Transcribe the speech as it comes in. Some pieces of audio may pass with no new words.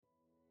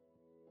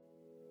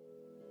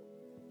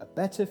A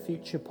Better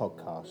Future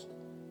podcast,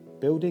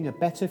 building a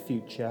better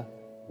future,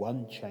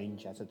 one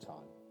change at a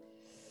time.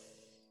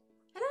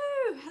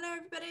 Hello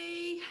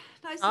everybody.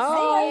 Nice to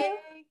see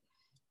you.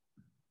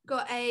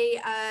 Got a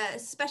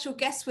special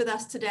guest with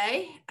us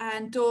today,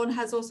 and Dawn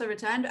has also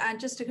returned. And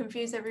just to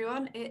confuse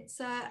everyone,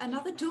 it's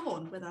another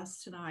Dawn with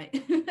us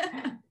tonight.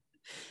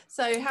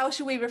 So how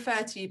shall we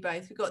refer to you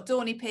both? We've got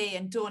Dawny P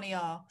and Dawny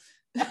R.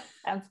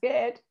 Sounds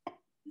good.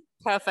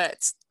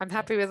 Perfect. I'm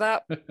happy with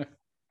that.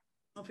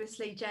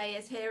 Obviously, Jay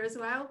is here as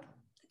well.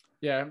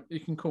 Yeah, you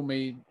can call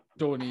me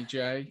Dawny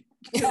J.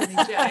 Dawny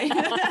J.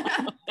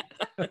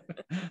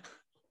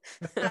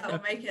 That will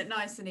make it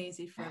nice and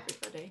easy for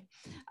everybody.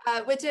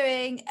 We're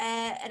doing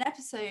an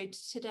episode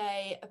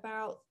today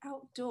about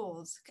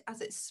outdoors,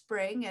 as it's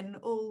spring and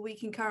all we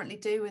can currently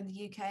do in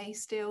the UK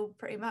still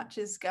pretty much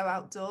is go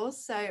outdoors.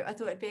 So I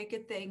thought it'd be a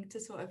good thing to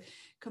sort of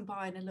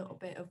combine a little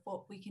bit of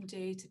what we can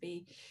do to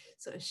be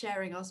sort of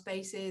sharing our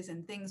spaces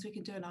and things we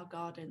can do in our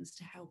gardens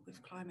to help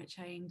with climate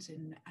change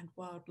and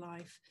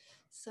wildlife.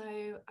 So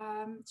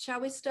shall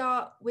we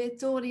start with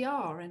Dawny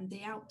R and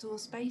the outdoor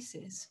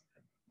spaces?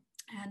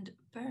 And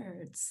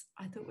birds.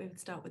 I thought we would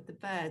start with the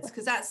birds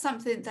because that's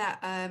something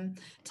that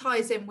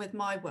ties in with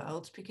my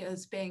world,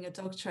 because being a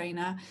dog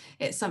trainer,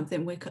 it's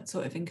something we're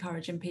sort of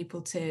encouraging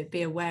people to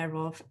be aware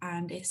of,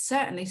 and it's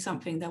certainly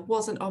something that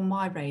wasn't on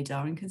my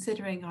radar. And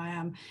considering I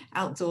am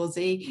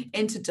outdoorsy,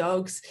 into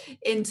dogs,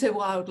 into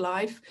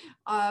wildlife,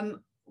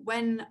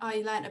 when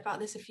I learned about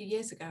this a few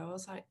years ago, I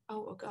was like,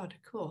 oh God,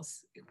 of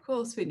course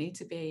we need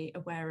to be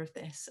aware of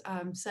this.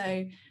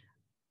 So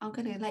I'm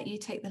going to let you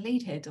take the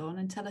lead here, Dawn,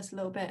 and tell us a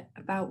little bit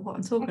about what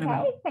I'm talking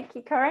about. Okay, thank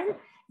you, Corinne.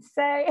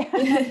 So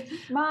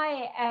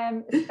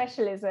my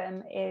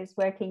specialism is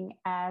working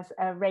as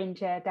a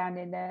ranger down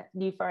in the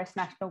New Forest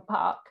National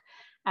Park.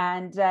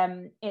 And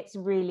it's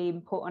really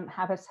important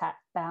habitat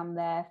down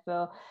there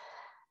for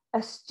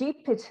a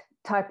stupid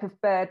type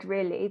of bird,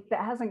 really,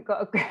 that hasn't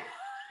got a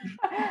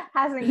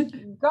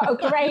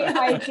great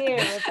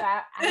idea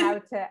about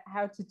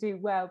how to do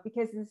well,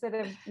 because instead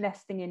of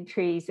nesting in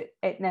trees,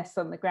 it nests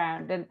on the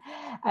ground. And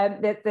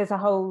there's a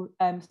whole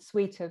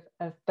suite of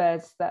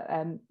birds that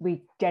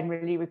we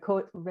generally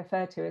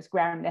refer to as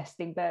ground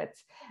nesting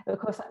birds. Of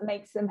course, that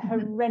makes them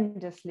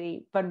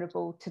horrendously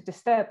vulnerable to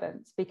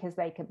disturbance because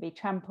they can be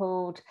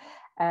trampled.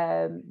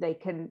 They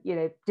can,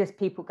 just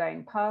people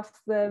going past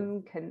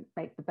them can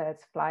make the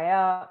birds fly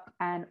up.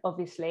 And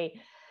obviously,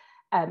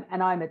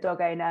 and I'm a dog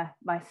owner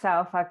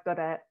myself. I've got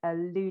a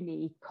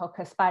loony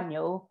cocker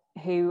spaniel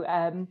who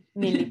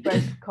nearly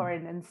broke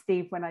Corinne and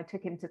Steve when I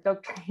took him to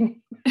dog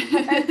training.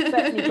 That's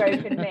certainly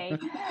broken me.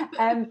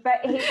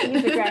 But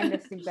he's a ground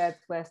nesting bird's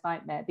worst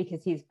nightmare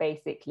because he's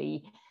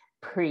basically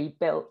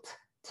pre-built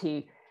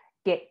to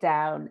get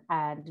down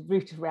and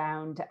root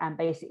around and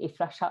basically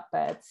flush up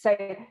birds. So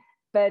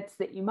birds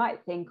that you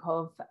might think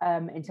of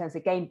in terms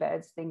of game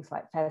birds, things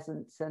like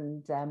pheasants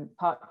and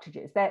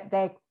partridges,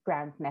 they're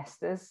ground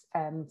nesters,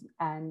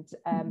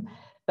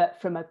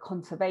 but from a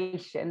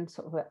conservation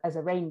sort of as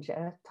a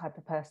ranger type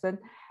of person,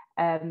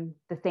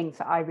 the things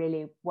that I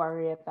really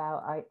worry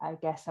about, I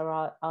guess,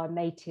 are our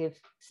native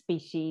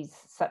species,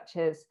 such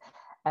as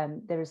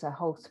there is a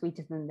whole suite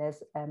of them.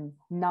 There's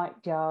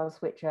nightjars,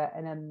 which are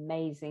an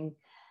amazing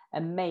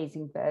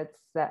birds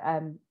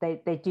that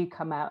they do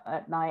come out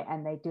at night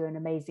and they do an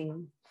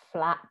amazing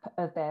flap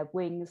of their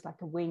wings,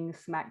 like a wing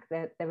smack.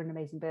 They're an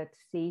amazing bird to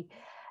see.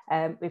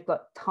 We've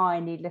got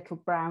tiny little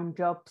brown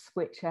jobs,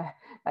 which are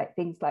like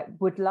things like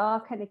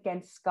woodlark and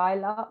again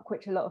skylark,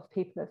 which a lot of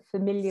people are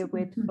familiar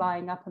with,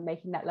 flying up and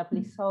making that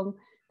lovely song.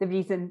 The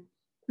reason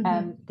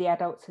the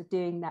adults are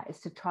doing that is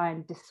to try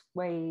and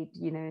dissuade,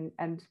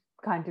 and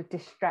kind of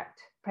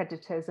distract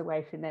predators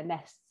away from their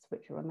nests,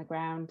 which are on the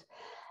ground.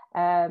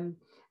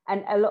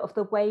 And a lot of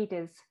the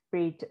waders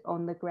breed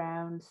on the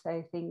ground,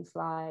 so things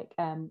like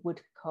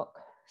woodcock,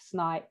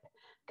 snipe,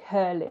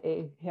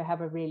 curlew, who have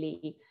a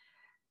really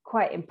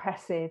quite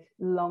impressive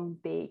long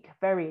beak,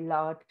 very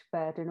large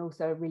bird, and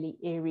also a really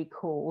eerie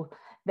call.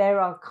 There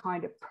are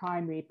kind of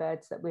primary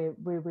birds that we're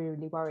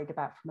really worried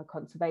about from a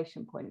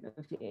conservation point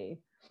of view.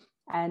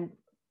 And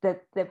the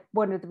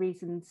one of the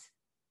reasons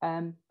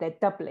they're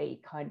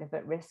doubly kind of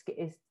at risk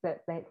is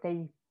that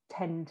they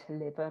tend to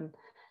live on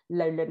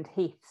lowland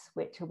heaths,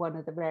 which are one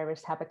of the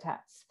rarest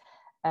habitats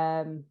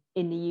in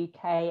the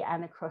UK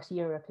and across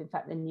Europe. In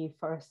fact, the New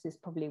Forest is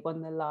probably one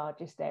of the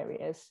largest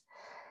areas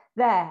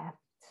there.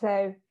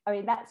 So, I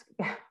mean, that's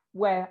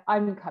where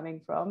I'm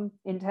coming from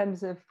in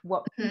terms of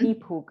what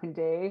people can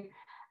do.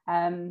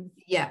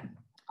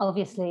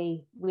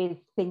 Obviously, with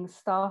things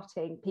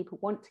starting, people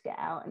want to get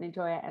out and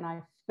enjoy it. And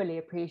I fully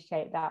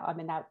appreciate that. I'm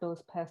an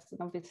outdoors person,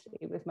 obviously,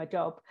 with my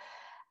job,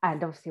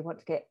 and obviously want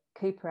to get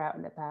Cooper out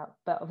and about.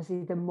 But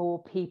obviously, the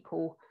more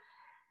people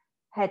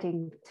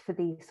heading for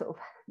these sort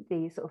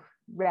of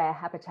rare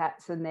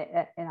habitats and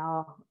in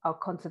our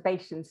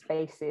conservation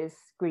spaces,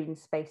 green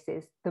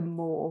spaces, the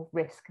more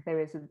risk there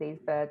is of these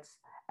birds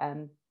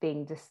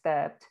being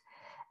disturbed.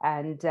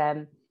 And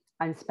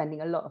I'm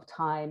spending a lot of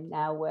time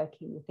now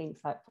working with things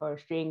like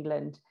Forestry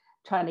England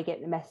trying to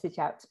get the message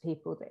out to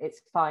people that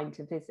it's fine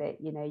to visit.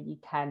 You know, you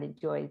can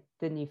enjoy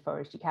the New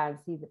Forest, you can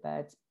see the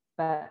birds,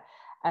 but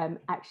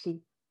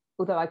actually,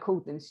 although I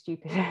called them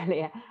stupid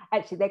earlier,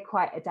 actually they're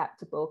quite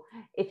adaptable.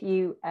 If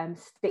you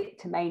stick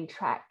to main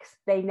tracks,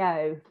 they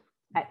know,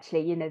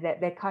 actually, you know,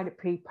 they're kind of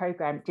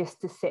pre-programmed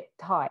just to sit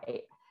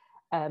tight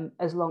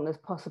as long as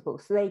possible.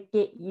 So they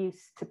get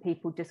used to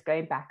people just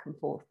going back and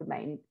forth the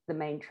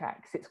main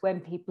tracks. It's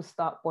when people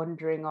start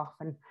wandering off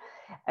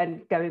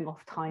and going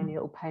off tiny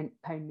little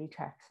pony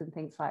tracks and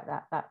things like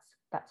that,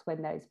 that's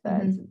when those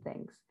birds and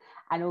things,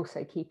 and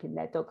also keeping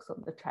their dogs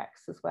on the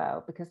tracks as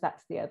well, because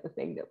that's the other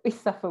thing that we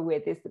suffer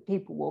with, is that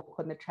people walk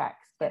on the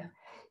tracks, but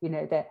you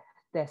know,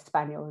 their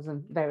spaniels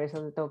and various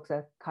other dogs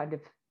are kind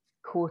of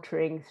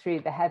quartering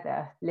through the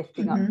heather,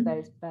 lifting up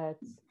those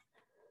birds.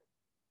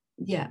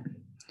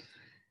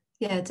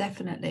 Yeah,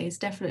 definitely. It's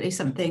definitely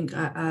something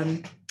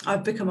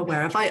I've become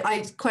aware of.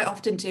 I quite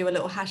often do a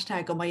little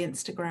hashtag on my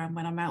Instagram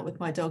when I'm out with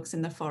my dogs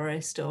in the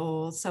forest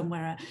or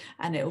somewhere,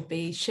 and it'll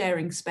be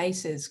sharing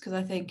spaces, because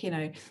I think, you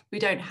know, we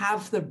don't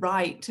have the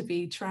right to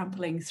be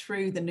trampling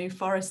through the New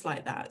Forest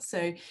like that.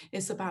 So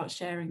it's about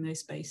sharing those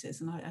spaces,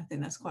 and I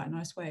think that's quite a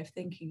nice way of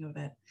thinking of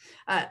it.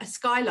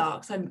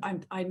 Skylarks,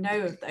 I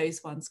know of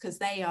those ones because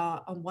they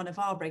are on one of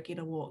our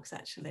regular walks,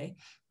 actually.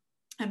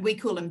 And we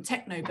call them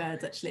techno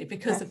birds, actually,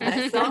 because of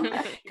their song.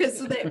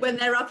 Because when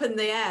they're up in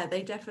the air,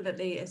 they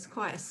definitely, it's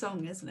quite a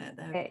song, isn't it?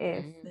 It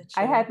is.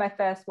 I had my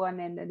first one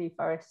in the New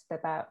Forest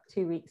about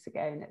 2 weeks ago,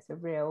 and it's a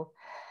real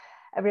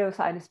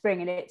sign of spring.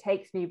 And it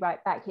takes me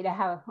right back. You know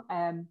how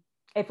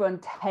everyone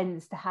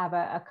tends to have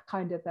a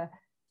kind of a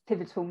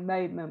pivotal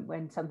moment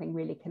when something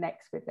really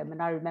connects with them.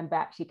 And I remember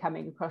actually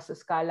coming across a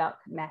skylark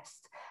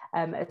nest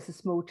as a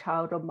small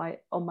child on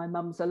my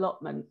mum's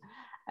allotment.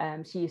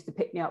 She used to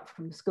pick me up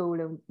from school,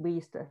 and we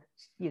used to,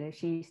 you know,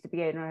 she used to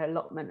be in her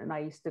allotment, and I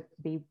used to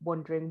be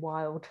wandering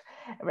wild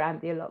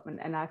around the allotment,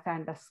 and I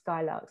found a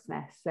skylark's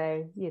nest.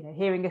 So, you know,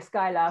 hearing a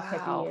skylark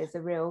every year is a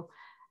real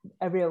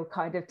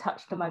kind of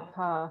touch to my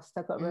past.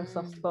 I've got a real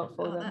soft spot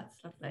for them.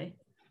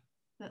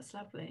 That's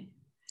lovely.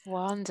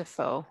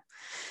 Wonderful.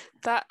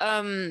 That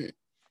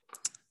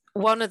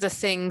one of the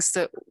things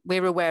that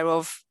we're aware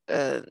of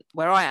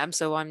where I am,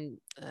 so I'm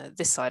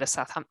this side of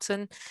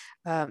Southampton,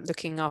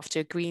 looking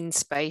after green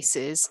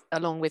spaces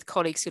along with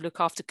colleagues who look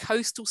after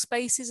coastal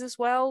spaces as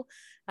well.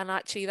 And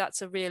actually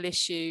that's a real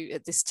issue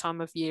at this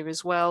time of year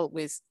as well,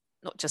 with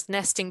not just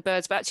nesting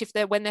birds, but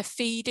actually when they're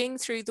feeding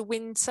through the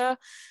winter.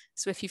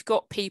 So if you've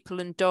got people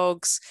and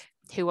dogs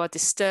who are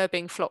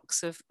disturbing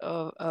flocks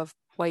of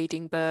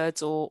wading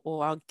birds or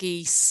our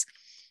geese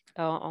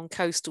on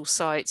coastal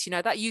sites, you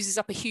know, that uses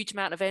up a huge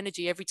amount of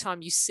energy. Every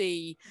time you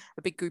see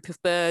a big group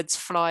of birds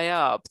fly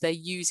up, they're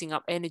using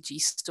up energy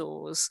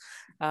stores.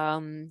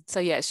 So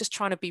yeah, it's just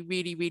trying to be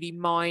really, really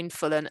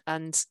mindful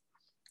and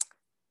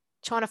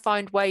trying to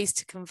find ways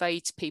to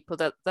convey to people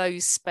that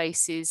those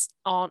spaces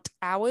aren't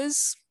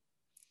ours.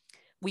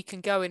 We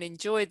can go and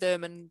enjoy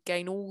them and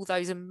gain all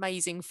those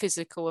amazing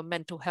physical and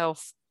mental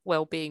health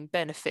well-being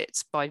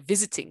benefits by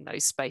visiting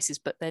those spaces,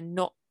 but they're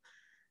not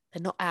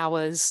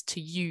ours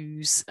to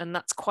use. And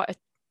that's quite a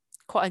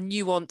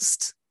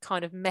nuanced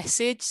kind of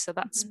message. So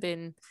that's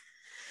been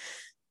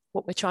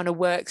what we're trying to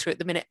work through at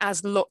the minute,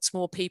 as lots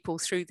more people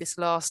through this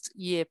last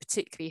year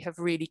particularly have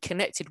really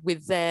connected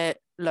with their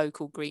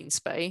local green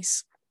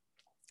space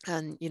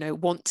and, you know,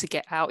 want to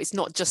get out. It's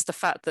not just the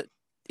fact that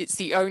it's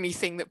the only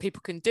thing that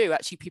people can do.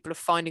 Actually, people are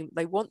finding that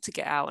they want to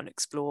get out and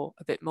explore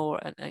a bit more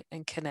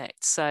and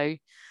connect. So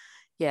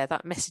yeah,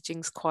 that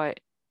messaging's quite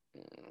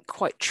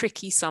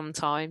tricky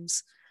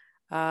sometimes,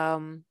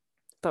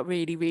 but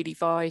really, really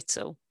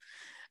vital.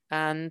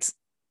 And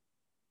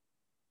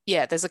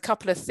yeah, there's a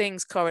couple of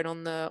things, Corinne,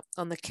 on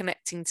the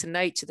connecting to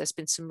nature. There's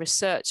been some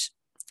research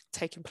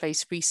taking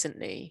place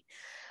recently,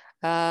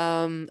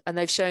 and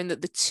they've shown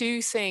that the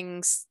two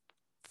things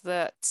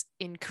that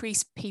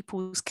increase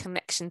people's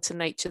connection to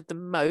nature the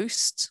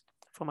most,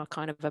 from a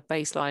kind of a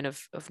baseline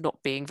of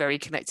not being very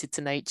connected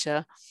to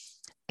nature,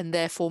 and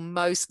therefore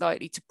most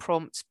likely to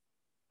prompt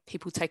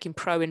people taking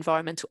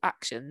pro-environmental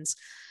actions,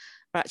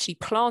 are actually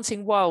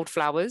planting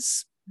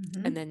wildflowers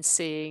and then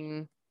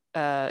seeing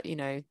you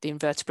know, the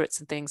invertebrates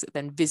and things that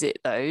then visit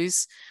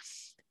those,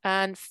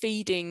 and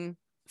feeding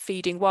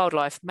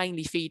wildlife,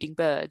 mainly feeding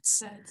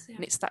birds. Yeah.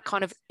 And it's that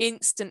kind of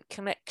instant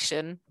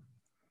connection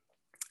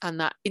and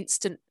that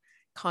instant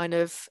kind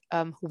of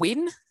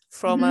win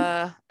from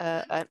an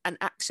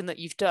action that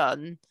you've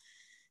done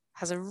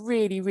has a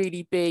really,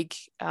 really big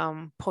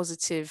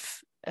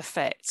positive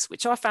effect,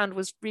 which I found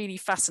was really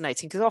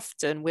fascinating, because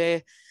often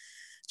we're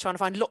trying to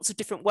find lots of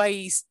different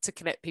ways to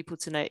connect people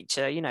to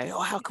nature. You know,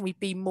 how can we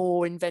be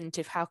more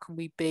inventive? How can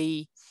we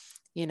be,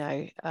 you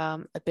know,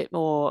 a bit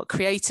more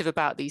creative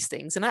about these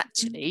things? And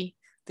actually,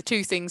 the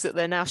two things that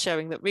they're now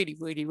showing that really,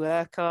 really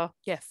work are,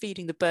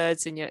 feeding the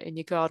birds in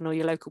your garden or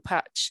your local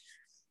patch,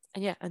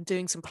 and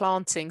doing some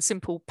planting,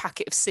 simple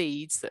packet of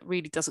seeds that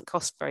really doesn't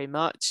cost very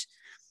much,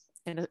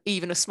 in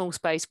even a small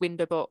space,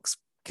 window box,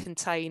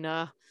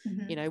 container,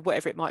 Mhm. you know,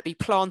 whatever it might be,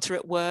 planter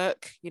at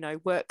work, you know,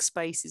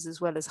 workspaces as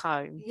well as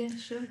home. Yeah,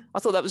 sure. I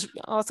thought that was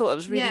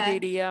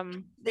really, Yeah.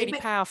 really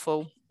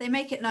powerful. They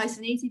make it nice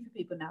and easy for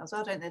people now as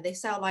well, don't they? They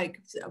sell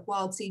like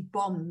wild seed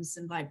bombs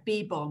and like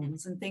bee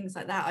bombs and things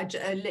like that.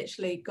 I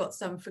literally got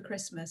some for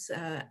Christmas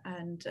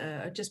and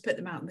I just put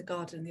them out in the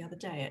garden the other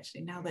day,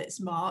 actually, now that it's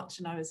March.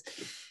 And I was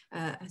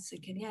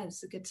thinking, yeah,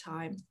 it's a good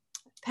time.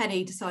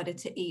 Penny decided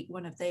to eat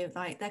one of they're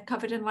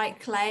covered in like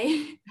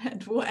clay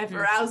and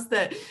whatever else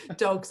that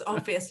dogs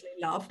obviously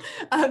love.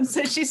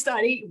 So she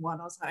started eating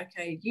one. I was like,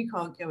 okay, you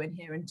can't go in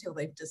here until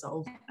they've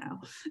dissolved now.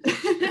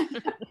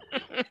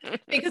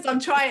 Because I'm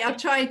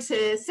trying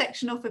to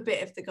section off a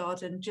bit of the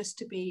garden just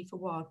to be for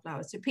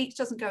wildflowers. So Peach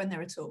doesn't go in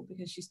there at all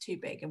because she's too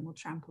big and will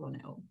trample on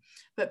it all.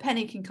 But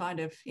Penny can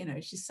kind of, you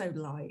know, she's so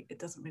light, it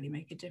doesn't really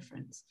make a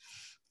difference.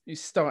 You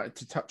started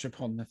to touch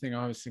upon the thing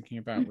I was thinking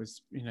about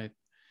was, you know,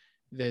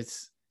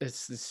 there's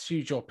this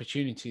huge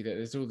opportunity that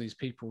there's all these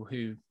people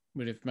who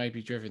would have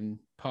maybe driven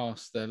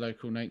past their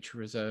local nature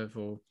reserve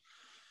or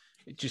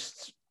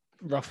just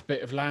rough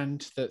bit of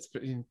land that's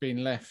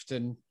been left,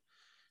 and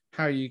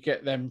how you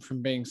get them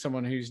from being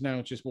someone who's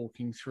now just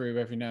walking through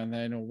every now and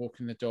then or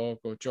walking the dog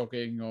or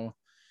jogging or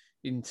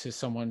into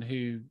someone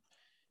who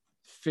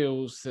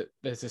feels that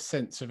there's a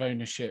sense of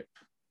ownership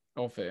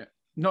of it,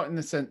 not in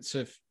the sense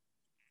of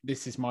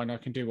this is mine, I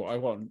can do what I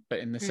want, but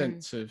in the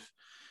sense of,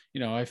 you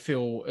know, I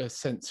feel a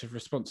sense of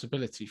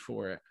responsibility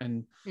for it.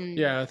 And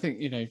yeah, I think,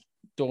 you know,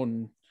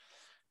 Dawn,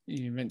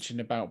 you mentioned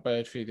about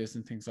bird feeders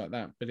and things like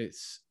that, but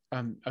it's,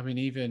 I mean,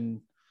 even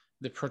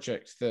the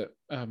project that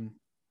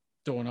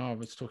Dawn R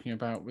was talking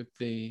about with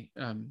the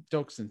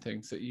dogs and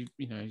things, that you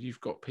know,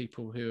 you've got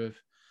people who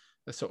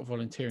are sort of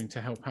volunteering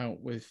to help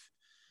out with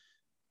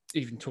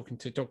even talking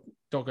to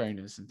dog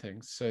owners and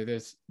things. So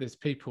there's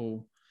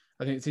people.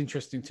 I think it's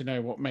interesting to know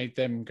what made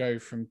them go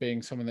from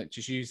being someone that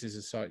just uses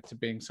a site to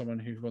being someone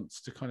who wants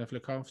to kind of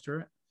look after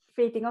it.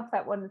 Feeding off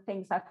that, one of the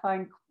things I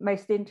find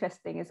most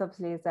interesting is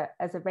obviously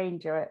as a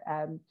ranger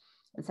and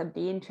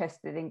somebody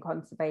interested in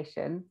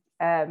conservation,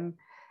 I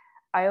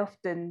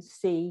often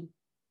see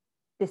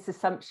this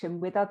assumption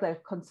with other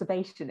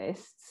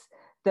conservationists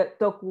that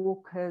dog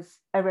walkers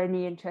are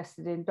only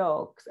interested in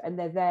dogs and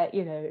they're there,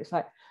 you know, it's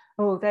like,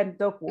 oh, them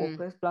dog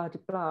walkers, blah,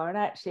 blah, blah. And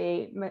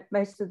actually,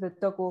 most of the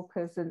dog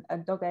walkers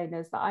and dog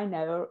owners that I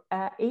know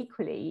are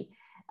equally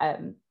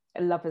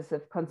lovers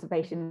of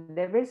conservation.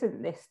 There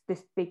isn't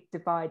this big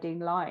dividing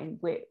line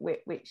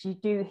which you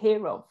do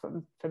hear of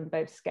from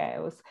both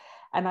scales.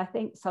 And I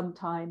think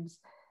sometimes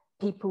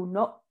people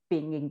not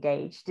being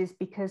engaged is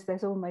because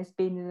there's almost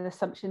been an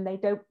assumption they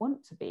don't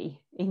want to be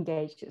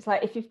engaged. It's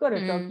like, if you've got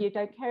a dog, you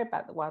don't care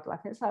about the wildlife.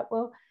 And it's like,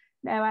 well,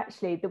 no,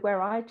 actually,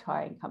 where I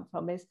try and come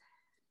from is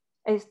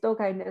dog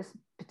owners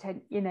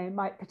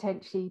might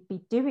potentially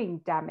be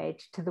doing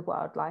damage to the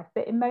wildlife,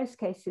 but in most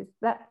cases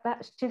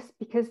that's just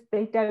because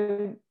they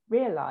don't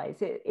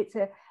realize it. It's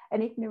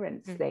an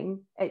ignorance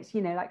thing. It's,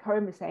 you know, like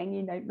Corinne was saying,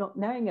 you know, not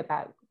knowing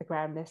about the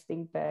ground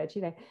nesting bird.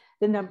 You know,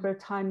 the number of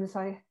times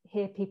I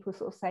hear people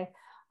sort of say,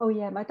 oh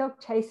yeah, my dog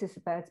chases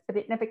the birds but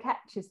it never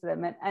catches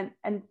them,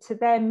 and to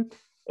them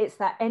it's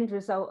that end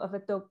result of a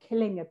dog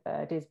killing a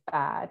bird is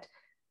bad.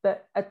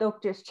 But a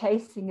dog just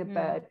chasing a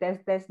bird,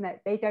 there's no,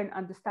 they don't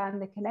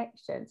understand the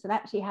connections. And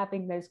actually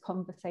having those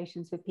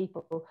conversations with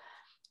people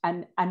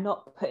and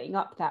not putting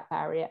up that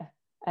barrier,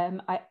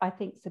 I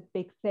think it's a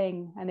big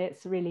thing. And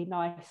it's really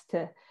nice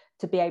to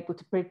be able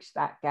to bridge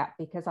that gap,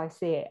 because I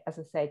see it, as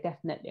I say,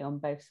 definitely on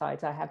both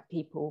sides. I have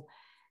people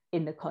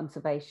in the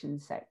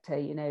conservation sector,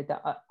 you know,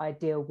 that I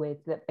deal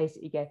with that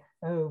basically go,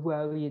 oh,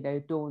 well, you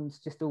know, Dawn's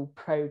just all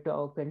pro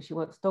dog and she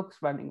wants dogs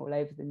running all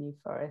over the New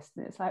Forest.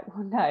 And it's like,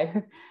 well,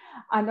 no,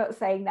 I'm not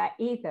saying that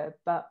either,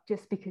 but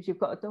just because you've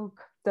got a dog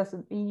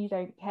doesn't mean you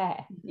don't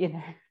care, you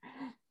know.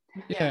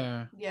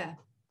 Yeah.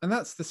 And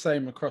that's the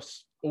same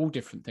across all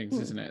different things,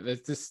 isn't it?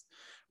 There's this,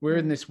 we're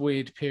in this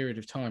weird period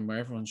of time where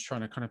everyone's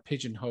trying to kind of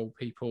pigeonhole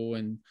people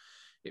and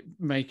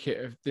make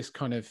it this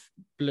kind of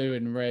blue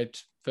and red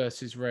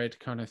versus red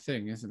kind of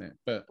thing, isn't it?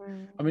 But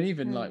I mean,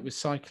 even like with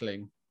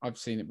cycling, I've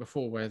seen it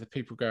before where the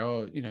people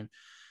go, oh, you know,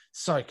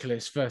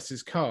 cyclists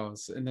versus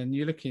cars, and then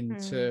you look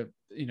into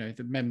you know,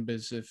 the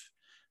members of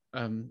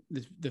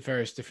the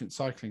various different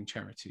cycling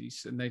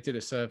charities, and they did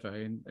a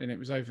survey, and it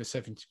was over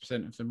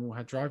 70% of them all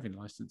had driving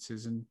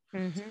licenses, and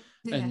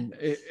and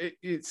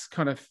it's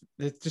kind of,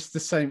 it's just the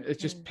same.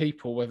 It's just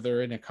people, whether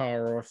they're in a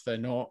car or if they're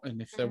not,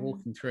 and if they're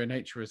walking through a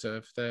nature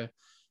reserve,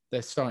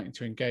 they're starting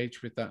to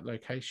engage with that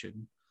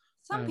location.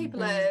 Some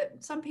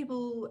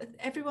people,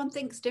 everyone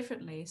thinks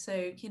differently.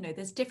 So, you know,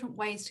 there's different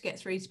ways to get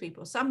through to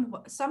people.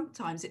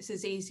 Sometimes it's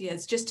as easy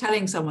as just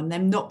telling someone,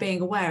 them not being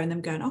aware and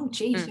them going, oh,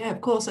 geez, yeah,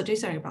 of course I'll do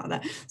something about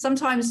that.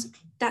 Sometimes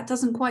that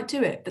doesn't quite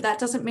do it, but that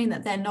doesn't mean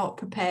that they're not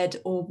prepared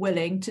or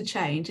willing to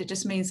change. It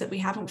just means that we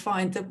haven't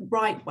found the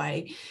right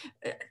way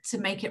to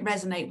make it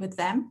resonate with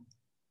them.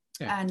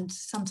 And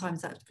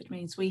sometimes that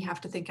means we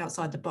have to think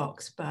outside the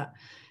box, but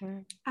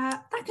Mm.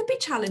 that can be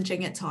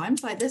challenging at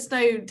times. Like, there's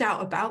no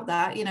doubt about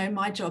that. You know,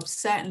 my job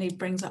certainly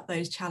brings up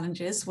those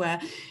challenges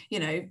where, you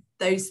know,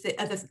 those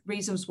are the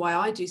reasons why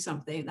I do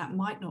something that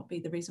might not be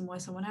the reason why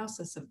someone else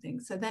does something.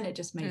 So then it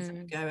just makes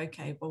me go,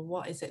 okay, well,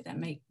 what is it that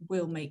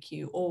will make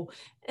you, or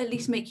at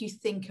least make you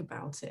think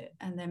about it,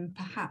 and then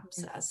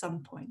perhaps at some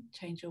point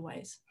change your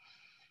ways.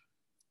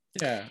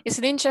 Yeah, it's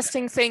an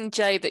interesting thing,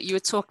 Jay, that you were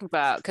talking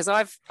about, because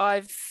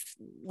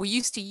we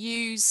used to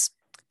use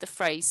the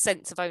phrase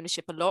sense of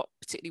ownership a lot,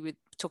 particularly with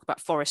talk about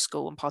forest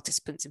school and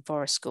participants in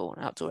forest school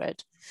and outdoor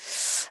ed,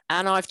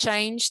 and I've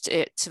changed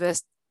it to a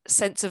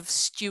sense of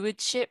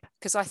stewardship,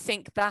 because I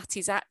think that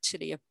is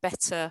actually a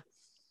better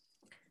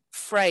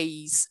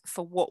phrase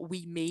for what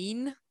we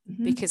mean,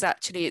 because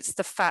actually it's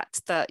the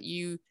fact that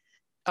you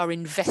are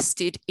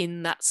invested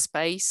in that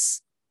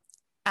space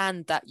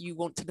and that you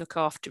want to look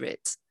after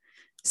it.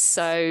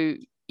 So,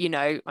 you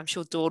know, I'm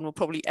sure Dawn will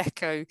probably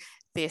echo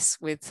this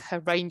with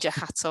her ranger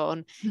hat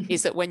on,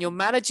 is that when you're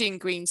managing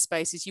green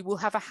spaces, you will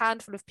have a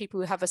handful of people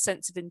who have a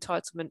sense of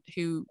entitlement,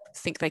 who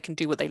think they can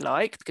do what they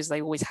like because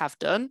they always have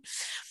done.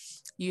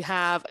 You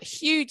have a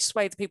huge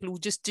swathe of people who will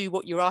just do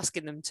what you're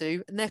asking them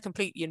to, and they're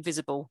completely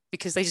invisible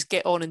because they just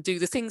get on and do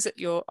the things that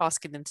you're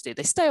asking them to do.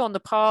 They stay on the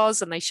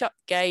paths and they shut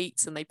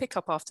gates and they pick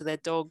up after their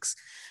dogs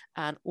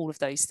and all of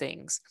those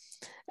things.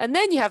 And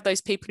then you have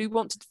those people who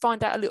want to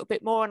find out a little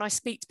bit more, and I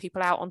speak to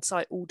people out on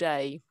site all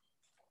day.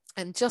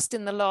 And just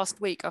in the last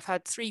week, I've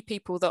had 3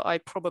 people that I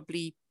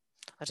probably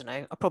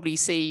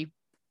see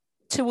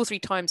 2 or 3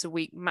 times a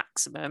week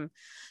maximum,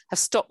 have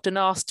stopped and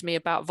asked me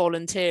about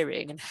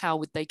volunteering and how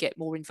would they get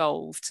more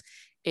involved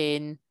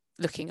in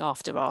looking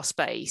after our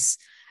space.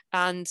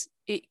 And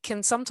it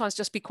can sometimes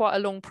just be quite a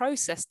long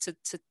process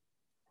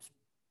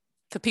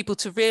for people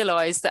to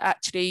realise that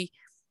actually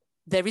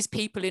there is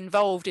people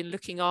involved in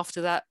looking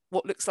after that,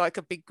 what looks like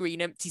a big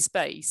green empty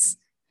space,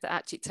 that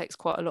actually it takes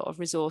quite a lot of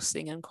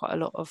resourcing and quite a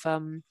lot of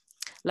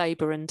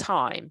labour and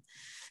time.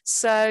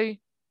 So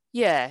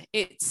yeah,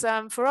 it's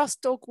for us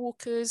dog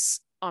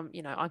walkers.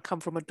 I come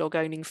from a dog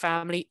owning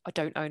family. I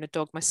don't own a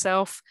dog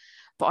myself,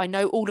 but I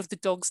know all of the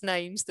dogs'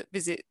 names that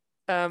visit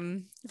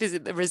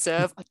the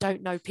reserve. I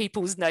don't know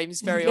people's names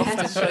very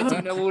often, Sure. but I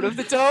do know all of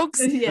the dogs.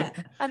 Yeah.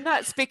 And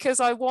that's because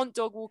I want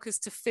dog walkers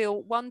to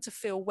feel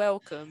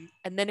welcome,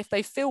 and then if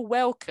they feel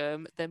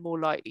welcome, they're more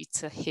likely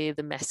to hear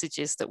the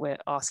messages that we're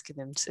asking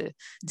them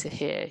to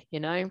hear.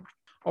 You know,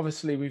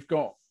 obviously we've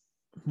got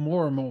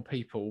more and more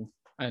people,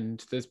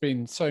 and there's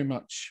been so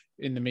much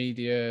in the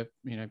media,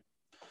 you know,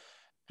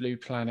 Blue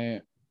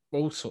Planet,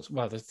 all sorts.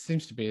 Well, there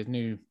seems to be a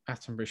new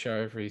Attenborough show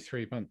every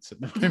 3 months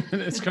at the moment.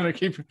 It's kind of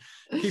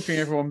keeping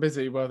everyone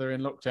busy while they're in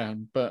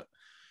lockdown. But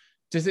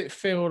does it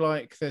feel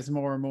like there's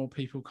more and more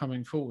people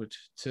coming forward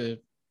to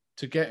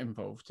get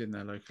involved in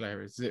their local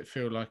areas? Does it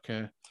feel like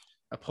a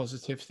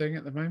positive thing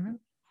at the moment?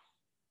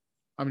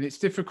 I mean, it's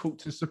difficult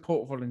to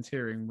support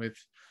volunteering with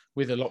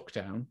a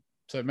lockdown,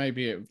 so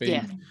maybe it would be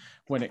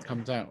when it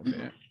comes out of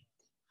it.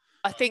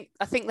 I think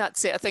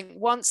that's it. I think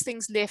once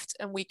things lift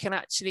and we can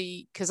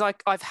actually, because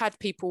I've had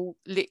people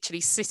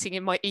literally sitting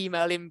in my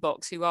email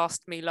inbox who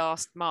asked me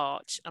last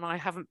March, and I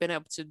haven't been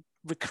able to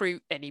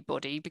recruit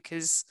anybody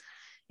because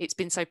it's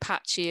been so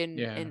patchy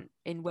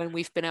in when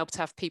we've been able to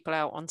have people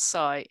out on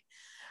site.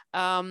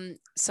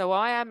 So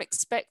I am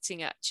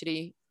expecting,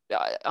 actually,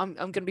 I'm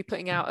going to be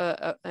putting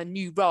out a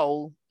new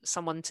role,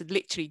 someone to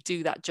literally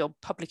do that job,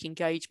 public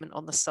engagement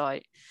on the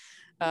site.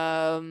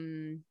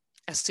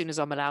 As soon as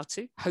I'm allowed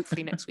to,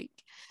 hopefully next week.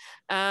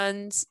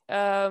 And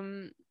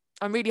I'm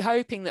really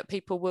hoping that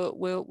people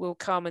will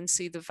come and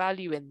see the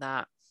value in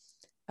that.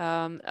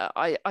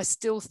 I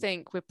still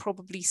think we're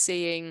probably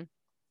seeing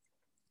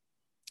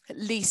at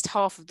least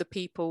half of the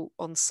people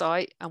on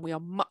site, and we are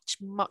much,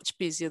 much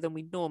busier than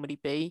we normally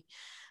be,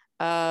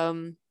 are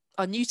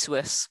new to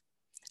us,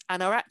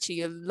 and are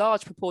actually a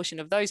large proportion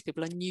of those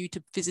people are new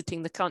to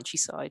visiting the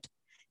countryside.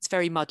 It's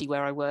very muddy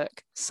where I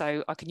work,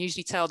 so I can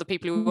usually tell the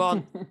people who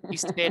aren't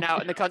used to being out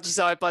in the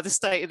countryside by the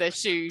state of their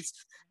shoes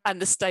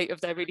and the state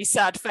of their really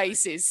sad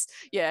faces.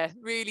 Yeah,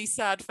 really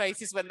sad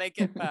faces when they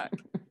get back.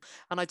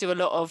 And I do a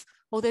lot of,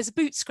 there's a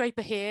boot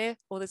scraper here,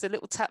 or there's a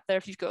little tap there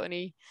if you've got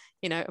any,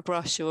 a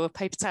brush or a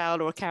paper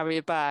towel or a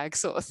carrier bag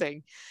sort of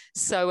thing.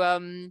 So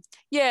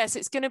so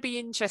it's going to be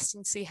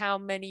interesting to see how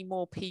many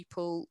more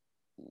people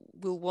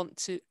will want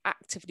to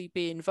actively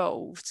be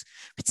involved,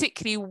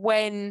 particularly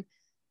when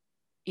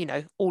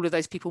all of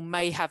those people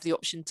may have the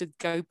option to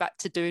go back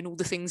to doing all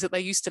the things that they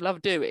used to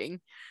love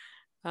doing.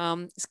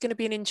 It's going to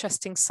be an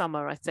interesting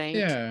summer, I think.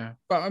 Yeah,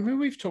 but I mean,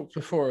 we've talked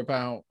before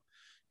about,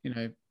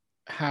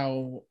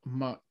 how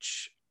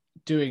much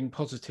doing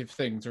positive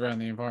things around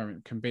the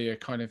environment can be a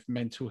kind of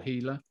mental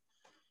healer.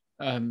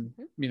 I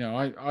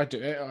do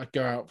it. I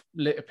go out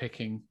litter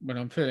picking when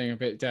I'm feeling a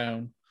bit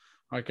down.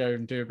 I go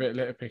and do a bit of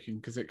litter picking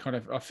because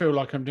I feel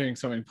like I'm doing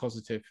something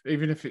positive,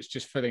 even if it's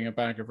just filling a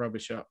bag of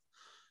rubbish up.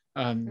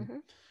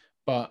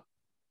 But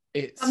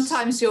it's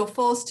sometimes you're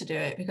forced to do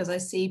it, because I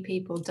see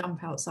people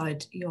dump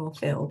outside your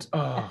field.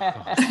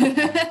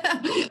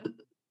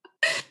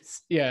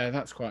 Yeah,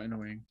 that's quite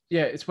annoying.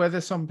 Yeah, it's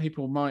whether some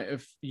people might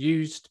have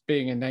used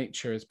being in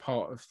nature as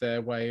part of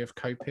their way of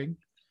coping,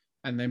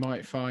 and they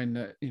might find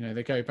that, you know,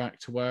 they go back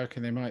to work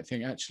and they might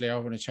think, actually, I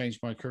want to change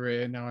my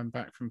career now I'm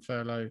back from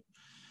furlough,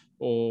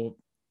 or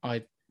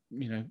I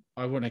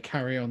want to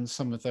carry on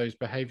some of those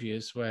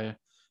behaviors where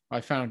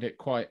I found it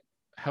quite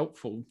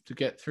helpful to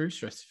get through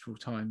stressful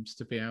times,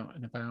 to be out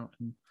and about.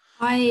 And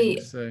I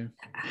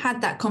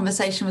had that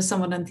conversation with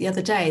someone the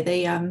other day.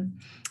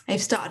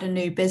 They've started a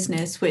new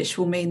business, which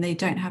will mean they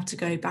don't have to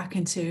go back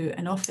into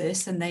an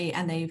office, and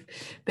they've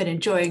been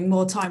enjoying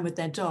more time with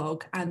their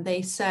dog. And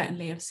they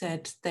certainly have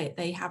said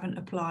they haven't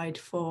applied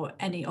for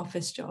any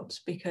office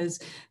jobs because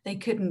they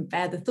couldn't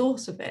bear the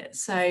thought of it.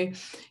 So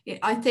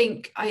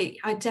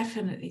I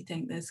definitely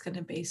think there's going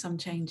to be some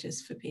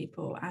changes for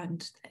people,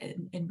 and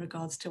in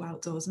regards to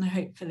outdoors, and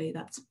hopefully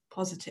that's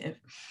positive.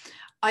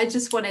 I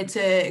just wanted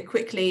to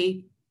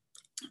quickly,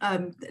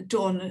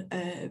 Dawn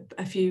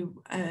a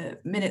few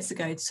minutes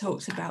ago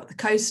talked about the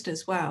coast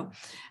as well,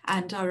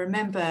 and I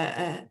remember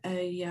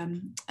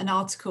an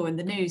article in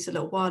the news a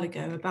little while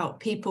ago about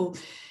people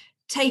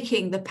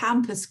taking the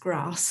pampas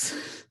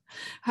grass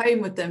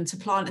home with them to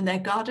plant in their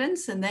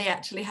gardens, and they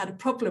actually had a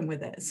problem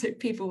with it. So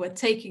people were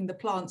taking the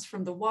plants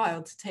from the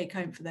wild to take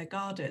home for their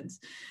gardens,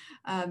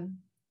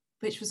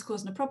 which was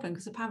causing a problem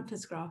because the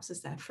pampas grass is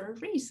there for a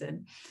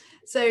reason.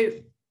 So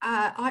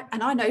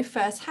I know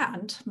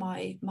firsthand,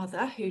 my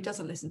mother, who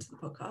doesn't listen to the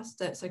podcast,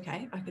 that's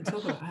okay, I can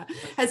talk about her,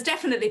 has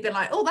definitely been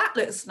like, oh, that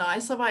looks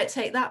nice, I might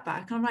take that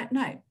back. And I'm like,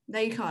 no,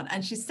 you can't.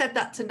 And she said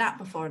that to Nat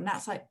before, and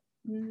Nat's like,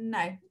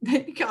 no,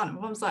 you can't. And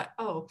Mum's like,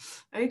 oh,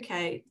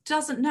 okay.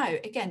 Doesn't know.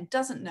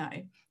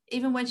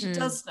 Even when she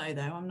does know,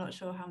 though, I'm not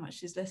sure how much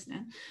she's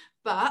listening.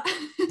 But,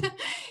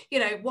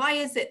 why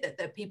is it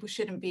that people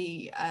shouldn't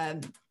be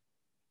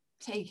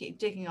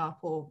digging up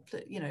or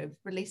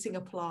releasing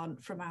a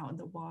plant from out in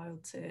the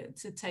wild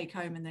to take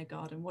home in their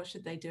garden? What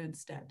should they do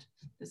instead?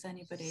 Does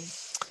anybody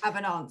have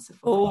an answer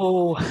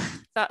for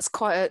that's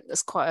quite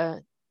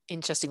a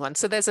interesting one.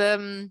 So there's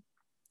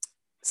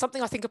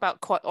something I think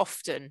about quite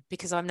often,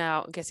 because I'm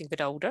now getting a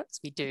bit older, as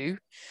we do.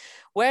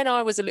 When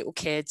I was a little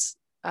kid,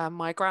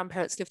 my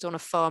grandparents lived on a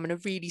farm in a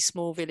really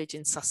small village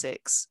in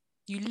Sussex.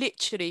 You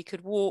literally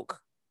could walk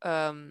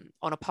on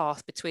a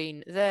path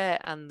between there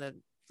and the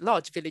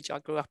large village I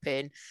grew up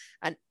in,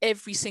 and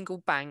every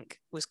single bank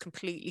was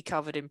completely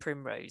covered in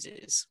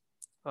primroses,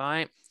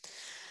 right?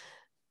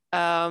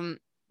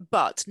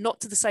 But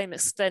not to the same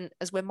extent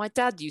as when my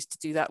dad used to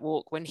do that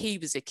walk when he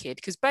was a kid,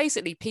 because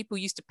basically people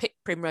used to pick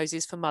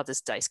primroses for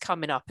Mother's Day. It's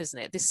coming up, isn't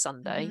it, this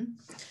Sunday?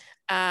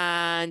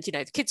 And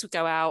the kids would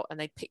go out and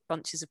they'd pick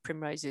bunches of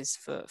primroses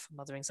for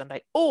Mothering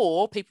Sunday,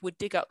 or people would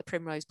dig up the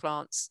primrose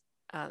plants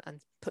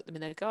and put them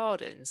in their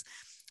gardens.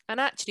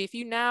 And actually, if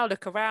you now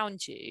look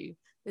around you,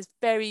 there's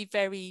very,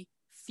 very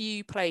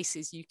few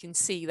places you can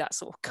see that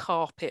sort of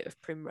carpet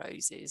of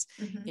primroses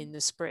in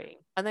the spring.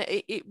 And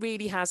it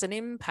really has an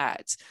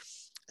impact.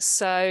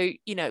 So,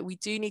 we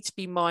do need to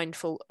be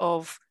mindful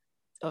of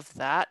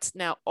that.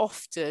 Now,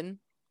 often,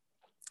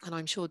 and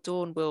I'm sure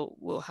Dawn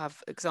will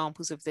have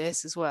examples of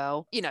this as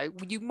well,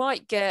 you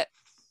might get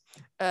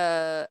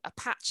a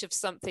patch of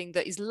something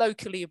that is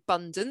locally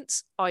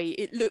abundant, i.e.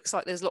 it looks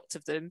like there's lots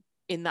of them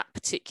in that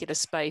particular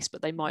space,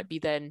 but they might be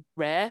then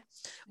rare,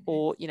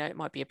 or it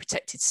might be a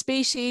protected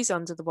species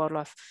under the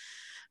Wildlife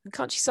and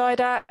Countryside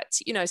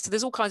Act. So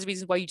there's all kinds of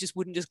reasons why you just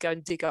wouldn't just go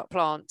and dig up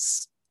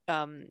plants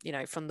from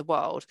the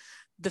wild.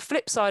 The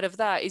flip side of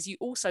that is you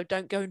also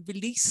don't go and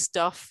release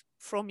stuff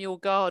from your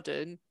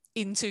garden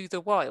into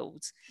the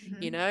wild.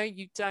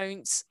 You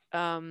don't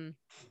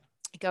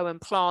go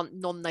and plant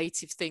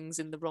non-native things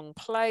in the wrong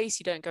place.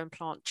 You don't go and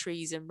plant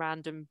trees in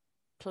random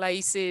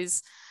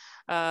places.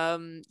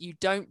 You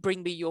don't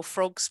bring me your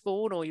frog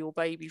spawn or your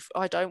baby.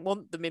 I don't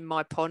want them in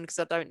my pond because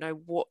I don't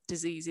know what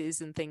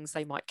diseases and things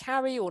they might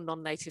carry, or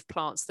non-native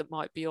plants that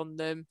might be on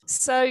them.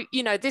 So,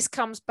 this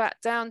comes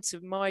back down to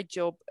my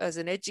job as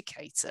an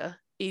educator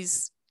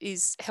is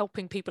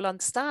helping people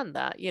understand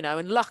that,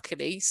 and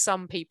luckily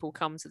some people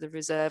come to the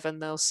reserve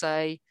and they'll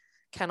say,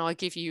 can I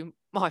give you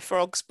my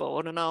frog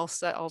spawn? And I'll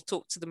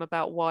talk to them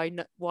about why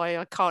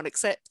I can't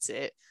accept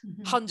it.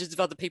 Hundreds of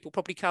other people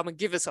probably come and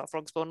give us our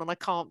frog spawn, and I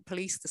can't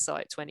police the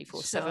site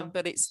 24/7.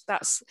 But it's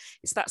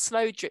that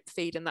slow drip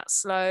feed and that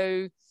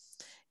slow,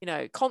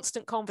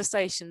 constant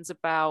conversations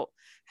about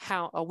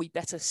how are we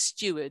better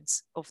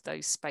stewards of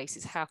those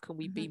spaces? How can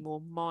we be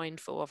more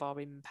mindful of our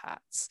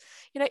impacts?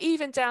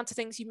 Even down to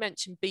things you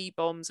mentioned, bee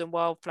bombs and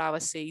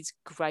wildflower seeds.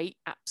 Great,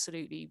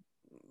 absolutely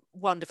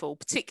wonderful,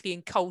 particularly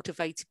in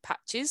cultivated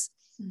patches.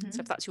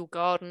 So if that's your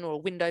garden or a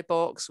window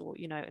box, or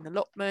an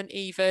allotment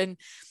even,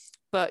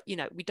 but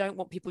we don't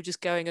want people just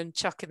going and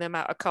chucking them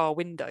out of car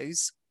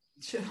windows.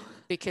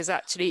 Because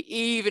actually,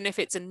 even if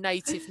it's a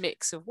native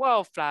mix of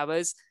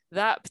wildflowers,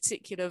 that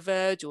particular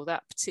verge or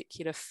that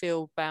particular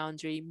field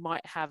boundary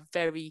might have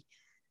very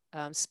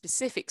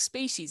specific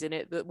species in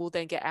it that will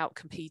then get out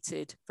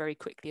competed very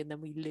quickly, and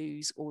then we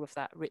lose all of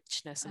that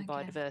richness and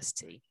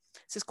biodiversity.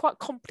 So it's quite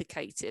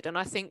complicated, and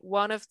I think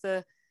one of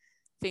the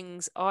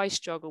things I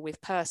struggle with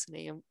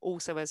personally, and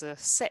also as a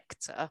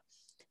sector,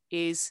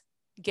 is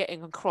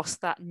getting across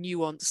that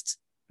nuanced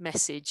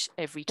message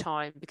every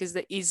time, because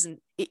it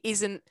isn't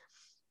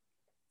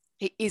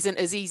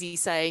as easy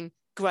saying,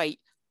 great,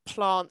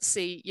 plant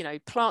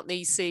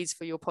these seeds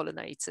for your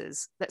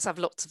pollinators, let's have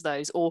lots of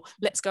those, or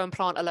let's go and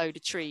plant a load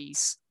of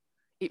trees.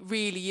 It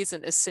really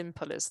isn't as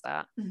simple as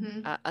that.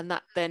 And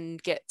that then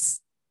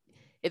gets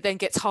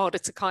harder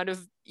to kind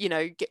of,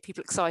 get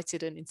people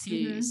excited and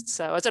enthused.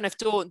 So I don't know if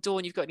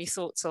Dawn, you've got any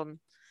thoughts on?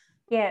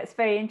 Yeah, it's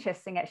very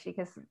interesting actually,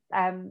 because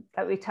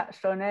like we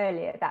touched on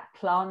earlier, that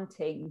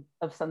planting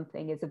of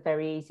something is a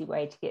very easy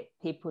way to get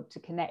people to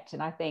connect.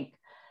 And I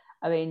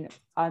mean,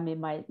 I'm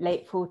in my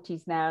late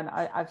 40s now, and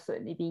I've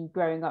certainly been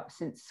growing up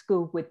since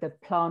school with the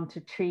plant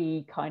a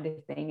tree kind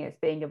of thing as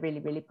being a really,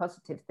 really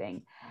positive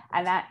thing.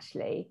 And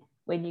actually,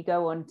 when you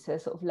go on to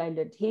sort of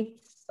lowland heath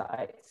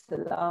sites, the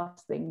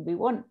last thing we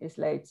want is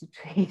loads of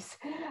trees.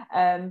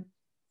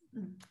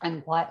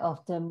 And quite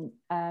often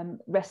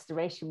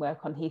restoration work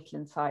on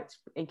heathland sites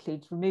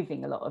includes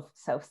removing a lot of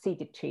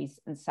self-seeded trees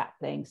and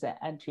saplings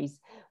and trees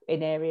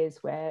in areas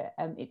where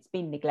it's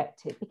been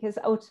neglected, because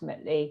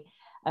ultimately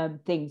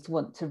things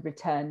want to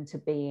return to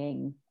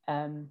being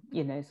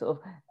sort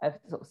of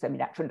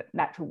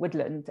semi-natural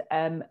woodland,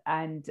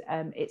 and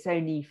it's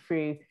only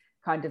through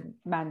kind of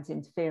man's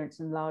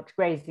interference and large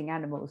grazing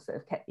animals that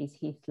have kept these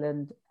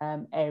heathland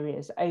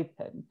areas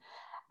open.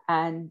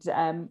 And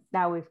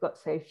now we've got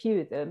so few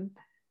of them,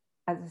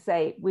 as I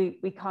say,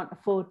 we can't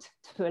afford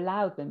to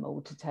allow them all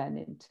to turn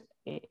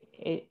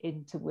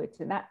into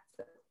woods. And that's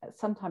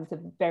sometimes a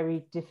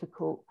very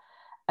difficult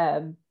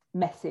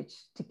message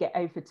to get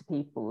over to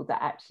people,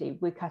 that actually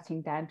we're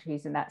cutting down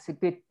trees and that's a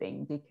good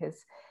thing,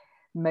 because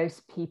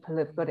most people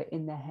have got it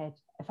in their head,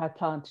 if I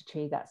plant a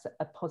tree, that's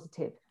a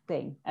positive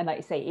thing. And like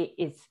you say, it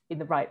is in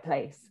the right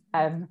place.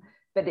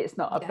 But it's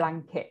not a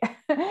blanket.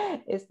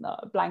 It's not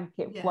a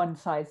blanket, one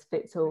size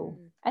fits all.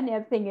 And the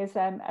other thing is,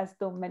 as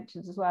Dawn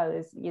mentioned as well,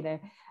 is,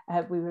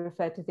 we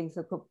refer to things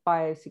like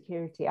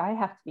biosecurity. I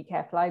have to be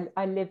careful.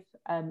 I live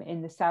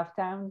in the South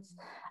Downs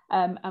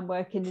and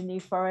work in the New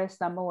Forest.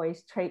 I'm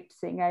always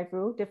traipsing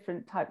over all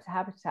different types of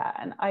habitat,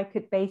 and I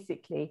could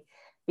basically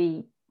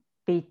be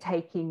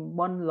taking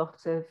one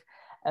lot of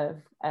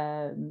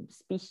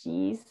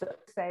species,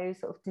 so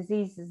sort of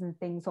diseases and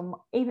things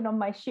even on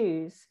my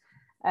shoes,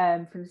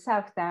 from the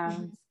South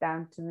Downs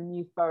down to the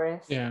New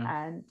Forest.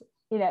 And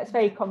it's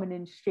very common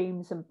in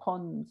streams and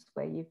ponds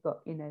where you've got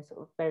sort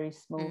of very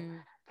small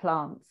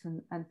plants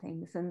and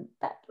things, and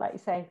that, like you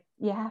say,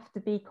 you have to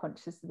be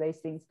conscious of those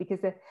things, because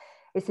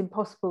it's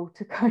impossible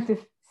to kind of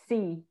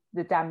see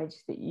the damage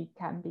that you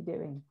can be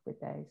doing with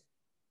those.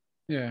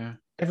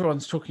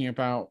 Everyone's talking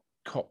about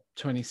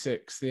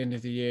COP26, the end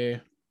of the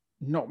year.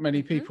 Not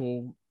many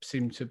people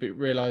seem to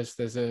realise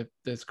there's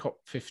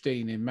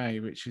COP15 in May,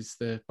 which is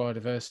the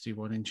biodiversity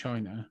one in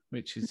China,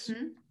 which is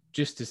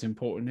just as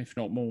important, if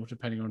not more,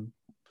 depending on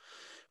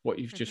what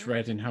you've just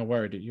read and how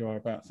worried you are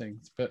about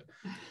things. But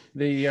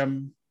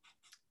the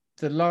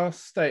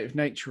last State of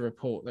Nature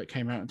report that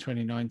came out in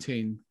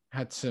 2019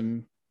 had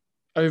some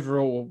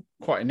overall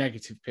quite a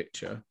negative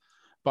picture.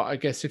 But I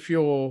guess if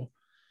you're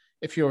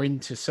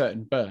into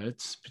certain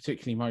birds,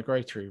 particularly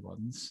migratory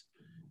ones,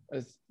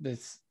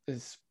 there's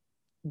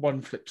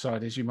one flip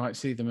side is you might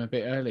see them a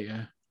bit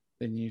earlier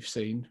than you've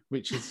seen,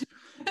 which is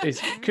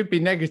could be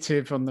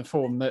negative on the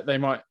form that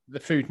the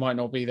food might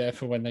not be there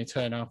for when they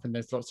turn up, and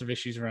there's lots of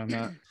issues around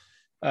that.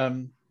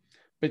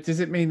 But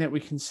does it mean that we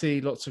can see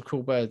lots of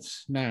cool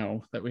birds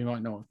now that we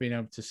might not have been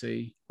able to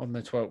see on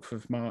the 12th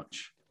of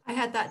March? I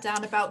had that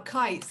down about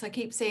kites. I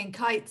keep seeing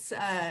kites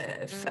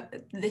we're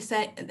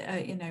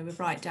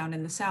right down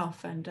in the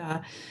south, and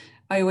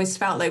I always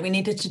felt like we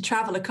needed to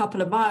travel a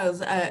couple of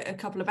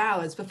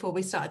hours before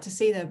we started to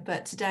see them.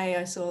 But today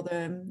I saw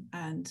them,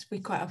 and we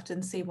quite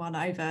often see one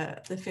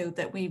over the field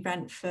that we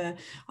rent for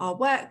our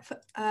work.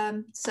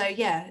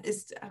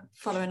 It's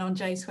following on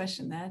Jay's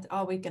question there.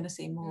 Are we going to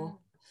see more?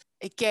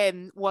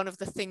 Again, one of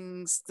the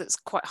things that's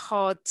quite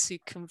hard to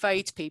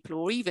convey to people,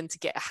 or even to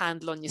get a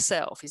handle on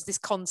yourself, is this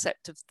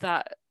concept of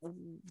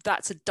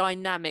that's a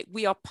dynamic.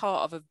 We are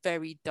part of a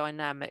very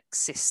dynamic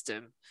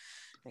system.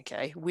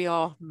 Okay, we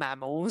are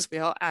mammals, we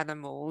are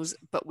animals,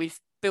 but we've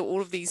built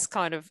all of these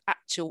kind of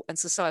actual and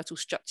societal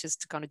structures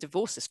to kind of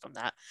divorce us from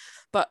that.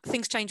 But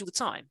things change all the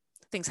time.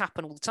 Things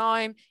happen all the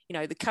time.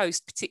 The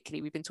coast,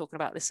 particularly, we've been talking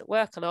about this at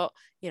work a lot.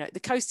 The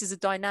coast is a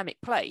dynamic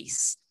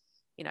place.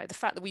 The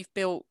fact that we've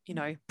built,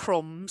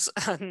 proms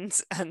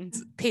and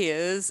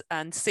piers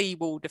and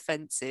seawall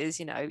defences,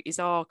 is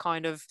our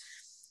kind of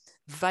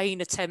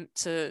vain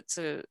attempt to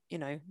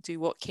do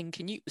what King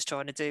Canute was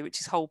trying to do,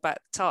 which is hold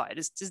back the tide.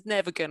 It's just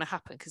never going to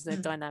happen, because they're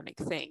dynamic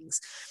things.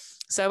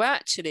 So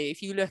actually,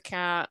 if you look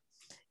at,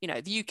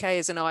 the UK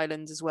as an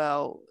island as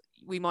well,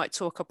 we might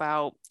talk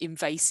about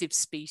invasive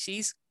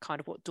species, kind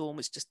of what Dawn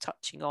was just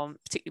touching on,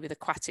 particularly with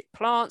aquatic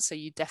plants. So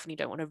you definitely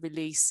don't want to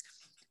release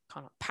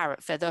kind of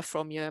parrot feather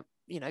from your,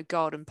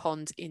 garden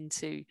pond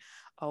into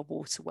our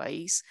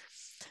waterways.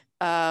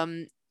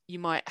 You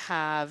might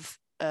have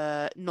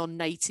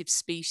non-native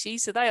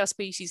species. So they are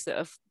species that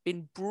have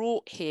been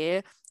brought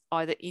here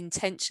either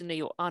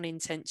intentionally or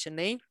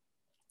unintentionally.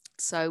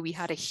 So we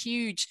had a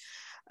huge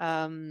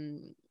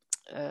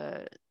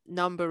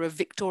number of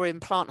Victorian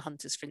plant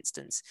hunters, for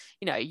instance.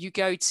 You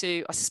go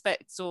to, I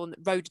suspect,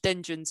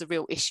 rhododendrons a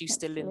real issue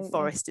still in the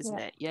forest, isn't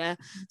it? Yeah.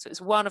 So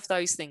it's one of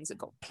those things that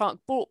got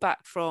brought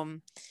back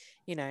from,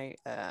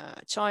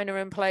 China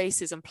and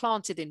places and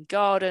planted in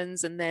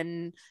gardens, and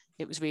then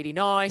it was really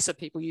nice, so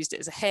people used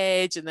it as a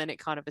hedge, and then it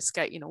kind of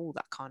escaped, all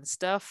that kind of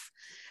stuff.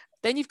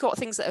 Then you've got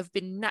things that have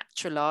been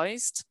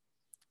naturalized,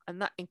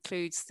 and that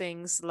includes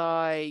things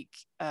like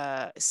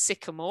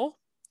sycamore.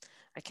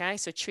 Okay,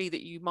 so a tree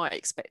that you might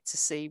expect to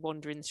see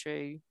wandering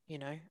through,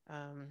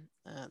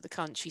 the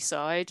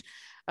countryside,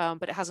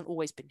 but it hasn't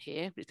always been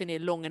here. It's been here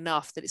long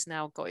enough that it's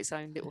now got its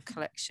own little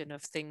collection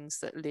of things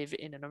that live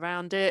in and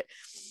around it.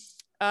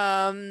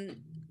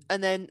 And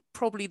then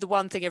probably the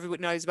one thing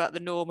everyone knows about the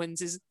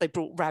Normans is they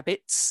brought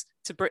rabbits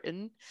to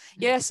Britain.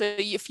 Yeah, so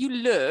if you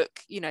look,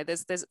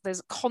 there's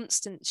a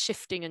constant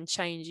shifting and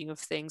changing of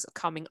things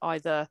coming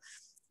either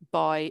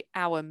by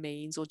our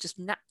means or just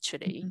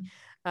naturally.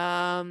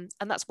 And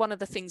that's one of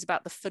the things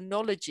about the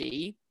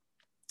phenology,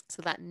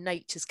 so that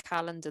nature's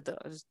calendar that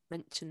I was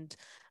mentioned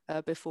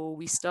before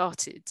we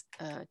started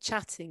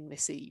chatting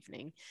this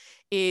evening,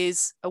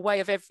 is a way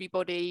of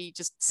everybody,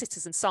 just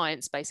citizen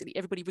science basically,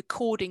 everybody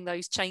recording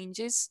those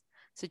changes.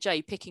 So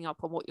Jay, picking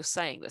up on what you're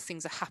saying, that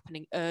things are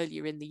happening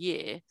earlier in the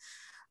year,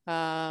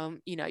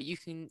 you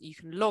can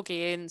log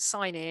in,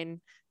 sign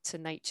in to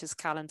nature's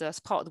calendar as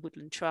part of the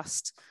Woodland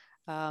Trust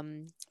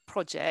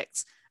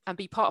project, and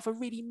be part of a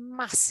really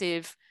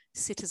massive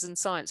citizen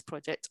science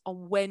project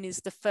on when is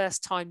the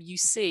first time you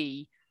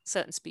see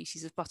certain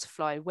species of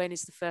butterfly, when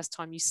is the first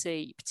time you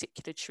see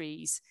particular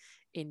trees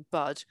in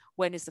bud,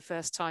 when is the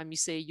first time you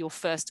see your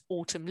first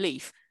autumn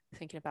leaf,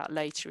 thinking about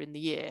later in the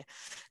year.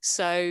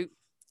 So,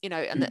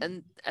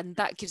 and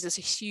that gives us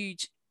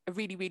a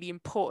really, really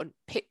important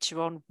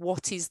picture on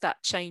what is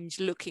that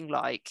change looking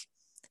like,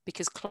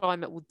 because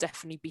climate will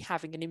definitely be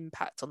having an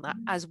impact on that,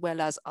 as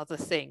well as other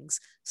things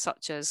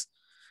such as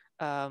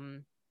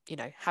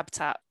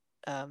habitat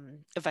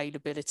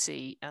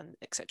availability, and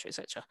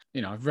etc.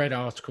 I've read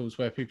articles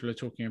where people are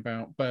talking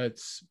about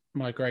birds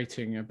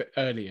migrating a bit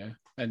earlier,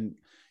 and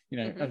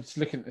I was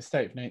looking at the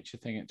State of Nature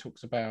thing. It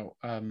talks about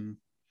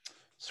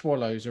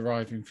swallows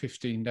arriving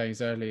 15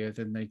 days earlier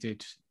than they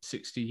did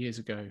 60 years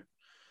ago,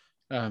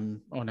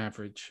 on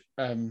average.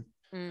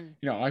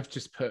 I've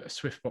just put a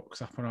Swift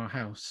box up on our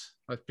house.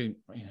 I've been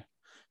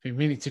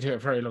meaning to do it a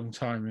very long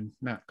time, and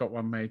Nat got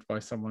one made by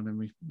someone,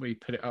 and we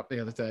put it up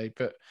the other day.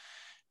 But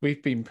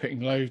we've been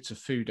putting loads of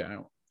food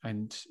out,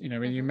 and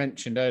when you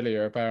mentioned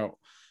earlier about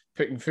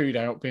putting food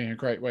out being a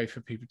great way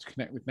for people to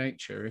connect with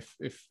nature,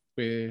 if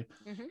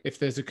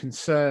there's a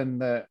concern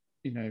that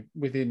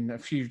within a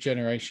few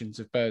generations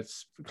of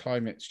birds,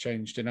 climate's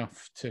changed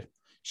enough to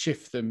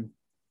shift them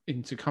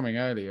into coming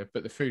earlier,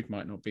 but the food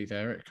might not be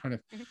there, it kind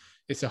of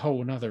it's a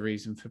whole another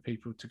reason for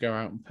people to go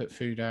out and put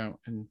food out.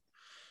 And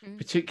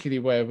particularly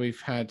where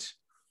we've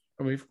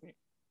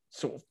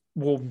sort of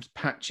warm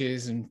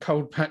patches and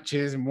cold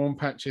patches and warm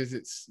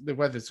patches, the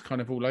weather's kind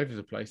of all over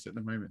the place at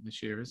the moment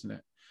this year, isn't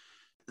it?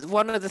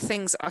 One of the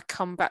things I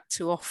come back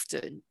to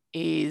often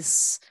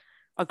is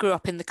I grew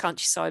up in the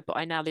countryside, but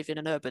I now live in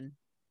an urban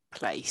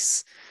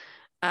place,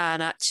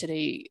 and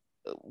actually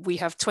we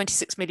have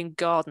 26 million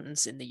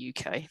gardens in the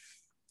UK,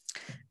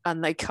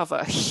 and they cover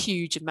a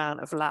huge amount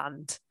of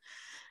land,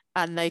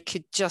 and they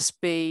could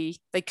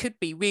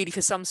be really,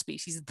 for some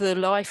species, the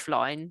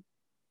lifeline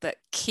that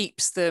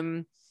keeps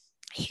them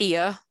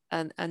here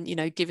and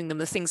giving them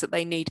the things that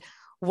they need,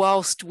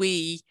 whilst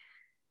we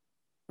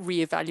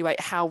reevaluate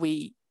how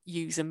we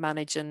use and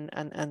manage and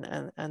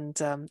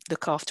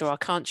look after our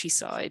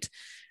countryside.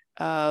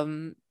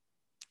 And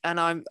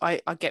I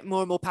get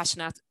more and more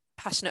passionate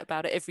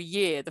about it every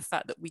year, the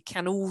fact that we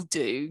can all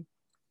do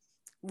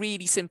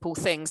really simple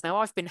things. Now,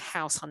 I've been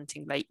house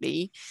hunting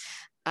lately,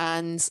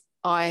 and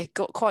I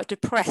got quite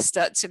depressed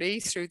actually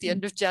through the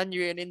end of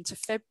January and into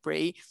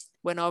February,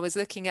 when I was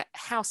looking at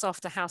house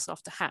after house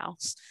after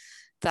house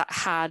that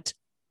had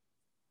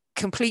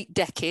complete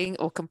decking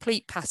or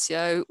complete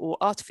patio or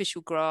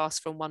artificial grass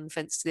from one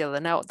fence to the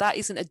other. Now, that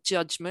isn't a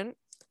judgment,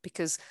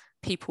 because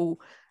people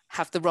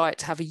have the right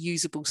to have a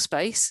usable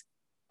space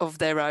of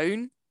their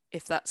own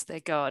if that's their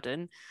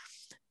garden.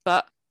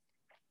 But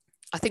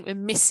I think we're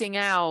missing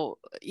out,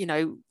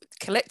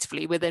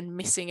 collectively, we're then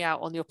missing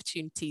out on the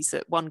opportunities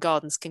that One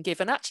Gardens can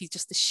give, and actually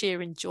just the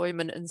sheer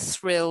enjoyment and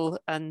thrill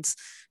and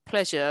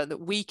pleasure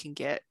that we can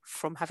get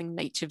from having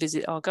nature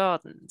visit our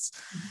gardens.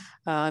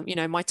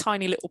 My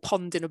tiny little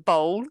pond in a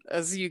bowl,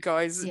 as you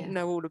guys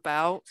know all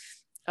about,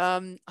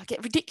 I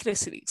get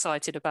ridiculously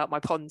excited about my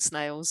pond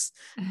snails,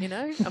 you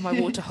know, and my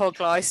water hog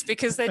lice,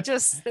 because they're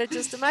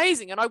just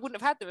amazing. And I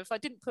wouldn't have had them if I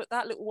didn't put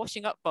that little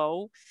washing up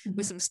bowl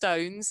with some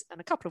stones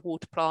and a couple of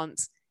water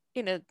plants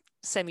in a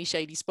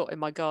semi-shady spot in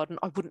my garden.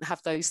 I wouldn't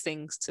have those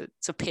things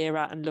to peer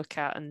at and look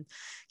at and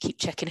keep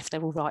checking if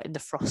they're all right in the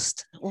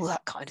frost, all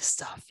that kind of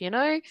stuff, you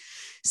know.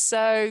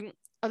 So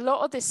a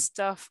lot of this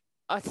stuff,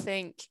 I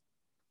think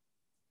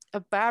a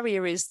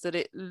barrier is that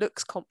it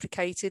looks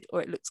complicated,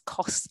 or it looks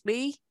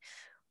costly,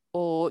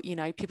 or, you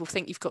know, people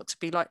think you've got to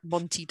be like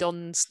Monty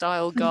Don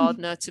style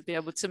gardener to be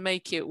able to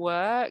make it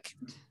work.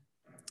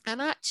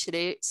 And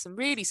actually it's some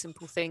really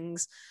simple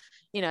things,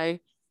 you know,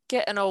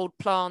 get an old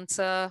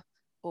planter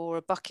or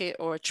a bucket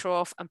or a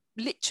trough and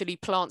literally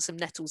plant some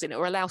nettles in it,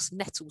 or allow some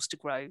nettles to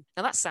grow.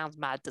 Now that sounds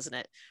mad, doesn't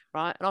it?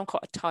 Right? And I'm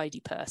quite a tidy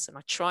person.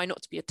 I try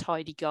not to be a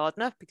tidy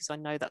gardener because I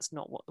know that's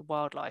not what the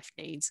wildlife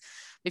needs.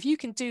 If you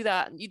can do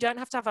that, you don't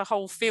have to have a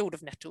whole field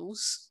of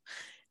nettles,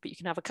 but you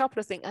can have a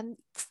couple of things. And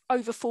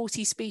over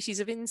 40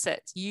 species of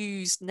insects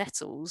use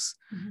nettles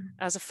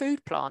as a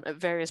food plant at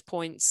various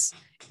points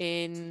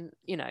in,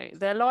 you know,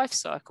 their life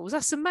cycles.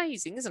 That's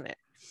amazing, isn't it?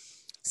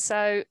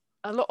 So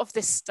a lot of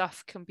this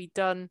stuff can be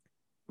done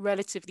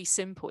relatively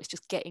simple. It's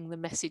just getting the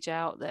message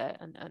out there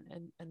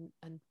and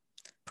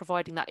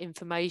providing that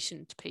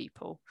information to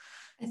people.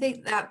 I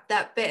think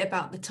that bit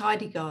about the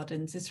tidy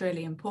gardens is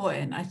really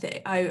important. I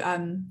think I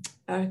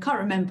can't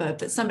remember,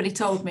 but somebody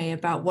told me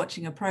about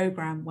watching a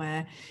program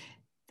where,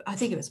 I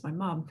think it was my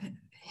mum,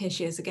 here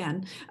she is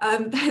again,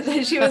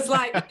 she was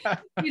like,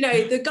 you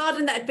know, the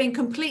garden that had been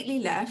completely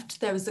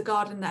left, there was a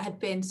garden that had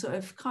been sort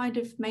of kind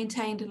of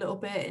maintained a little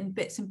bit in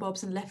bits and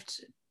bobs and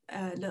left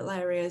little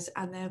areas,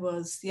 and there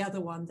was the other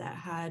one that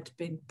had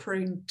been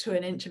pruned to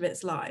an inch of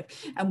its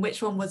life, and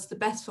which one was the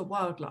best for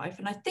wildlife.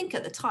 And I think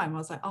at the time I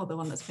was like, oh, the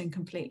one that's been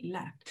completely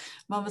left.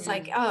 Mum was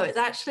like, oh, it's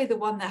actually the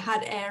one that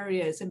had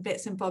areas and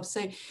bits and bobs.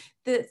 So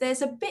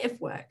there's a bit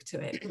of work to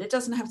it, but it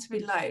doesn't have to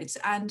be loads.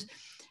 And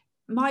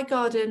my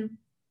garden,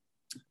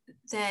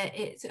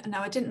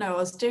 now I didn't know I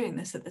was doing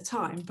this at the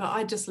time, but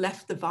I just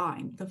left the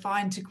vine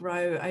to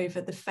grow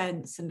over the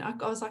fence, and I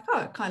was like, oh,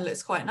 it kind of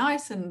looks quite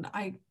nice, and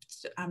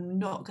I'm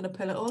not going to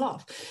pull it all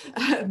off.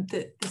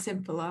 The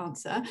simple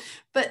answer,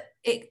 but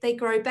they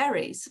grow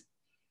berries,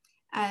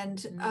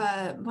 and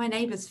my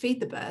neighbours feed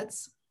the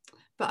birds,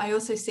 but I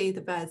also see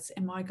the birds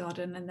in my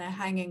garden, and they're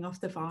hanging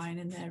off the vine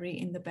and they're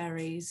eating the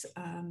berries,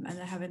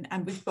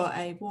 and we've got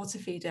a water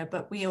feeder,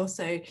 but we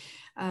also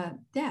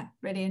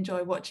really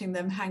enjoy watching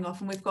them hang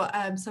off, and we've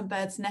got some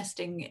birds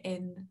nesting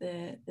in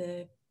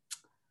the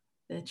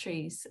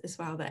trees as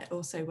well, that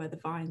also where the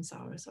vines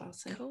are as well.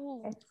 So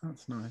cool.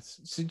 That's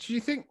nice. So do you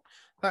think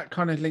that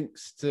kind of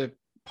links to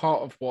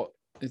part of what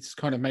is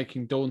kind of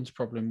making Dawn's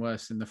problem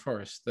worse in the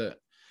forest? That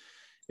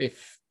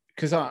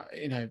because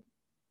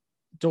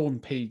Dawn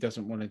P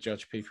doesn't want to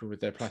judge people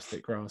with their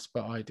plastic grass,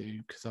 but I do,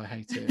 because I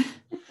hate it.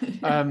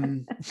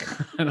 And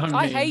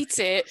I hate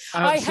it,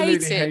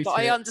 but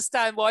I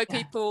understand why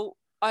people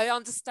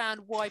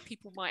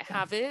might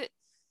have it.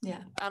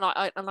 Yeah,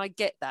 and I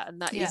get that,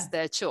 and that is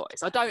their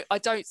choice. I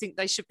don't think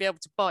they should be able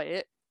to buy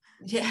it.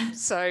 Yeah.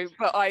 So,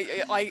 but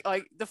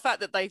I the fact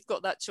that they've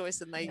got that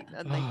choice and they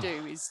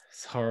do is,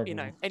 it's horrible. You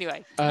know.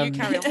 Anyway, you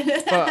carry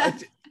on.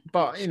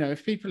 But you know,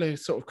 if people are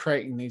sort of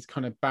creating these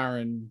kind of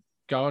barren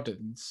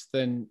gardens,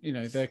 then you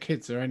know their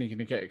kids are only going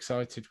to get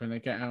excited when they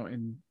get out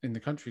in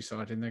the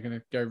countryside, and they're going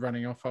to go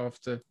running off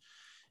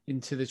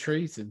into the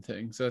trees and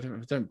things. So I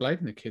don't blame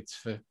the kids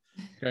for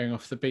going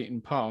off the beaten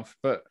path,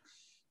 but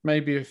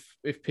maybe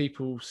if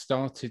people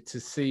started to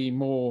see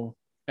more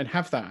and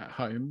have that at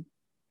home,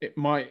 it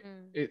might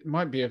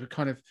be a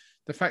kind of,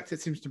 the fact it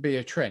seems to be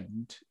a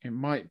trend, it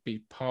might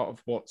be part of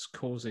what's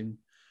causing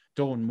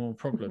Dawn more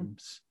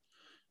problems,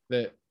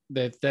 that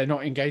they're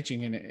not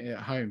engaging in it at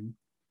home,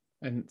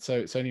 and so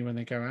it's only when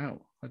they go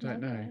out. I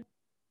don't know.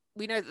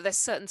 We know that there's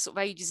certain sort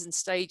of ages and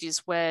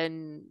stages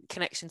when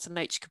connection to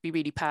nature could be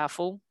really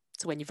powerful.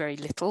 So when you're very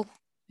little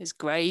is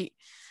great.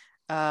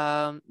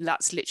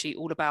 That's literally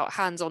all about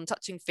hands-on,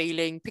 touching,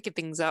 feeling, picking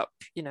things up,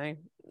 you know,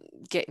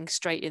 getting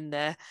straight in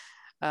there.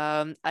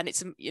 And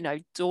it's, you know,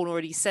 Dawn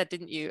already said,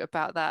 didn't you,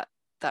 about that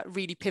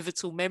really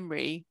pivotal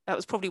memory. That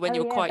was probably when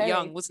you were quite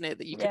young, wasn't it,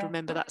 that you could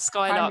remember that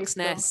skylark's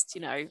nest,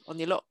 you know, on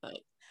the allotment.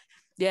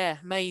 Yeah,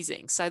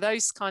 amazing. So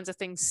those kinds of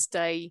things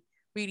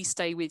really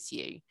stay with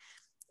you.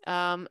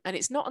 And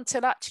it's not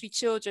until actually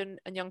children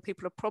and young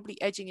people are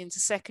probably edging into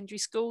secondary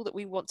school that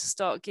we want to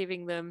start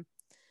giving them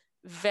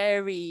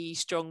very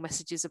strong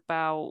messages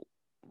about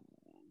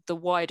the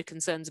wider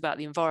concerns about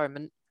the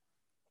environment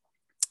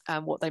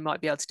and what they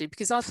might be able to do,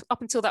 because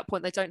up until that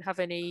point they don't have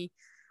any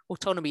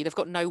autonomy. They've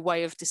got no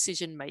way of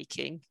decision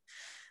making,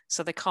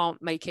 so they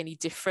can't make any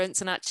difference,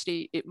 and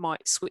actually it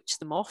might switch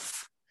them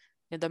off.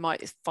 You know, they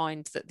might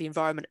find that the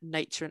environment and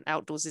nature and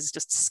outdoors is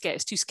just scary.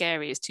 It's too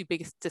scary, it's too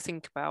big to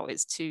think about,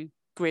 it's too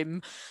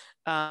grim,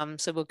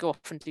 so we'll go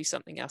off and do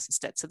something else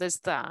instead. So there's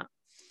that.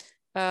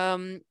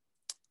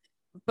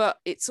 But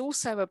it's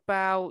also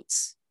about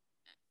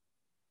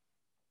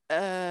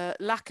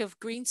lack of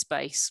green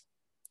space.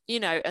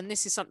 and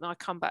this is something I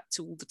come back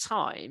to all the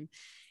time,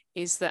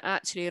 is that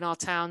actually in our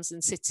towns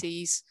and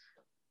cities,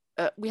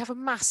 we have a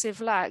massive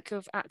lack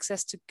of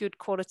access to good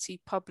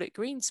quality public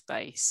green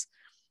space.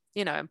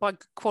 And by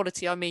good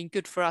quality, I mean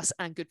good for us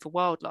and good for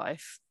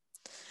wildlife.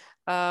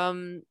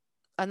 And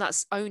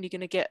that's only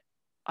going to get,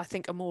 I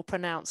think, a more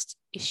pronounced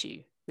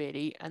issue,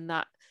 really. And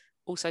that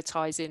also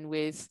ties in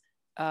with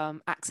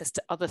access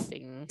to other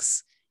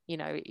things.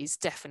 It is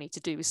definitely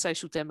to do with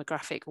social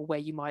demographic, or where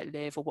you might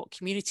live, or what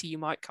community you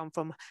might come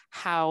from,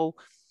 how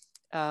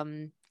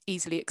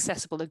easily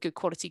accessible a good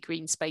quality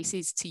green space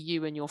is to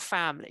you and your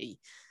family.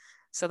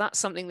 So that's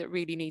something that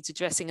really needs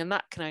addressing, and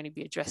that can only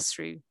be addressed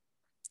through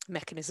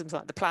mechanisms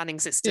like the planning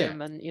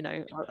system and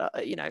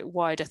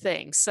wider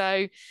things.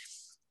 So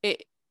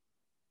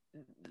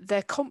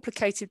they're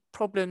complicated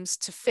problems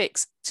to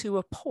fix to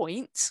a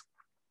point,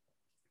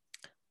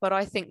 but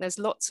I think there's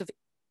lots of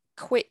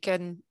quick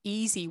and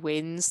easy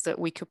wins that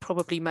we could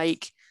probably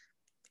make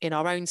in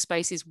our own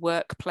spaces,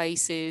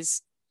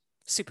 workplaces,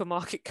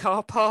 supermarket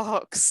car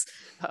parks,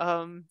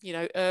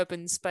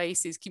 urban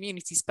spaces,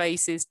 community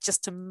spaces,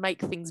 just to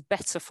make things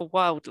better for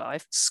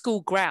wildlife.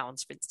 School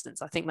grounds, for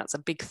instance, I think that's a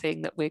big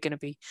thing that we're going to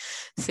be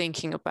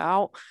thinking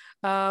about,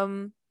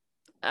 and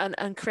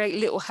create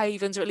little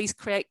havens, or at least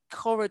create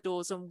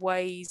corridors and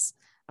ways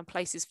and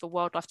places for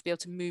wildlife to be able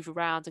to move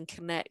around and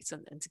connect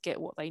and to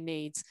get what they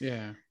need.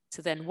 Yeah.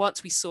 To then,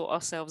 once we sort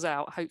ourselves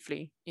out,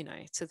 hopefully,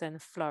 to then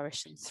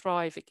flourish and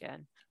thrive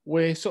again.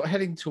 We're sort of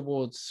heading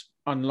towards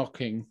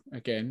unlocking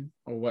again,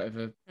 or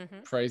whatever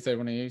phrase they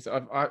want to use. I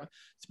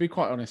to be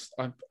quite honest,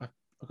 I've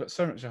got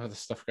so much other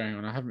stuff going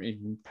on. I haven't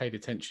even paid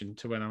attention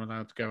to when I'm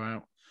allowed to go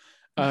out.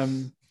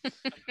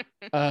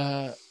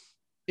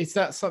 Is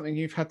that something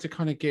you've had to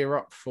kind of gear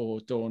up for,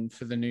 Dawn,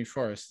 for the New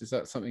Forest? Is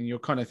that something you're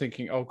kind of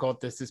thinking, oh God,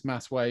 there's this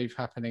mass wave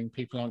happening,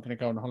 people aren't going to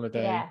go on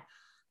holiday? Yeah.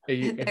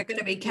 They're going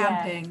to be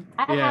camping.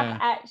 I have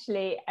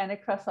actually, and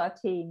across our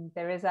team,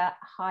 there is a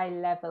high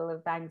level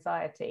of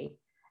anxiety.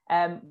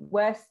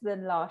 Worse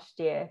than last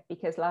year,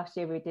 because last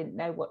year we didn't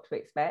know what to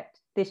expect.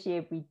 This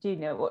year we do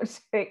know what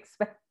to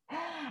expect.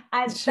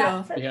 And it's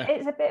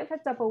a bit of a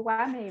double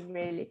whammy,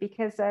 really,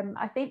 because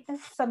I think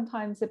there's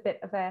sometimes a bit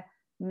of a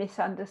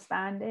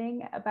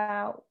misunderstanding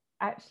about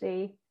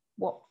actually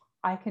what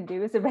I can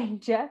do as a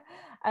ranger.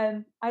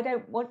 I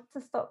don't want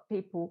to stop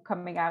people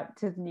coming out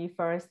to the New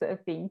Forest that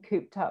have been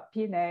cooped up.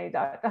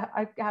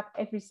 I have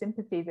every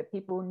sympathy that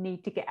people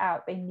need to get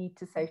out, they need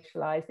to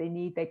socialise, they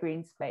need their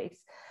green space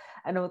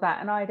and all that.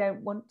 And I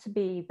don't want to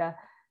be the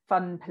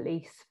fun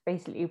police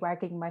basically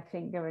wagging my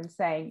finger and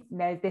saying,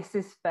 no, this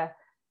is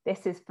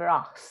for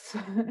us.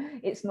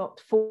 It's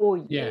not for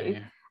you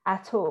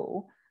at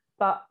all.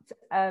 But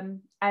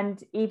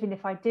and even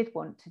if I did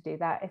want to do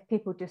that, if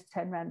people just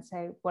turn around and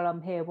say, well,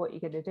 I'm here, what are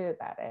you going to do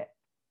about it?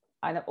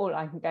 And all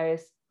I can go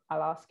is,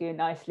 I'll ask you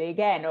nicely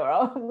again, or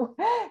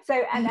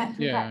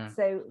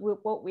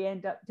what we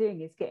end up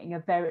doing is getting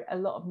a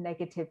lot of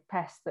negative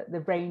press that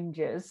the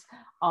rangers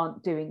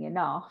aren't doing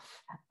enough,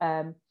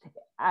 and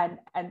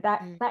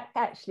that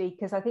actually,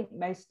 because I think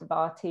most of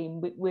our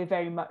team, we're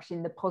very much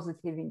in the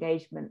positive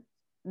engagement,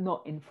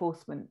 not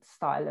enforcement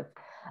style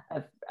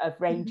of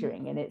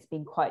rangering, and it's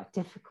been quite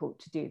difficult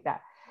to do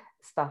that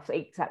stuff.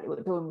 Exactly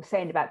what Dawn was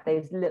saying about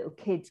those little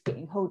kids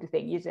getting hold of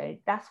things,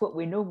 that's what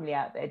we're normally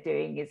out there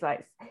doing, is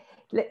like,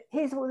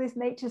 here's all this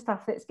nature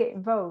stuff, let's get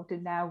involved.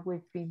 And now we've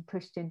been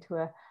pushed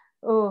into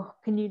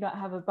can you not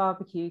have a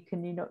barbecue,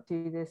 can you not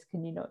do this,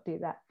 can you not do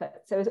that?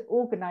 But so as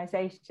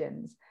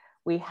organizations,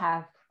 we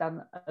have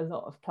done a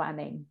lot of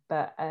planning,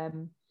 but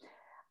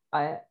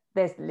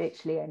there's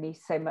literally only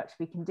so much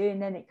we can do.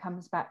 And then it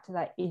comes back to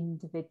that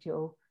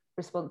individual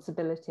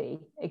responsibility.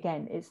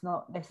 Again, it's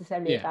not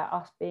necessarily about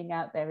us being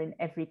out there in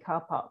every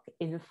car park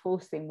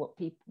enforcing what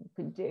people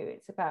can do.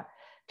 It's about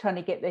trying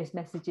to get those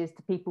messages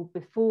to people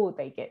before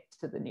they get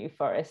to the New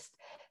Forest,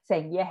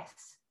 saying, yes,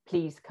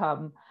 please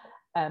come,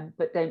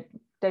 but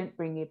don't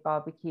bring your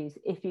barbecues.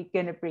 If you're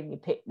going to bring your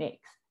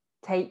picnics,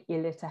 take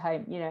your litter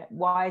home.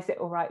 Why is it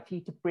all right for you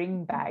to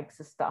bring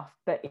bags of stuff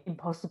but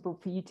impossible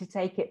for you to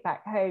take it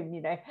back home?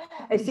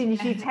 As soon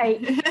as you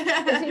take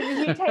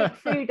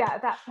food out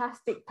of that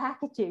plastic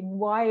packaging,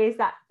 why is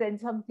that then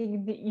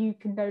something that you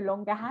can no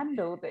longer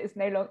handle, that is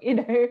no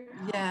longer,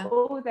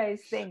 all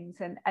those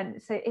things.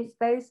 And so it's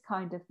those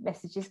kind of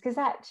messages, because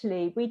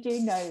actually we do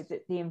know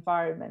that the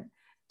environment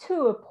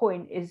to a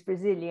point is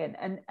resilient,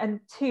 and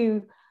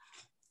 2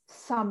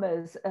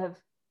 summers of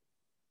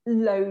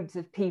loads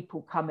of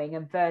people coming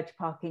and verge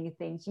parking and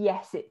things,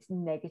 yes, it's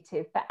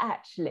negative, but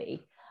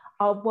actually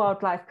our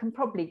wildlife can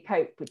probably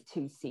cope with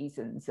 2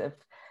 seasons of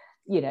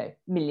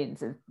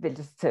millions of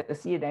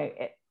visitors.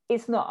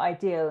 It's not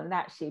ideal, and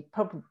actually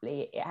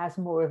probably it has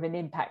more of an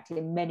impact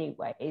in many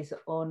ways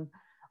on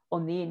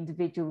the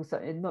individuals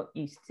that are not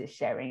used to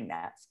sharing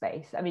that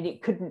space. I mean,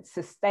 it couldn't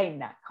sustain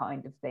that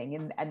kind of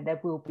thing, and there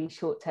will be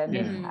short-term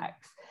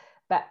impacts.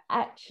 But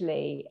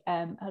actually,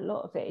 a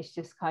lot of it is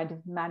just kind of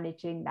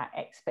managing that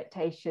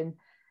expectation,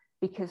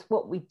 because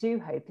what we do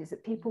hope is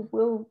that people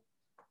will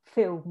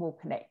feel more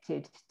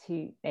connected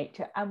to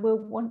nature and will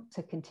want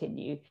to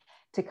continue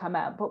to come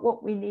out. But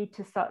what we need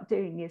to start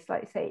doing is,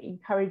 like say,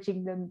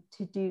 encouraging them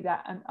to do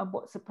that and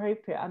what's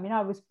appropriate. I mean,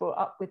 I was brought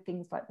up with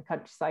things like the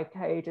Countryside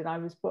Code, and I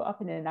was brought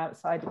up in an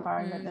outside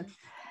environment and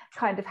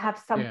kind of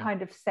have some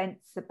kind of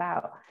sense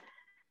about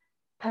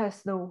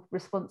personal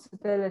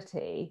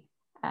responsibility.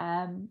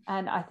 And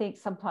I think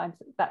sometimes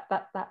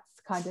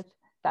that's kind of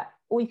that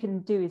all you can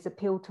do is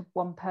appeal to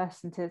one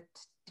person to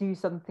do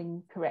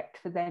something correct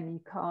for them.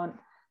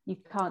 You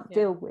can't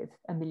deal with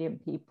a million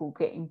people,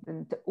 getting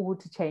them to all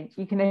to change.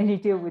 You can only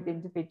deal with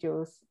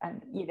individuals,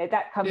 and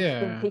that comes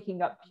from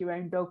picking up your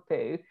own dog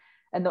poo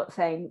and not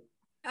saying,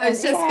 I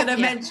was just going to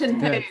mention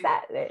poo.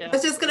 Exactly. I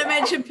was just going to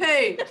mention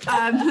poo.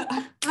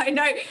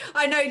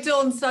 I know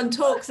Dawn's son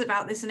talks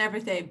about this and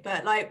everything,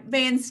 but like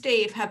me and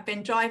Steve have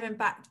been driving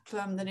back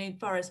from the New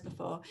Forest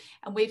before,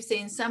 and we've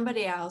seen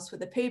somebody else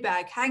with a poo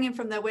bag hanging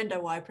from their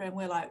window wiper, and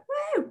we're like,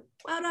 woo,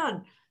 well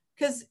done.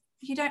 Because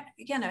you don't,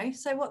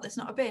 so what? There's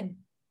not a bin.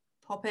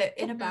 Pop it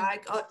in a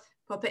bag, or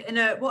pop it in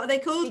a, what are they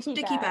called?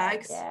 Sticky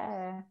bags.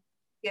 Yeah.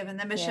 Giving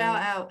them a shout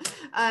out.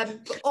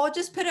 Or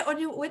just put it on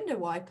your window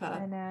wiper.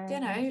 I know.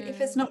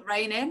 If it's not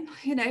raining,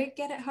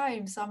 get it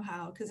home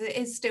somehow, because it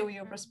is still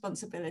your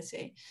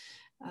responsibility.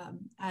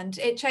 And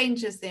it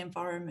changes the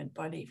environment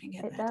by leaving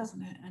it there,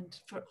 doesn't it? And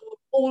for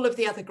all of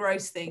the other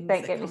gross things.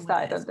 Don't get me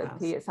started on the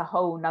poo. It's a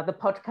whole nother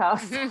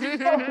podcast.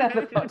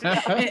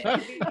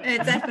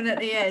 It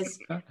definitely is.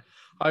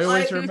 I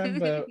always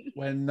remember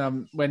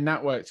when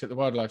Nat worked at the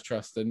Wildlife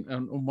Trust, and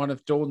on one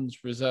of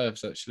Dawn's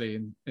reserves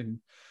actually in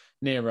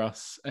near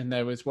us, and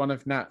there was one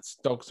of Nat's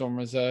dogs on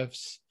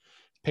reserves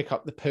pick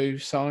up the poo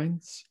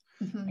signs.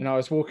 And I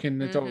was walking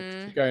the dog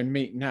to go and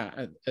meet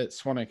Nat at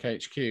Swanwick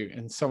HQ,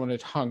 and someone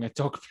had hung a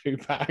dog poo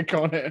bag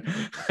on it.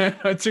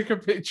 I took a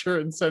picture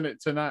and sent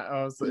it to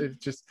Nat.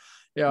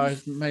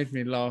 It made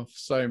me laugh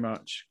so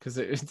much, because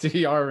it was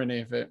the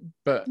irony of it.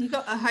 But you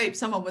got to hope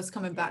someone was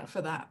coming back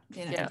for that.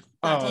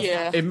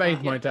 It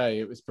made my day.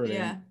 It was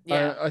brilliant.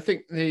 I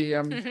think the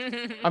I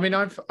mean,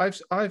 I've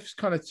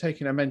kind of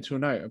taken a mental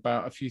note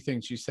about a few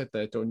things you said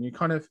there, Dawn. You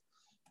kind of,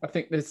 I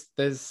think there's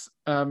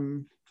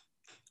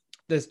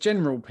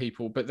general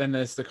people, but then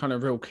there's the kind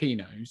of real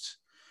keynos.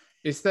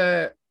 Is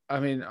there, I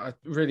mean, I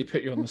really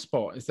put you on the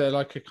spot. Is there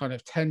like a kind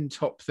of 10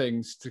 top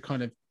things to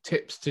kind of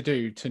tips to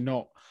do to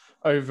not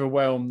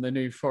overwhelm the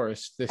New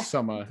Forest this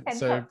summer? 10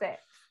 top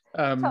tips.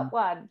 Top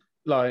one.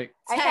 Like,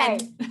 okay.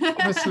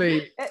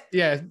 Obviously,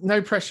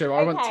 no pressure.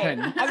 I want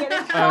 10. I'm going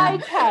to try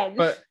 10.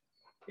 But,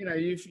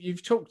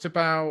 you've talked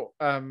about,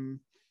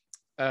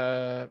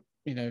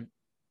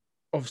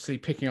 obviously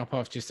picking up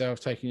after yourself,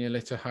 taking your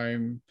litter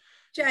home.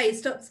 Jay,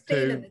 stop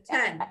stealing the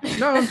 10.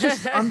 No,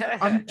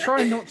 I'm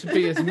trying not to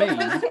be as mean.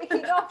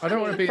 I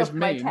don't want to be as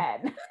mean.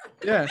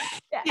 Yeah.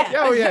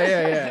 Oh,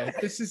 yeah.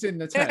 This is in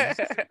the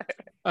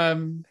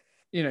 10.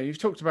 You've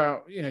talked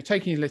about,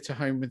 taking your litter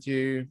home with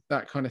you,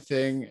 that kind of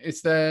thing.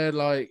 Is there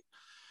like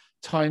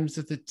times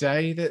of the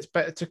day that's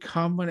better to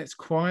come when it's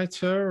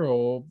quieter,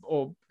 or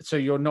so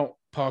you're not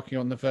parking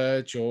on the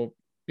verge, or,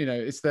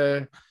 are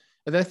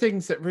there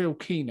things that real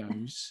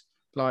keynos,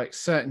 like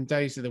certain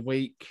days of the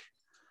week,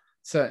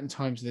 certain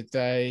times of the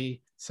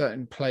day,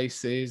 certain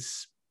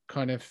places,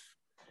 kind of,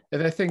 are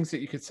there things that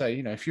you could say,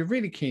 if you're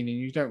really keen and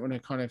you don't want to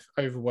kind of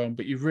overwhelm,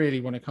 but you really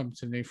want to come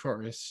to New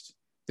Forest,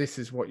 this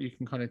is what you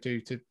can kind of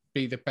do to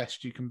be the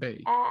best you can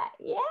be? I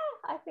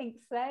think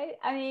so.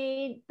 I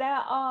mean, there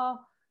are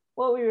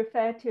what we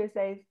refer to as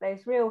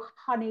those real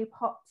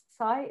honeypot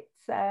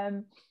sites.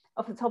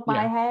 Off the top of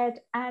my head,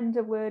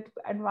 Anderwood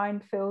and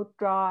Rhinefield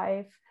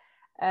Drive,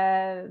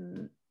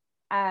 Boulderwood,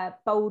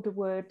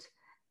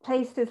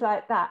 places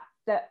like that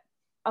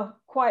are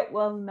quite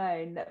well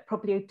known, that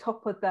probably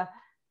top of the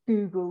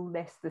Google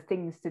list, the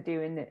things to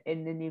do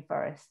in the New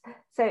Forest.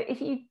 So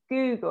if you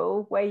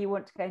Google where you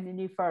want to go in the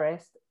New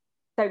Forest,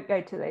 don't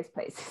go to those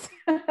places.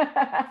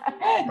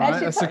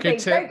 That's a good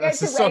tip.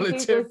 That's a solid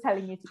tip.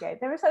 Telling you to go.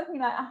 There are something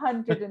like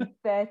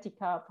 130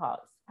 car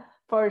parks,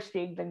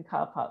 Forestry England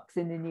car parks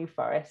in the New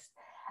Forest.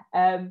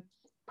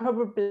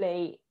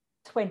 Probably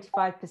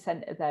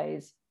 25% of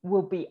those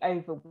will be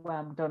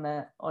overwhelmed on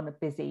a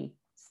busy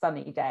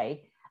sunny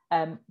day.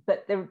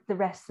 But the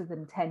rest of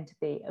them tend to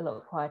be a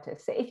lot quieter.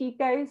 So if you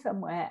go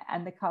somewhere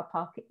and the car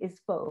park is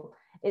full,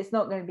 it's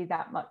not going to be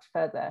that much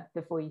further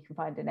before you can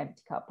find an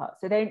empty car park.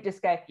 So don't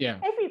just go,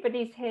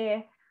 everybody's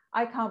here,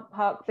 I can't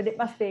park, but it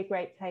must be a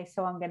great place,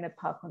 so I'm going to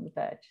park on the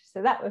verge.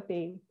 So that would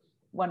be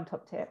one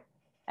top tip.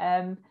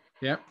 And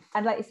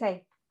like you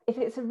say, if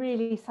it's a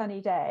really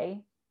sunny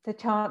day, the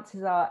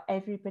chances are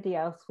everybody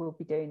else will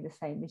be doing the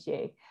same as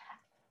you.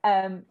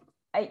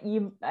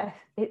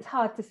 It's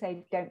hard to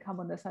say don't come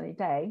on a sunny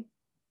day,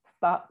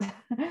 but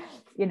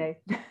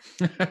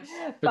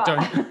but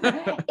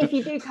don't. If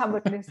you do come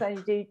on a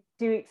sunny day,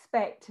 do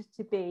expect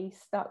to be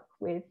stuck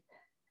with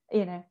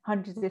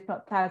hundreds if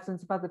not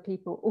thousands of other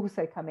people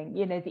also coming.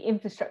 The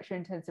infrastructure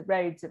in terms of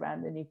roads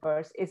around the New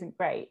Forest isn't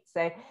great,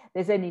 so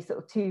there's only sort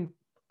of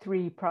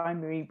 2-3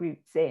 primary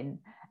routes in,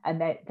 and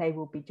they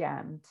will be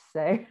jammed.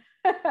 So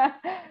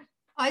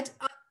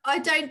I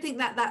don't think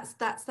that's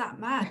that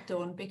mad,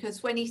 Dawn,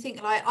 because when you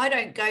think like I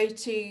don't go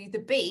to the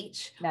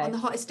beach on the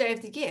hottest day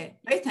of the year.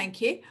 No,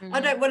 thank you. I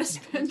don't want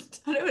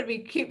to be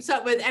cooped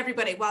up with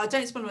everybody. Well, I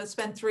don't want to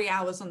spend 3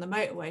 hours on the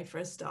motorway for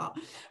a start.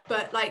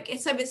 But like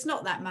it's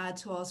not that mad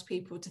to ask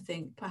people to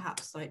think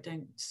perhaps like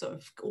don't sort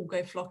of all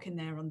go flocking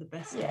there on the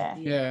best day of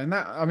the year. Yeah, and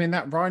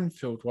that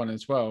Rhinefield one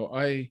as well.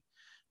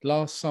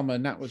 Last summer,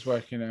 Nat was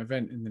working at an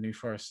event in the New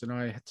Forest and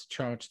I had to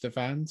charge the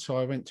van. So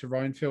I went to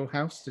Rhinefield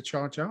House to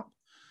charge up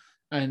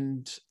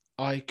and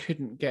I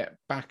couldn't get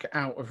back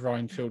out of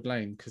Rhinefield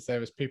Lane because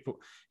there was people.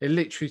 It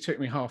literally took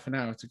me half an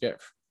hour to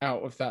get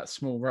out of that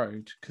small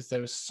road because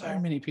there was so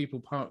many people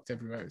parked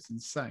everywhere. It was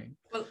insane.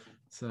 Well,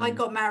 so, I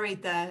got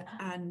married there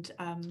and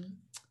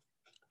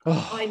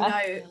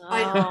I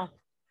know.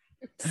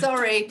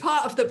 Sorry,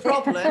 part of the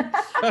problem.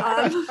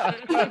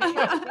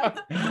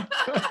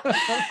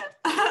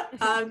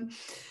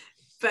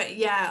 But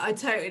yeah,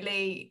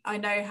 I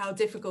know how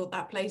difficult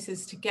that place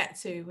is to get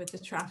to with the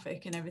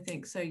traffic and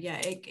everything. So yeah,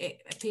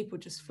 people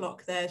just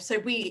flock there.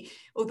 So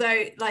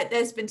although like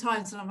there's been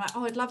times when I'm like,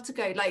 oh, I'd love to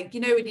go. Like,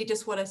 when you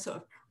just want to sort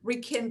of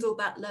rekindle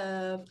that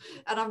love.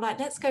 And I'm like,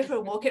 let's go for a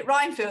walk at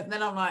Rhinefield. And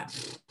then I'm like,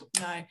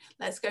 no,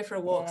 let's go for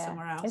a walk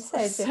somewhere else.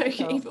 It's so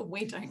difficult. So even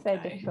we don't so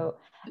go. Difficult.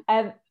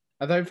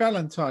 Although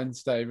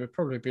Valentine's Day would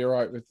probably be all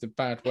right with the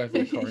bad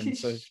weather, Corinne.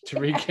 So to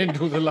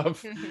rekindle the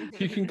love,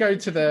 you can go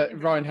to the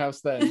Rhine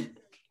House then.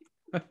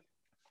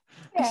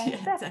 Yeah,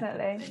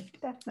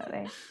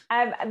 definitely.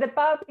 The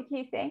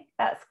barbecue thing,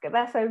 that's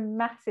a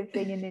massive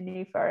thing in the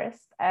New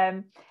Forest.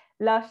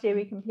 Last year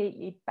we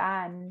completely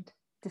banned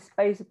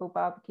disposable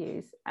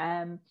barbecues,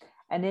 and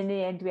in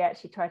the end we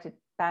actually tried to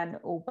ban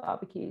all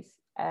barbecues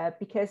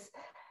because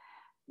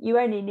you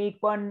only need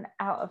one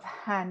out of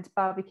hand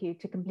barbecue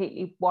to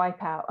completely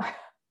wipe out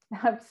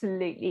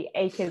absolutely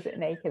acres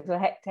and acres or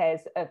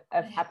hectares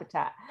of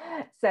habitat.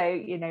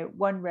 So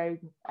one rogue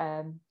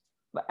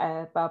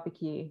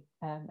barbecue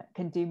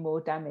can do more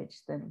damage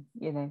than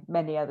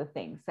many other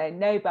things. So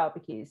no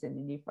barbecues in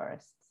the New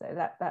Forest. So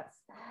that's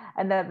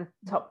another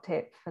top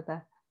tip for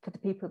the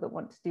people that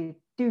want to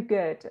do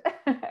good.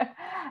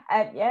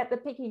 And the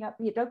picking up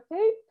your dog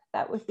poop,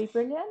 that would be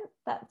brilliant.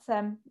 That's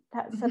a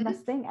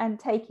must thing. And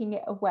taking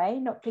it away,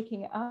 not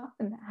picking it up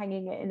and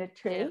hanging it in a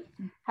tree.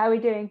 Yeah. How are we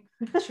doing?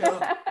 Sure.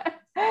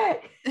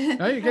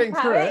 No, you're getting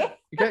through it.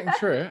 You're getting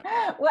through it.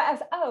 What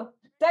else? Oh,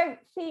 don't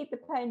feed the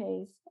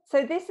ponies.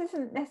 So this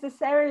isn't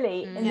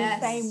necessarily in the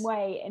same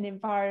way an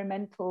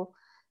environmental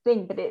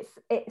thing, but it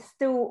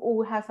still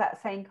all has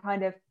that same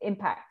kind of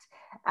impact.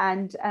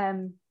 And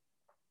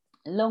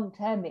long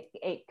term,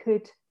 it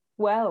could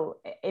well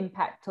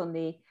impact on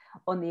the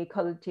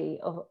ecology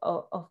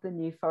of the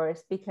New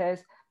Forest,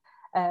 because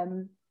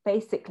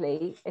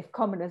basically if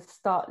commoners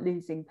start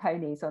losing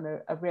ponies on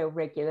a real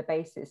regular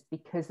basis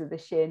because of the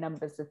sheer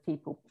numbers of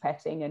people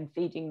petting and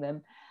feeding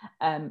them,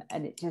 and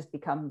it just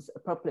becomes a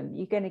problem,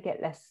 you're going to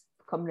get less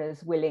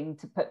commoners willing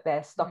to put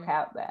their stock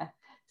out there.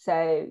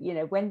 So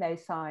when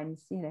those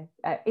signs,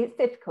 it's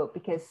difficult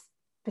because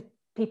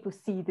people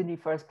see the New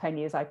Forest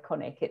pony as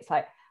iconic. It's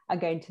like, I'm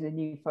going to the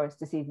New Forest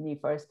to see the New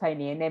Forest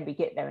pony, and then we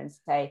get there and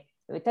say,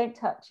 don't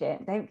touch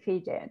it, don't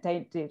feed it,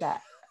 don't do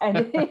that. And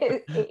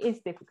it is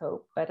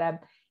difficult, but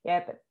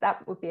but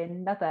that would be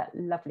another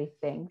lovely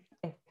thing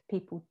if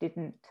people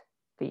didn't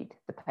feed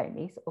the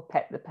ponies or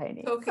pet the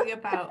ponies. Talking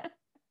about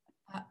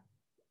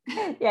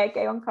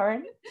go on,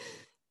 Corinne.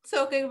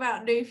 Talking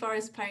about New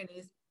Forest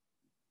ponies,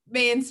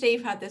 me and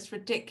Steve had this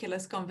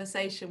ridiculous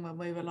conversation when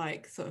we were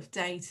like sort of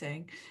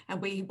dating,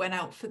 and we went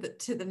out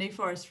to the New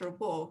Forest for a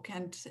walk,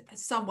 and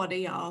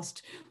somebody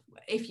asked,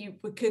 if you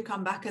could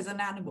come back as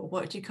an animal,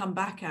 what would you come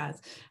back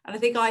as? And I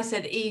think I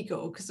said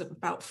eagle because of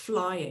about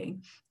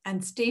flying,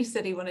 and Steve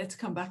said he wanted to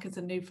come back as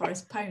a New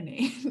Forest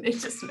pony. It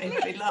just made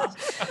me laugh.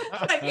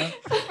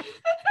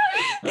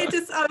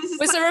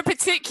 Was there a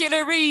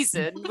particular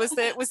reason? Was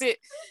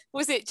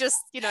it just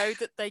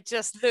that they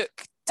just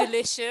look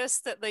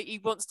delicious, that he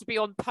wants to be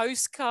on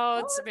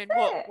postcards? I mean,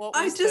 what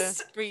was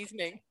the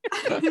reasoning?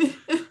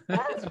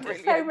 That's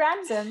so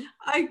random.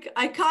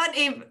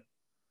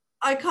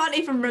 I can't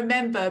even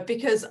remember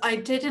because I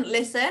didn't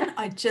listen.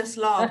 I just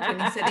laughed when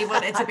he said he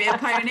wanted to be a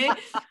pony.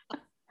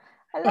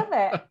 I love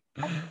it.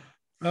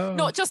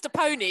 Not just a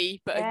pony,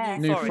 but a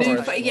New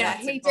Forest.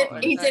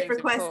 He did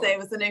request that it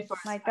was a New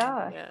Forest. My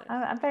God,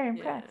 I'm very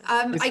impressed.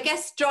 I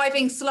guess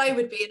driving slow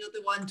would be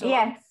another one. Dawn.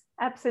 Yes,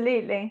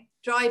 absolutely.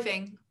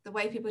 Driving, the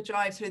way people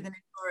drive through the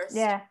New Forest.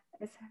 Yeah.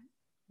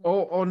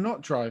 Or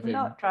not driving.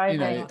 Not driving.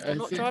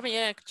 Not driving.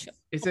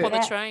 Is it on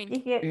the train? You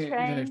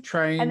get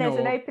train. And there's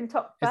an open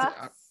top bus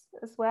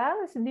as well.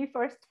 It's a New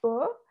Forest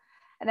tour,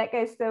 and that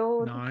goes through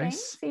all the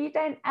things. So you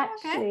don't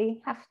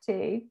actually have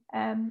to.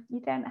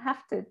 You don't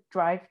have to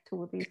drive to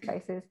all these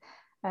places.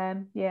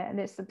 And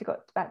it's got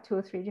about 2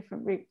 or 3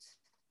 different routes.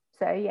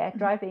 So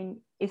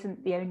driving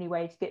isn't the only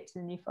way to get to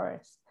the New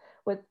Forest.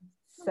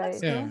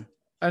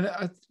 And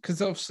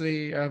because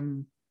obviously, I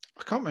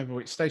can't remember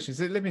which station. Is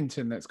it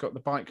Livington that's got the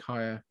bike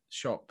hire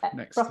shop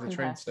next to the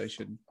train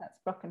station? That's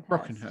Brockenhurst.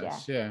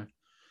 Brockenhurst, yeah.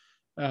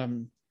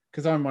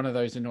 because I'm one of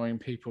those annoying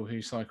people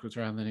who cycles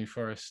around the New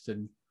Forest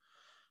and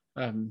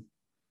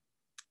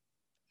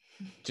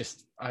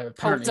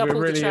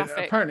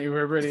apparently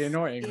we're really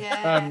annoying.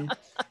 Yeah.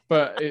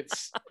 But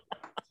it's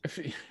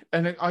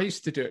and I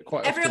used to do it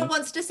quite Everyone often.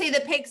 wants to see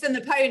the pigs and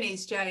the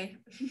ponies, Joe.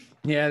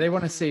 Yeah, they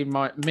want to see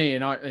me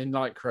in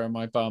lycra and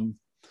my bum.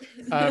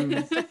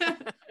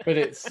 But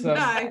it's No.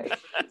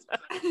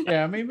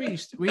 yeah, I mean we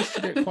used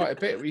to do it quite a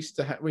bit.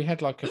 We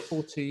had like a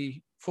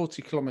 40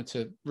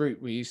 kilometer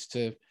route. We used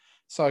to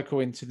cycle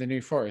into the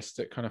New Forest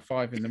at kind of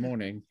 5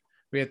 a.m.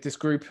 We had this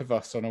group of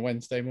us on a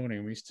Wednesday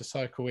morning. We used to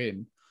cycle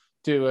in,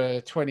 do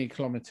a 20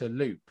 kilometer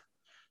loop,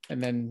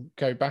 and then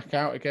go back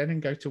out again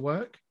and go to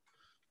work,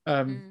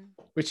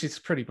 which is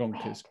pretty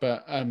bonkers.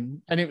 But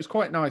and it was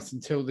quite nice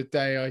until the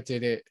day I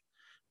did it,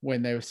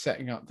 when they were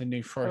setting up the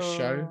New Forest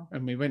show,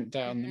 and we went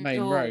down the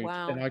main road,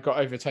 and I got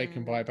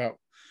overtaken by about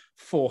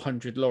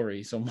 400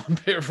 lorries on one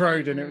bit of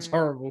road, and it was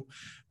horrible.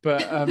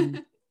 But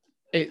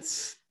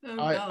it's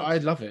I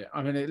love it.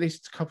 I mean, at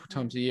least a couple of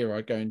times a year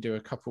I go and do a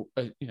couple,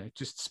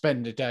 just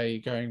spend a day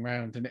going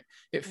around, and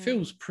it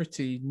feels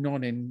pretty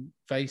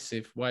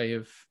non-invasive way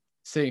of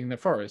seeing the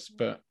forest.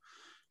 But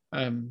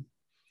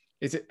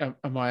is it?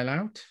 Am I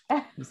allowed?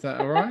 Is that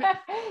all right?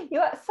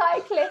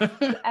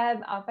 Cyclists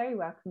are very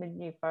welcome in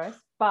New Forest,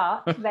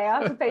 but they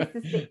are supposed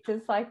to stick to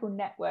the cycle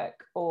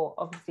network or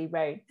obviously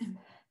roads.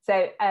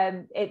 So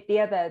the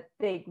other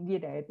thing,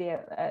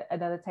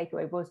 another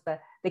takeaway was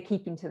the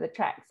keeping to the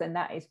tracks, and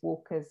that is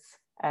walkers,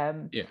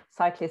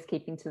 cyclists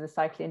keeping to the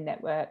cycling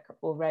network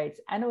or roads.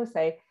 And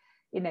also,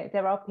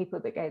 there are people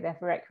that go there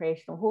for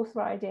recreational horse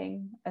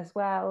riding as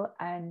well.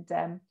 And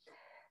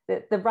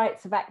the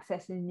rights of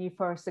access in the New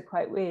Forest are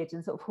quite weird,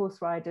 and sort of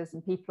horse riders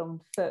and people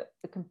on foot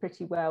that can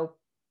pretty well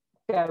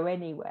go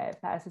anywhere.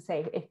 But as I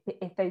say,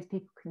 if those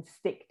people can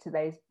stick to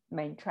those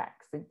main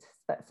tracks,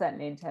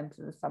 certainly in terms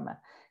of the summer,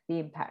 the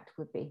impact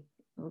would be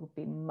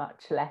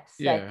much less.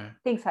 So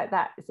things like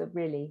that is a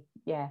really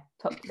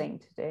top thing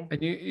to do.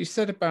 And you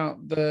said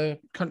about the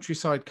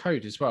countryside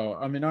code as well.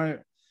 I mean, I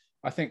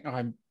think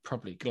I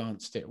probably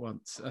glanced it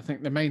once. I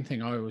think the main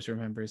thing I always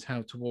remember is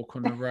how to walk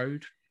on a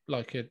road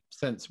like a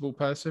sensible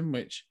person,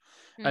 which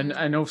and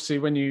obviously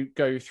when you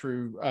go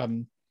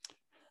through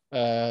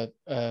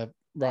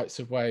rights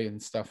of way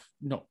and stuff,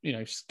 not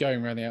just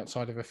going around the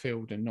outside of a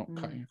field and not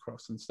cutting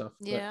across and stuff.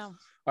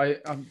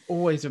 But I'm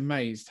always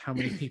amazed how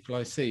many people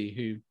I see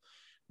who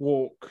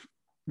walk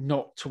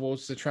not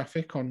towards the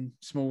traffic on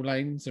small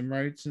lanes and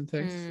roads and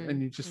things,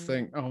 and you just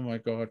think, oh my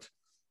god,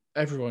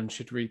 everyone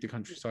should read the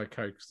Countryside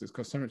Code because it's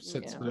got so much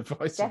sensible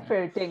advice.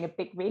 Definitely doing a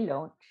big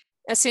relaunch.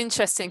 That's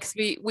interesting because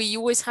we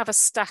always have a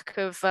stack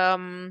of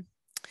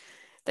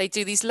they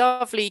do these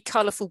lovely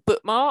colourful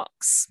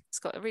bookmarks. It's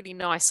got a really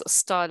nice sort of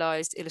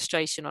stylized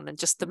illustration on and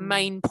just the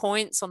main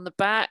points on the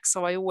back.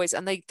 So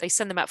they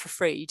send them out for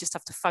free. You just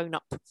have to phone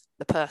up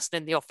the person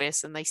in the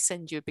office and they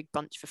send you a big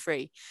bunch for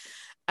free.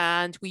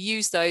 And we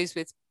use those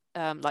with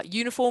like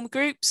uniform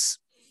groups.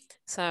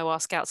 So our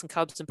Scouts and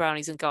Cubs and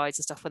Brownies and Guides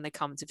and stuff, when they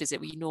come to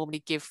visit, we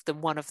normally give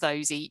them one of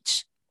those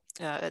each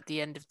at the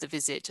end of the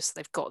visit, just so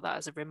they've got that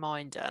as a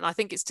reminder. And I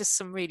think it's just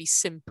some really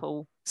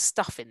simple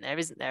stuff in there,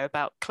 isn't there,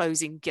 about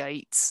closing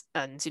gates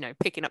and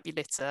picking up your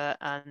litter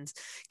and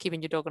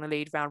keeping your dog on a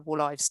lead around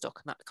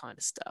livestock and that kind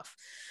of stuff.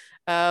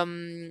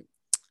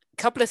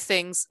 Couple of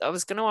things I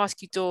was going to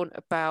ask you, Dawn,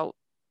 about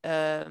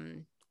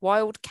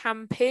wild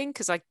camping,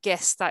 because I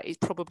guess that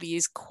probably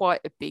is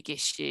quite a big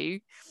issue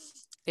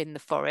in the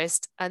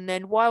forest, and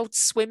then wild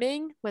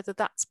swimming, whether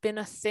that's been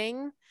a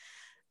thing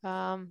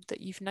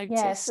that you've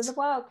noticed. Yeah, so the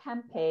wild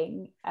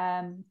camping,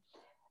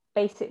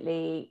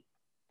 basically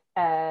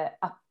prior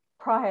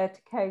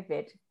to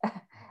COVID,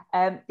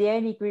 the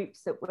only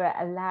groups that were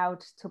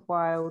allowed to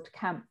wild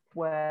camp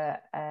were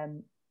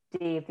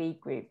DV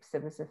groups.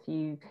 There was a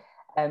few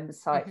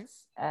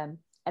sites, and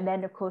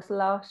then of course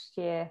last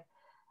year,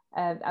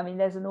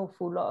 there's an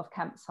awful lot of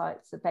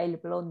campsites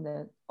available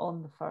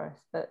on the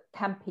forest, but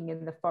Camping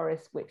in the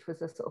Forest, which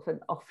was a sort of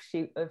an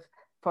offshoot of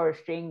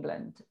Forestry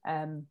England,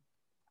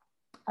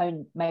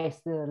 owned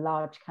most of the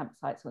large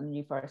campsites on the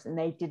New Forest, and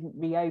they didn't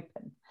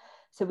reopen.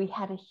 So we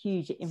had a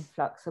huge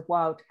influx of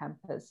wild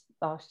campers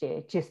last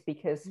year, just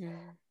because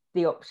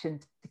the option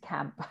to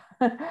camp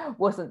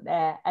wasn't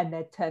there, and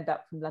they'd turned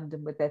up from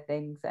London with their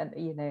things, and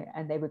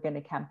and they were going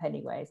to camp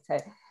anyway. So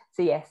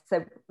yes,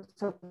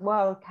 so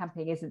wild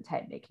camping isn't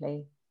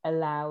technically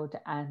allowed,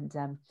 and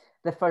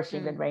the Forestry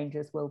England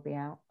Rangers will be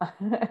out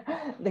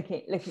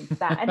looking for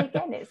that. And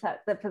again, it's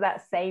for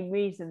that same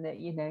reason that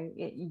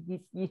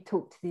you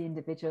talk to the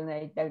individual and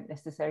they don't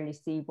necessarily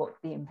see what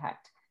the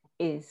impact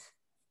is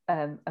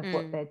of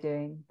what they're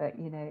doing, but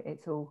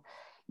it's all,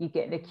 you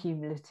get an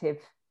accumulative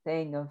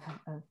thing of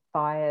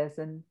fires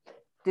and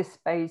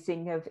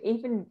disposing of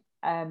even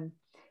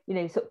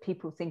sort of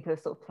people think of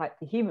sort of like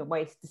the human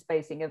waste,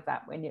 disposing of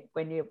that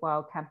when you're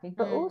wild camping,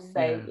 but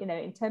also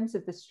in terms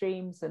of the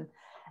streams and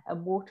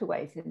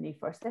waterways in the New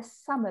Forest, they're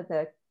some of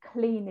the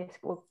cleanest,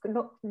 well,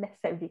 not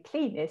necessarily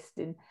cleanest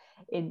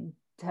in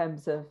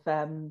terms of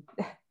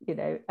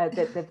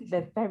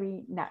the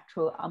very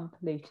natural,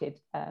 unpolluted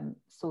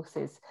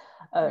sources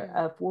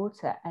of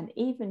water. And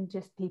even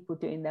just people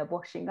doing their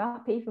washing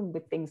up, even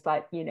with things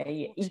like, your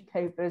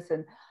Ecovers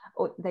and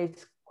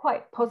those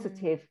quite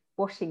positive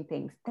washing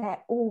things,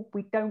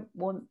 we don't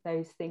want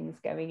those things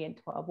going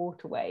into our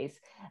waterways.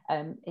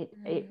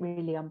 It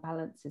really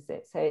unbalances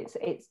it. So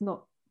it's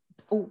not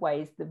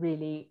always the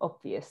really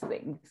obvious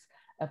things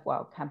of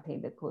wild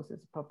camping that causes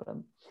a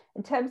problem.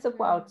 In terms of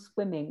wild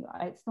swimming,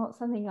 it's not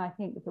something I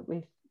think that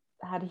we've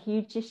had a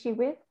huge issue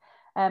with.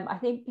 I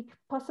think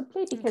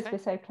possibly because we're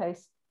so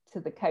close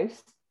to the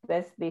coast,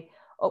 there's the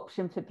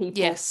option for people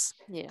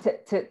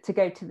to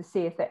go to the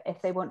sea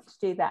if they want to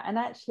do that. And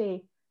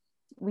actually,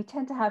 we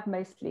tend to have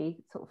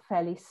mostly sort of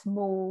fairly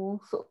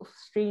small sort of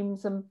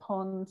streams and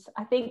ponds.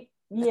 I think,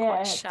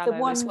 the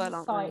one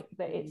site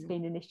that it's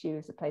been an issue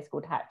is a place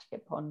called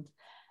Hatchett Pond,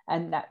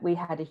 and that we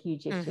had a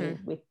huge issue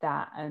with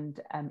that, and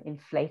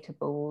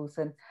inflatables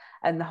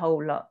and the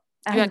whole lot.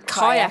 You had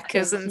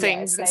kayakers and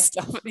things and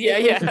stuff.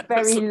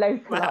 Very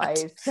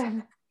localized.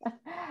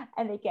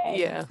 And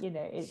again,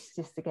 it's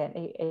just,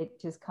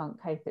 it just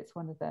can't cope. It's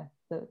one of the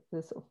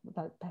sort of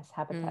like best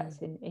habitats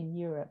in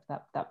Europe,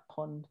 that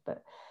pond.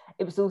 But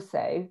it was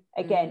also,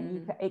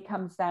 again, it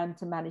comes down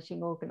to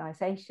managing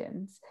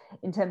organisations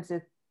in terms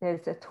of,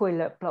 there's a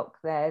toilet block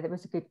there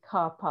was a good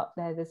car park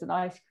there's an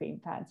ice cream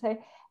van, so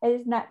it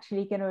is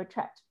naturally going to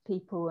attract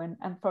people, and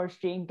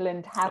Forestry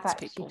England have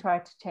actually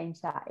tried to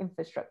change that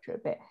infrastructure a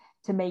bit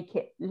to make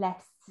it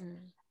less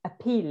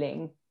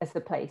appealing as the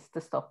place to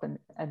stop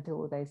and do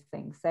all those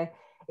things. So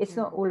it's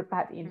not all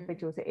about the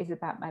individuals, it is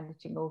about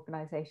managing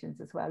organisations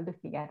as well,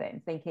 looking at it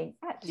and thinking,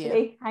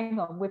 actually, hang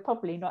on, we're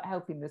probably not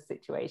helping the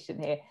situation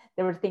here.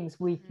 There are things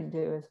we can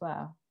do as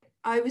well.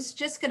 I was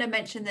just going to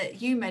mention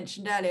that you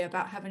mentioned earlier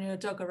about having your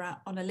dog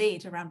on a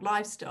lead around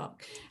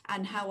livestock,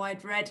 and how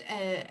I'd read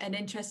an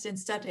interesting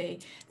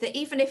study that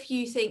even if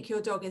you think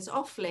your dog is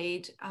off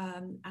lead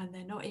and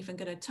they're not even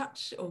going to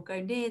touch or go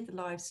near the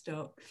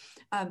livestock,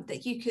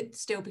 that you could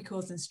still be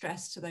causing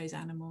stress to those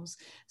animals.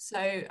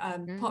 So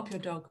pop your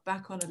dog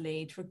back on a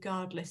lead,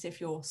 regardless if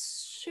you're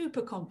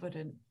super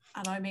confident.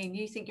 And I mean,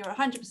 you think you're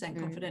 100%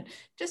 confident,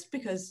 just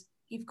because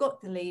you've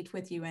got the lead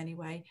with you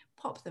anyway,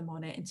 pop them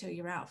on it until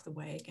you're out of the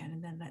way again,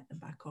 and then let them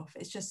back off.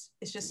 It's just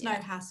no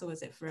hassle,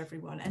 is it, for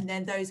everyone? And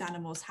then those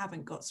animals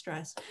haven't got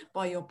stressed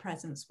by your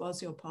presence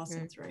whilst you're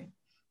passing through.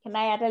 Can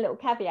I add a little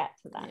caveat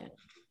to that?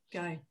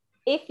 Go.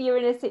 If you're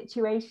in a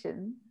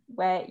situation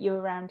where you're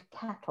around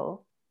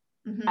cattle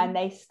and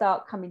they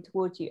start coming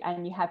towards you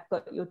and you have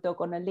got your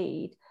dog on a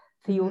lead,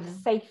 for your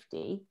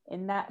safety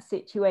in that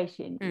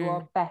situation, you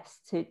are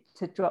best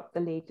to drop the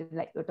lead and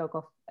let your dog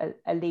off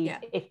a lead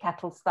if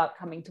cattle start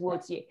coming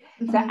towards you.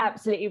 So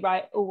absolutely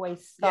right,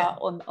 always start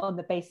on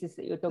the basis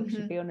that your dog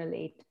should be on a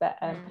lead. But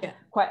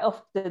quite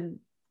often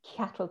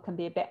cattle can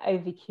be a bit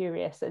over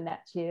curious, and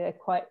actually they're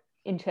quite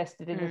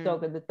interested in the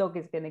dog, and the dog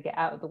is going to get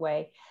out of the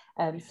way.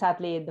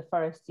 Sadly, in the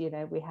forest,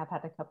 we have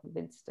had a couple of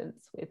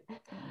incidents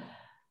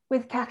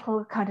with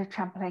cattle kind of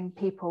trampling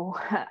people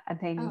and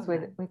things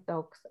with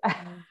dogs.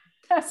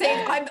 See,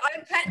 I'm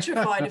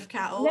petrified of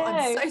cattle. No.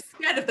 I'm so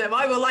scared of them.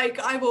 I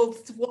will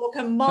walk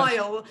a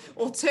mile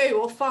or 2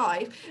 or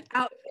 5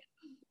 out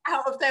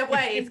of their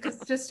way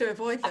just to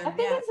avoid them. I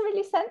think it's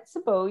really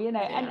sensible,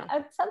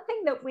 and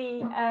something that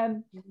we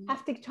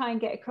have to try and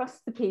get across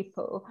to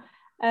people.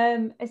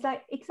 It's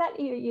like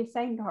exactly what you're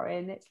saying,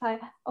 Corinne. It's like,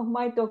 oh,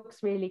 my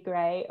dog's really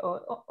great,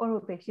 or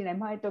all this,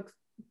 my dog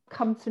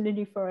comes from the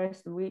New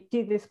Forest and we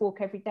do this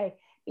walk every day.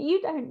 But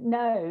you don't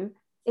know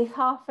if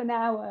half an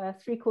hour,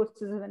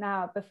 3/4 of an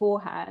hour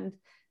beforehand,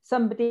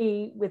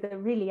 somebody with a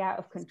really out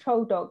of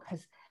control dog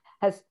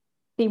has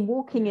been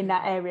walking in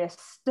that area,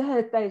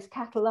 stirred those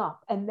cattle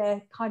up, and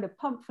they're kind of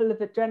pumped full of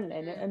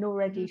adrenaline and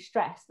already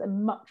stressed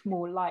and much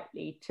more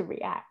likely to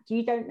react.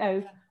 You don't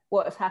know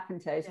what has happened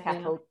to those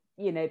cattle,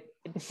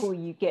 before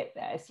you get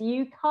there. So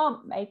you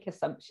can't make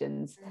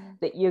assumptions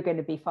that you're going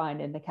to be fine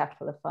and the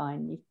cattle are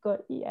fine. You've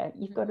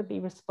got to be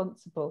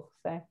responsible.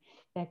 So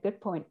good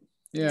point.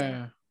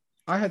 Yeah.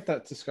 I had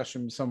that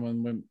discussion with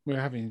someone when we were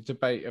having a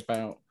debate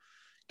about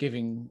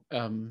giving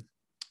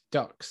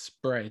ducks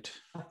bread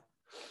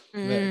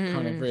that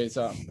kind of rears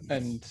up,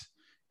 and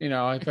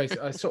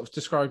I sort of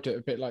described it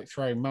a bit like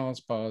throwing Mars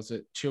bars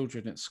at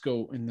children at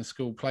school, in the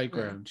school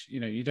playground.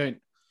 You don't,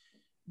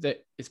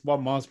 that it's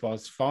one Mars bar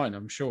is fine,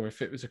 I'm sure,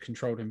 if it was a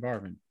controlled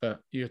environment, but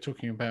you're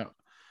talking about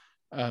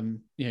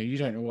you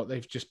don't know what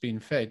they've just been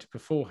fed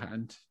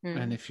beforehand,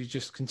 and if you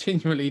just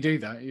continually do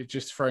that, you're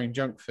just throwing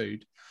junk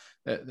food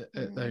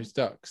at those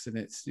ducks, and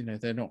it's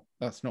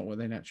that's not what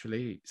they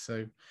naturally eat.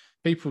 So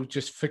people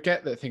just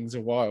forget that things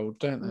are wild,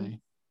 don't they?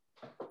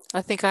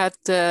 I think I had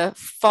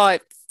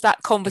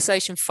that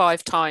conversation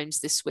 5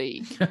 times this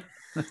week.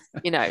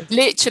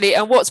 Literally.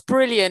 And what's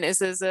brilliant is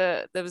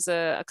there was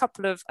a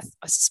couple of,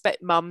 I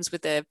suspect, mums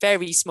with their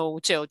very small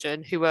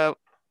children who are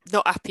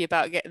not happy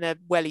about getting their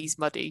wellies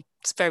muddy.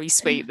 It's very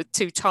sweet, with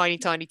 2 tiny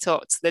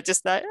tots. They're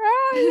just like,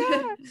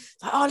 yeah.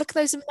 Like, oh, look at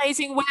those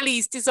amazing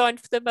wellies designed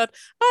for the mud.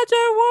 I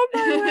don't want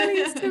my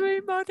wellies to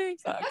be muddy.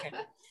 Like,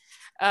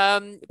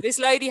 okay. This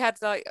lady had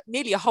like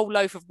nearly a whole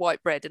loaf of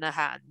white bread in her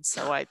hand.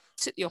 So I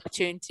took the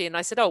opportunity and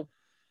I said, oh,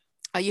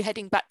 are you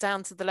heading back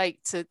down to the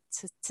lake to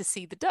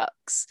see the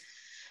ducks?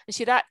 And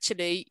she'd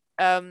actually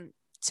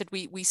said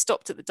we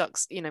stopped at the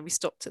ducks, we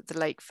stopped at the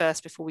lake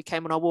first before we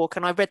came on our walk,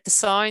 and I read the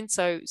sign,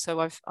 so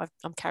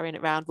I'm carrying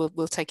it around.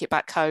 We'll take it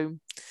back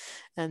home,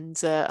 and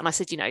I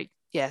said,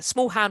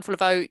 small handful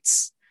of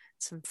oats,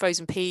 some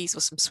frozen peas or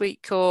some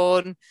sweet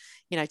corn,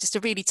 just a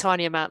really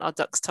tiny amount. Our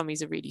ducks'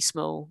 tummies are really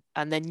small,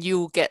 and then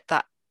you'll get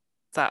that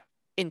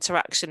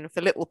interaction with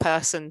the little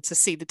person to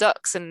see the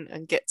ducks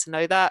and get to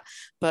know that,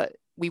 but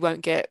we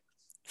won't get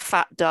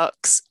fat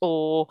ducks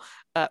or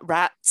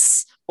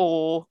rats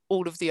or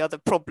all of the other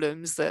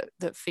problems that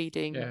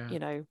feeding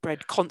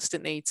bread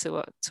constantly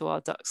to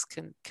our ducks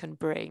can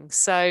bring.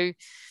 So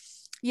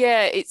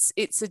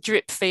it's a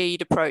drip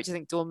feed approach. I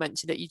think Dawn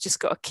mentioned it. You just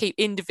got to keep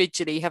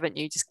individually, haven't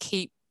you, just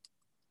keep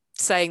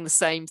saying the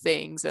same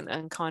things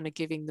and kind of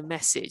giving the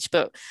message.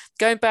 But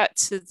going back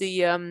to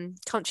the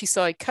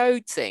countryside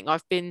code thing,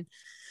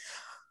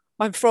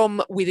 I'm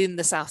from within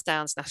the South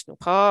Downs National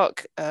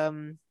Park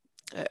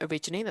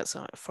originally. That's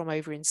from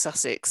over in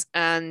Sussex,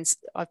 and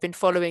I've been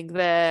following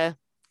their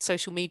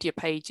social media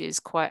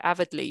pages quite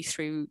avidly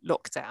through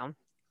lockdown,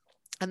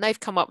 and they've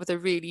come up with a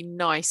really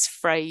nice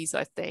phrase.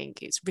 I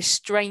think it's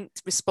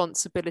restraint,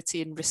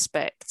 responsibility and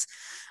respect.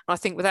 And I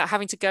think without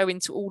having to go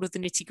into all of the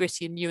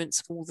nitty-gritty and nuance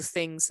of all the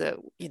things that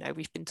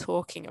we've been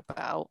talking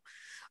about,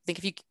 I think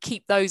if you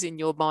keep those in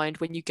your mind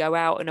when you go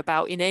out and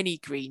about in any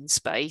green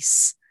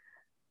space,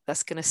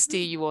 that's going to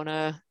steer you on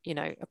a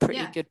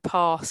pretty good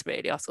path,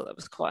 really. I thought that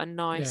was quite a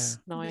nice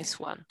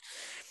one.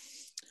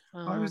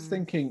 I was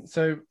thinking,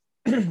 so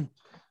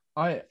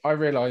I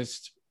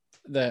realised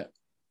that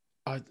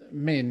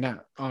me and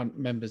Nat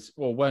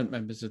weren't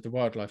members of the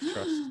Wildlife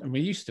Trust, and we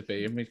used to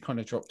be, and we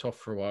kind of dropped off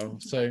for a while.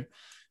 So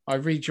I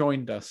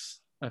rejoined us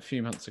a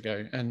few months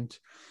ago, and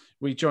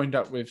we joined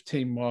up with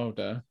Team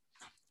Wilder,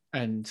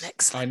 and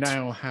Excellent. I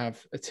now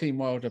have a Team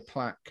Wilder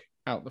plaque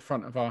out the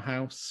front of our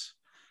house.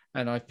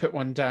 And I put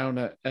one down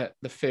at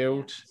the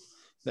field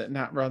that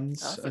Nat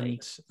runs. Lovely.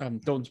 And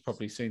Dawn's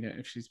probably seen it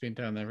if she's been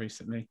down there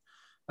recently.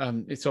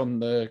 It's on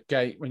the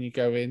gate when you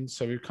go in.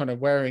 So we're kind of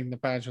wearing the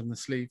badge on the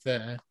sleeve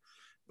there.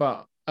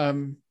 But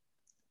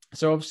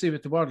so obviously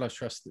with the Wildlife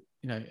Trust,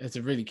 as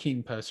a really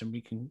keen person,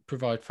 we can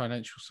provide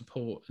financial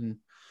support and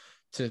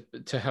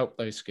to help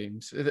those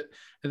schemes. Are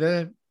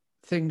there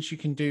things you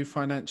can do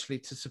financially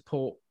to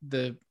support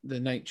the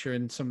nature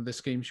and some of the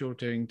schemes you're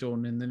doing,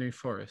 Dawn, in the New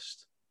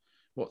Forest?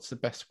 What's the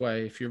best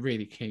way if you're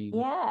really keen?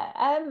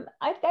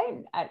 I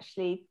don't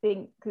actually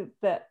think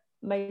that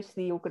most of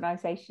the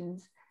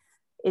organisations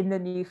in the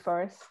New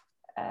Forest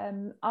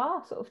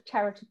are sort of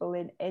charitable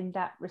in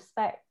that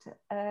respect.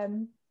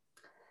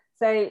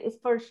 So it's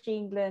Forestry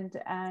England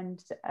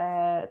and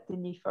the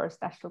New Forest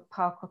National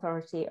Park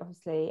Authority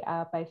obviously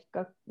are both,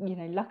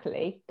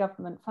 luckily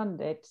government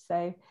funded.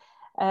 So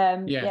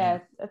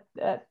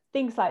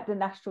things like the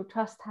National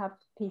Trust have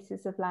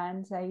pieces of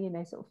land, so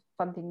sort of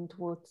funding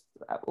towards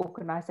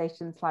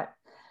organisations like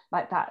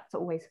that's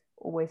always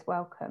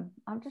welcome.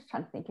 I'm just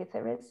trying to think if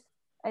there is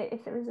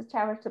a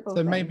charitable.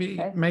 So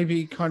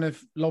maybe kind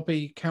of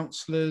lobby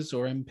councillors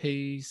or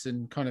MPs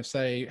and kind of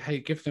say, hey,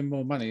 give them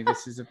more money.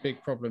 This is a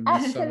big problem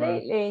this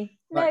Absolutely.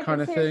 summer. That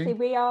kind of thing.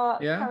 We are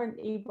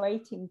currently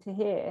waiting to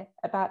hear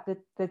about the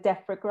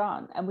DEFRA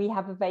grant, and we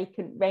have a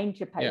vacant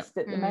ranger post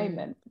at the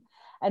moment.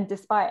 And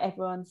despite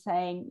everyone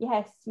saying,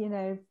 yes,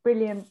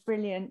 brilliant,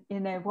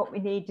 what we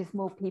need is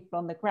more people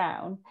on the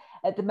ground,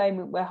 at the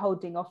moment we're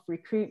holding off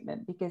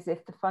recruitment, because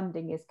if the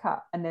funding is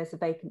cut and there's a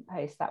vacant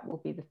post, that will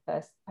be the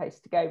first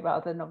post to go,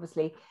 rather than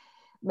obviously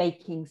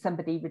making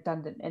somebody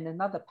redundant in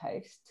another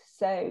post.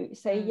 So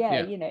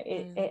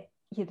the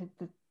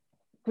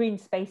green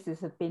spaces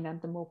have been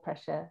under more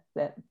pressure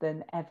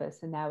than ever.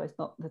 So now is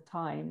not the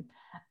time.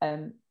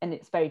 And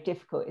it's very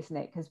difficult, isn't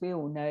it? Because we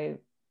all know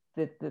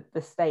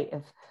the state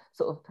of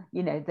sort of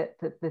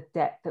the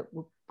debt that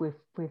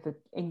we've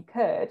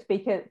incurred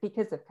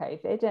because of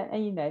COVID,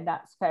 and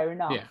that's fair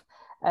enough.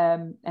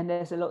 And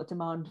there's a lot of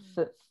demand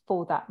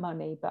for that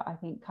money, but I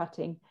think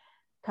cutting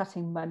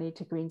money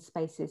to green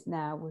spaces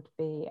now would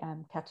be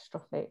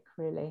catastrophic,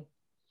 really.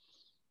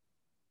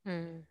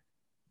 And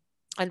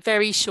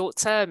very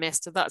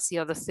short-termist, and that's the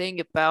other thing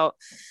about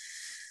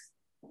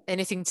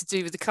anything to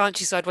do with the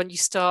countryside. When you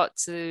start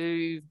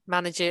to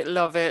manage it,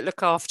 love it,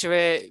 look after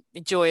it,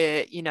 enjoy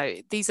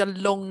it, these are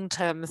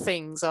long-term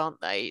things, aren't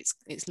they?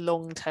 It's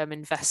long-term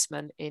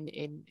investment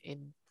in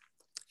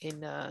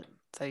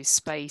those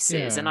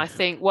spaces. And I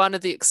think one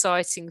of the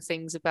exciting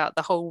things about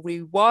the whole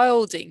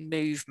rewilding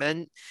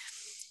movement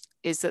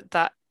is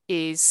that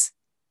is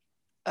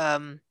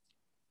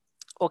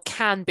or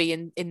can be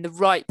in the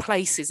right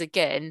places,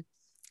 again,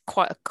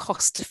 quite a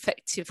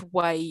cost-effective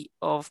way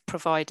of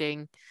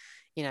providing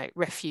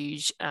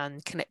refuge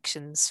and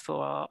connections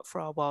for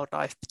our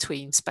wildlife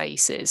between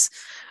spaces.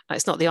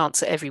 It's not the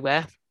answer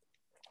everywhere,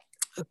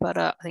 But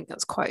I think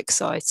that's quite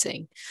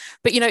exciting.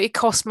 But it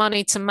costs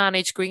money to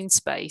manage green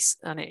space,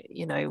 and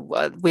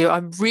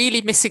I'm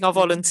really missing our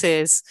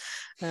volunteers.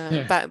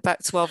 Back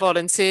to our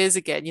volunteers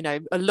again.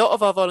 A lot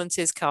of our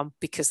volunteers come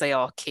because they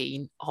are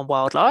keen on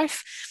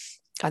wildlife,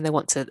 and they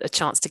want a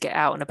chance to get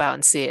out and about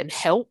and see it and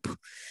help.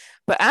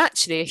 But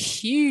actually, a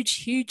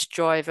huge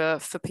driver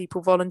for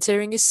people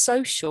volunteering is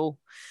social.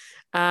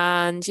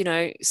 And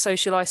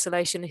social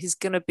isolation is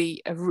going to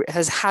be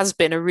has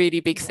been a really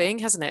big thing,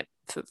 hasn't it,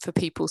 for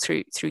people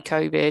through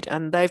COVID?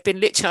 And they've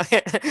been literally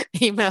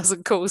emails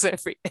and calls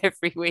every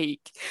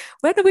week.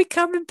 When are we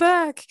coming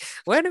back?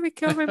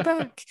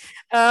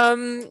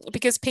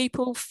 Because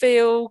people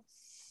feel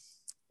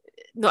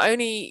not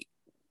only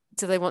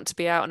do they want to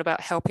be out and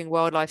about helping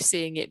wildlife,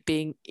 seeing it,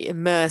 being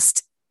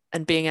immersed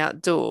and being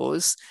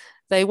outdoors,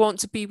 they want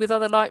to be with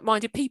other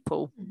like-minded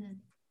people. Mm-hmm.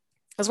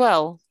 As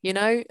well,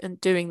 and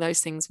doing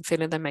those things and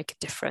feeling they make a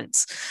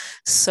difference.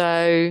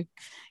 So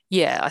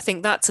I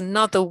think that's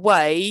another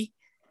way,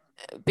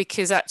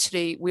 because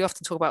actually we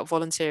often talk about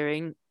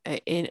volunteering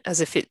as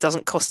if it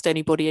doesn't cost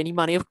anybody any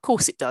money. Of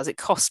course it does. It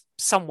costs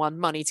someone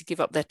money to give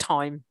up their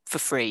time for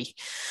free.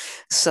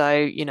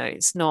 So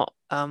it's not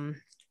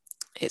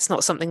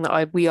something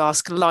that we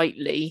ask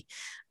lightly.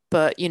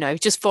 But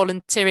just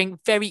volunteering,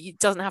 it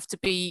doesn't have to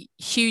be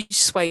huge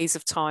swathes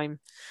of time.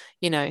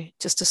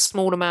 Just a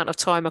small amount of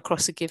time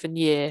across a given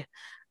year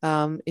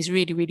is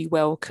really, really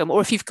welcome. Or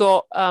if you've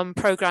got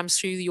programs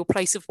through your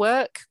place of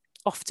work,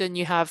 often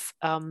you have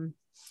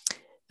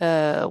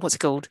what's it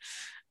called?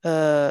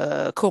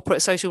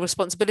 Corporate social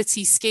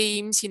responsibility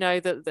schemes,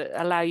 that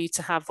allow you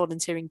to have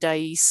volunteering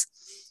days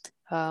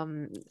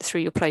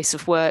through your place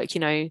of work.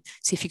 See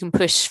if you can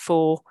push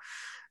for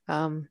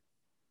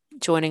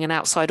joining an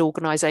outside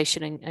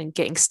organisation and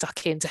getting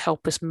stuck in to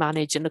help us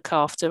manage and look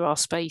after our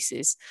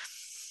spaces.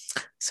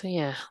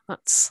 So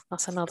that's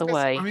another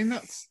way.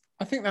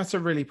 I think that's a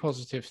really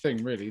positive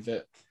thing, really,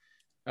 that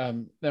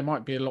there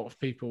might be a lot of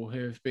people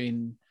who have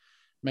been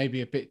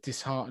maybe a bit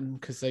disheartened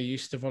because they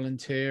used to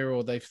volunteer,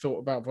 or they've thought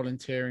about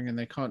volunteering and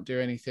they can't do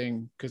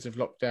anything because of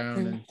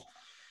lockdown.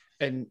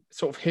 And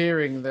sort of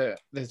hearing that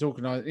there's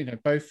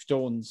both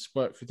Dawns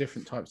work for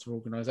different types of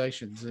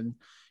organisations, and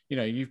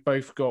you've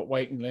both got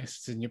waiting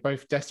lists and you're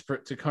both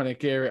desperate to kind of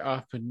gear it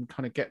up and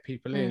kind of get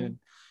people in.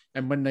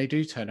 And when they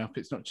do turn up,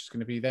 it's not just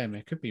going to be them.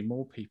 There could be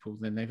more people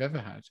than they've ever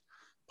had,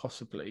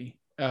 possibly.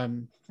 I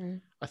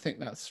think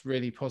that's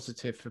really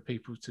positive for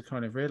people to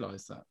kind of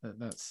realise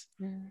that's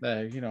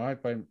there.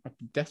 I've been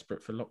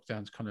desperate for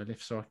lockdown to kind of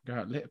lift so I can go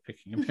out litter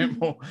picking a bit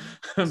more.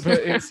 but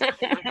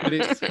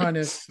it's kind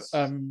of,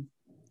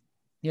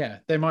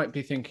 they might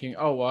be thinking,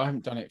 oh, well, I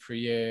haven't done it for a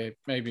year.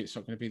 Maybe it's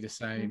not going to be the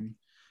same.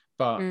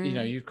 But,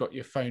 you've got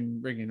your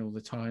phone ringing all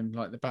the time,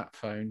 like the bat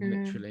phone,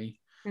 literally.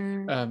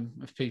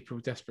 Of people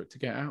desperate to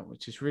get out,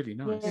 which is really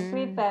nice.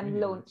 We've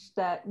launched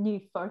a new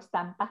Forest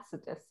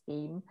Ambassador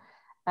scheme,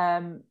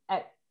 and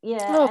cool.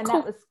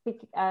 That was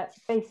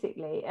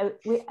basically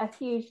a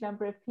huge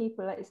number of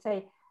people, like you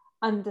say,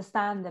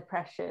 understand the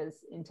pressures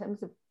in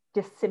terms of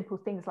just simple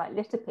things like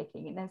litter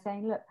picking, and they're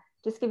saying, look,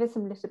 just give us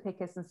some litter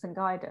pickers and some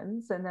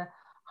guidance and a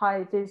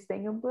high-vis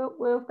thing, and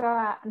we'll go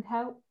out and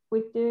help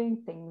with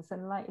doing things.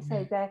 And like you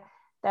say,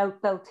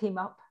 they'll team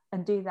up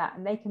and do that,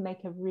 and they can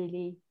make a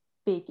really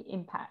big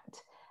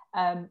impact,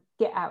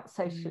 get out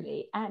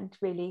socially and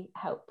really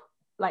help,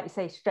 like you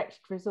say,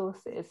 stretched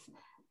resources,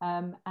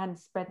 and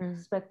spread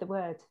the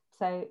word.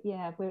 So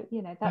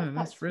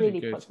that's really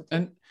good. Positive.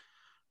 And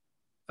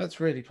that's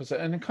really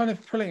positive, and kind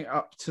of pulling it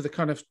up to the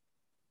kind of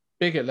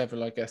bigger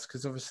level, I guess,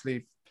 because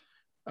obviously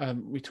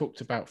we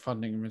talked about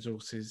funding and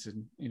resources,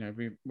 and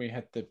we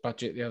had the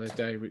budget the other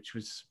day, which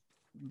was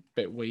a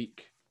bit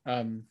weak.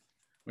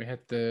 We had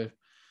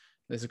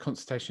there's a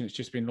consultation that's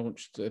just been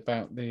launched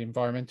about the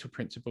environmental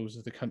principles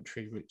of the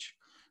country, which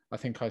I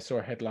think I saw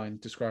a headline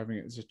describing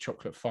it as a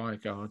chocolate fire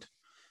guard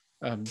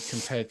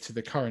compared to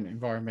the current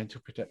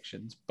environmental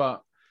protections.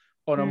 But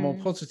on a more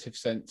positive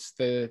sense,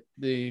 the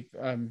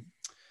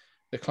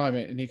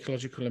climate and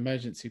ecological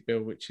emergency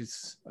bill, which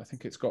is, I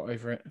think it's got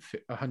over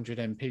 100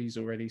 MPs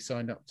already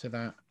signed up to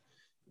that,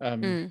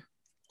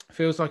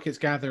 feels like it's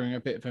gathering a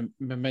bit of a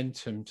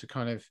momentum to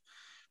kind of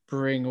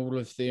bring all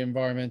of the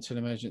environmental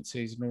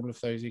emergencies and all of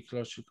those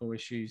ecological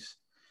issues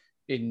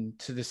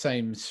into the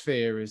same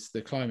sphere as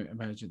the climate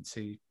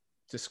emergency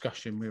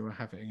discussion we were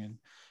having,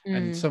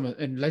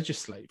 and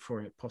legislate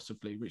for it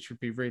possibly, which would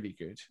be really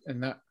good.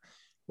 And that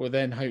will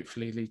then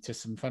hopefully lead to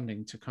some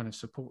funding to kind of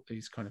support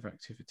these kind of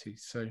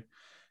activities. So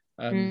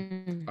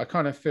I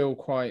kind of feel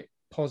quite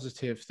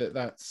positive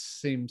that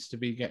seems to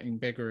be getting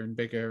bigger and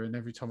bigger. And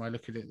every time I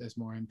look at it, there's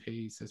more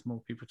MPs, there's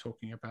more people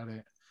talking about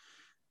it.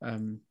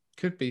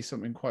 Could be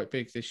something quite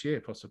big this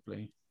year,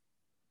 possibly.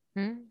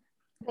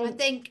 I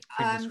think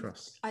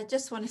I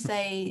just want to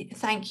say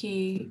thank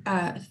you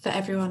for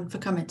everyone for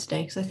coming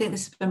today, because I think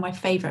this has been my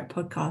favourite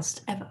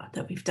podcast ever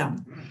that we've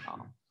done.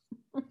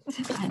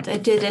 And I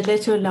did a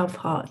little love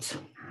heart.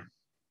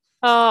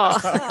 Oh.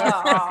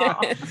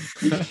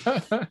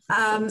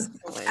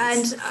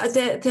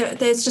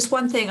 There's just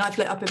one thing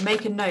I've been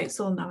making notes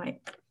all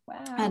night.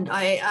 Wow. And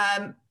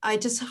I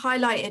just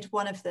highlighted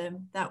one of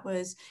them, that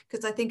was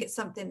because I think it's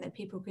something that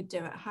people could do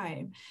at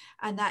home,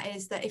 and that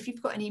is that if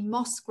you've got any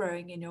moss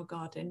growing in your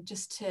garden,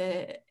 just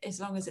to, as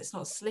long as it's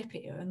not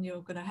slippy and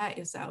you're going to hurt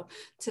yourself,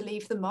 to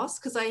leave the moss,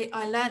 because I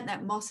learned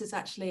that moss is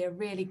actually a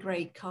really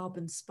great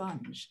carbon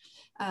sponge.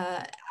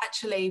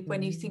 Actually,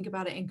 when you think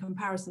about it in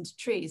comparison to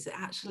trees, it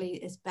actually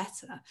is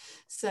better.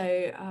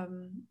 So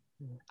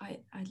I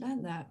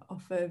learned that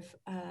off of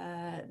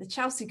the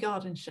Chelsea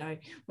Garden Show,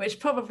 which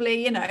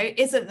probably, you know,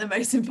 isn't the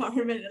most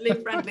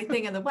environmentally friendly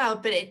thing in the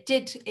world, but it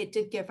did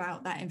give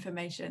out that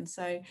information.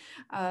 So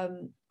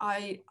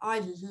I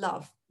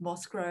love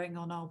moss growing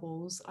on our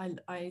walls.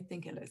 I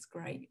think it looks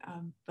great,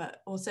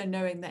 but also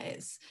knowing that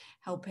it's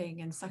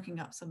helping and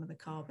sucking up some of the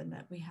carbon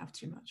that we have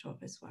too much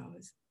of as well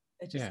is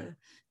just a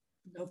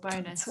little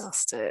bonus.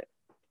 Fantastic.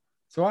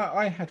 So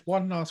I had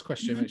one last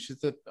question, which is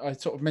that I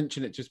sort of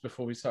mentioned it just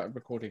before we started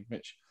recording,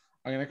 which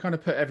I'm going to kind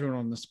of put everyone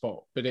on the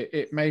spot, but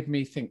it made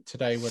me think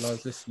today when I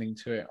was listening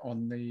to it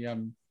on the, I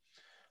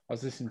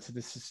was listening to the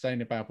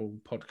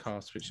Sustainababble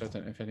podcast, which I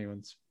don't know if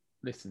anyone's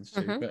listens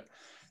to, but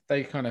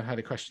they kind of had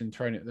a question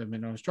thrown at them,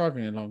 and I was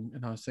driving along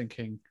and I was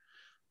thinking,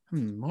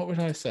 what would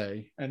I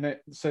say? And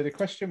so the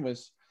question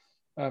was,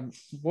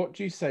 what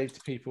do you say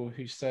to people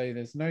who say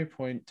there's no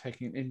point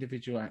taking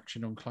individual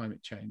action on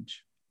climate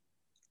change?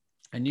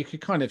 And you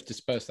could kind of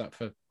disperse that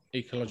for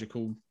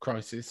ecological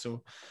crisis or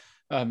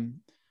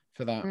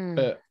for that.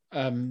 But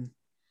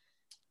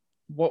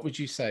what would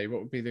you say?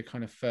 What would be the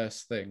kind of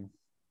first thing?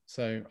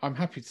 So I'm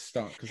happy to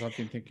start because I've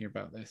been thinking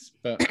about this,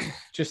 but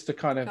just a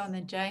kind of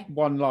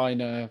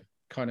one-liner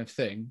kind of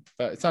thing.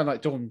 But it sounds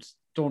like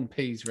Dawn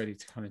P's ready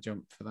to kind of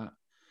jump for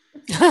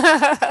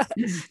that.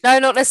 No,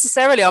 not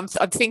necessarily. I'm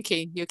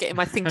thinking. You're getting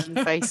my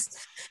thinking face.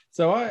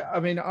 So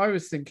I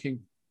was thinking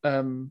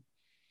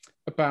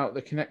about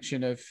the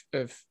connection of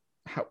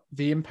how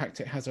the impact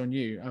it has on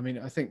you. I mean,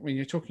 I think when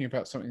you're talking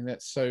about something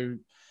that's so,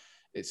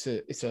 it's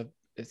a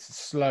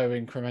slow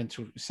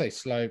incremental, say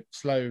slow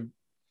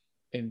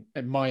in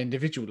my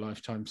individual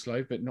lifetime,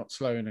 slow, but not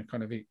slow in a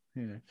kind of,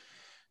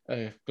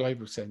 a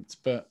global sense.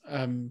 But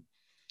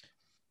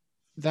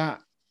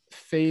that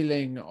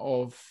feeling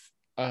of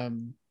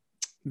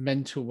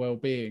mental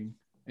well-being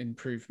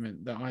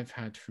improvement that I've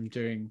had from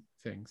doing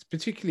things,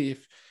 particularly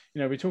if,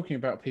 we're talking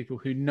about people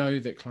who know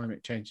that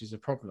climate change is a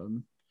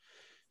problem.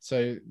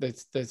 So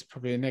there's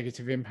probably a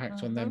negative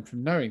impact on them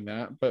from knowing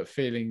that, but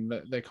feeling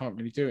that they can't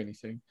really do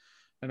anything.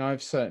 And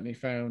I've certainly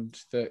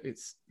found that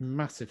it's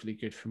massively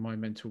good for my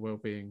mental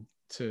well-being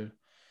to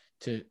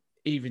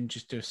even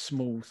just do a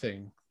small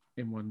thing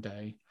in one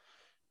day.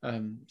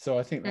 So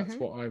I think that's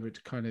what I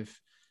would kind of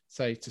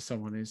say to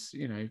someone is,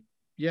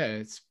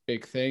 it's a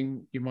big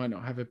thing. You might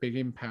not have a big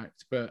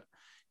impact, but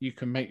you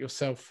can make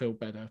yourself feel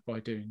better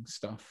by doing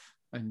stuff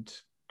and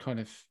kind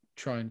of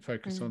try and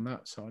focus on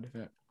that side of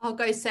it. I'll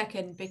go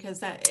second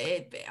because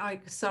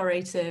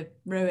sorry to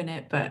ruin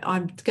it, but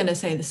I'm going to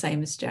say the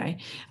same as Jay.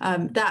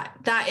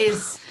 That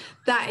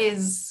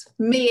is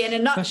me in a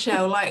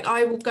nutshell. Like,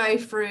 I will go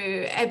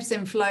through ebbs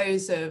and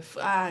flows of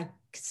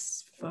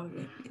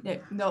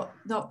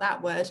not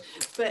that word,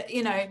 but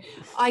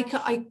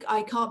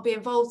I can't be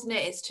involved in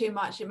it. It's too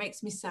much. It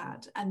makes me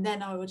sad, and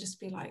then I will just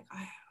be like,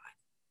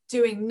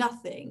 doing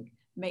nothing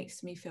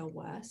makes me feel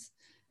worse.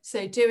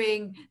 So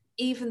doing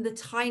even the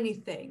tiny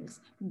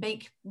things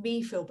make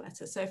me feel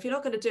better. So if you're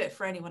not going to do it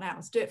for anyone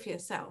else, do it for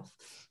yourself,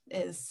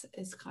 is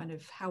kind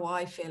of how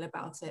I feel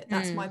about it.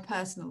 That's my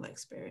personal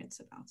experience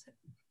about it.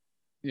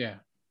 Yeah.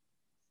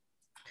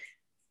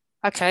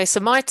 Okay, so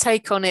my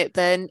take on it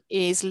then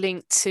is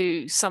linked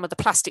to some of the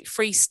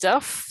plastic-free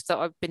stuff that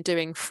I've been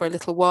doing for a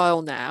little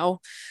while now.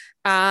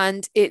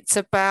 And it's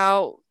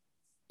about,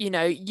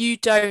 you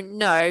don't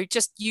know,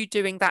 just you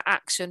doing that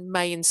action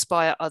may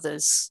inspire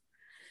others.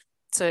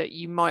 So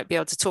you might be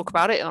able to talk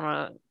about it on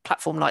a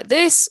platform like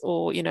this,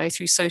 or,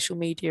 through social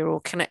media, or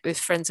connect with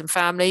friends and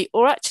family,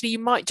 or actually you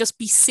might just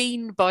be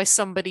seen by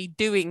somebody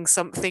doing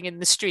something in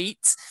the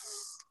street,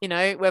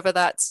 whether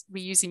that's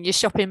reusing your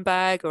shopping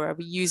bag or a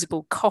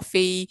reusable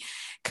coffee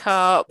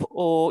cup,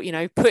 or,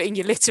 putting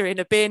your litter in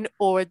a bin,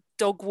 or a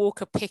dog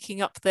walker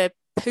picking up their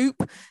poop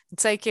and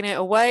taking it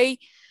away.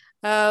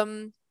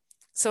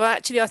 So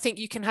actually, I think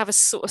you can have a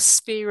sort of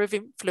sphere of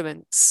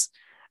influence,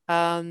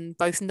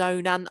 both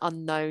known and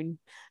unknown,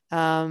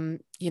 and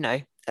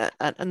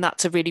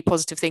that's a really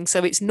positive thing.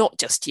 So it's not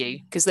just you,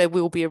 because there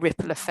will be a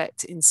ripple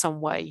effect in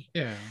some way.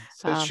 Yeah.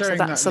 So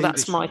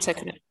that's my take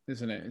on it,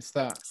 isn't it? It's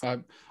that I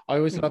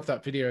always love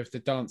that video of the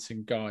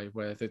dancing guy,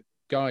 where the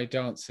guy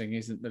dancing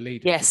isn't the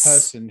leader. Yes. The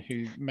person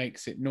who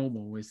makes it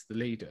normal is the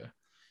leader.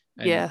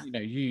 And,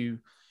 you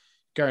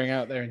going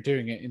out there and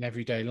doing it in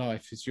everyday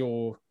life is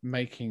you're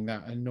making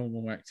that a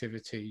normal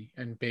activity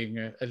and being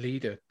a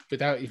leader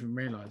without even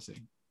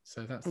realizing.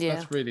 So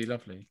that's really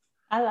lovely.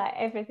 I like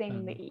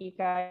everything that you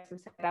guys have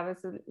said. I was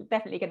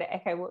definitely going to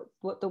echo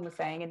what Dawn was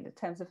saying in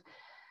terms of,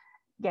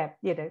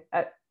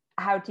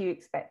 how do you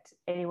expect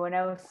anyone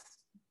else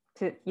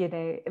to,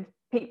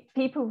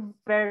 people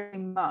very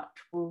much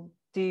will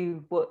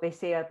do what they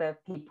see other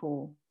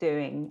people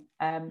doing.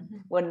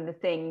 One of the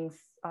things,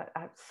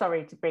 I'm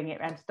sorry to bring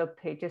it around to dog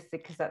poo, just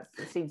because that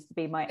seems to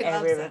be my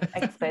area of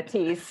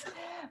expertise,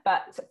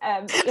 but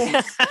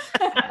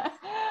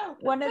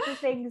one of the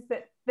things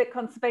that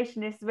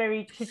conservationists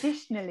very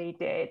traditionally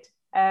did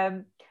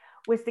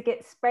was to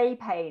get spray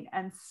paint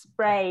and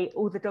spray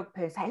all the dog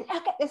poo. Say,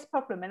 look at this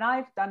problem. And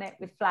I've done it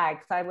with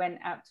flags. I went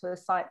out to a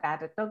site that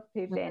had a dog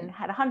poo bin,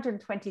 had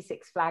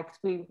 126 flags.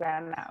 We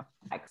ran out of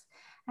flags.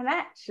 And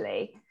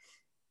actually,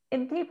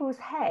 in people's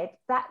head,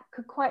 that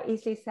could quite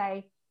easily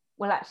say,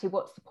 well, actually,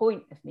 what's the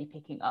point of me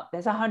picking up?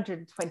 There's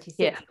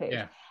 126 poos.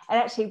 Yeah. And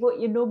actually, what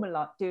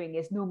you're doing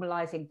is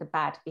normalizing the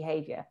bad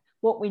behavior.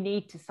 What we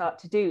need to start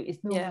to do is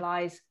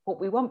normalize what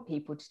we want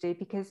people to do,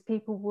 because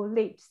people will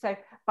leave. So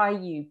by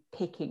you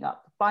picking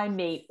up, by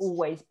me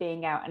always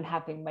being out and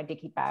having my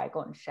dicky bag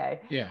on show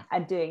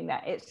and doing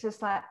that, it's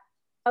just like,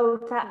 oh,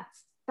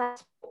 that's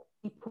what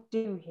people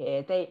do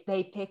here.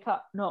 They pick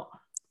up, not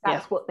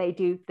that's what they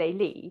do, they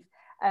leave.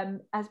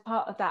 As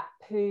part of that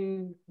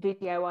poo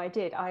video I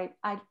did, I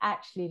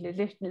actually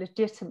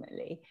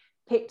legitimately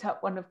picked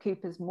up one of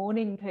Cooper's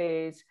morning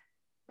poos,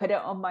 put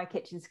it on my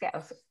kitchen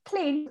scales,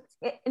 clean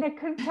it in a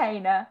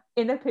container,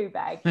 in a poo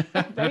bag,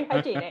 very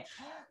hygienic.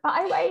 But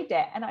I weighed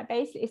it and I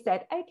basically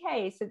said,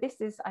 okay, so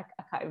this is, I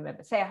can't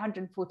remember, say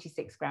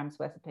 146 grams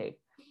worth of poo.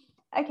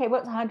 Okay,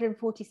 what's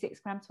 146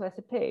 grams worth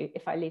of poo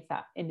if I leave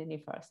that in the New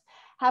Forest?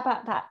 How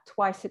about that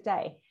twice a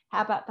day?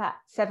 How about that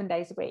 7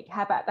 days a week?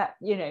 How about that,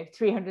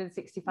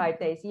 365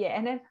 days a year?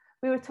 And then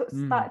we were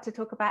started to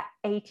talk about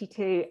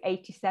 82,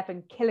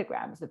 87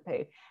 kilograms of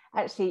poo.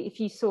 Actually, if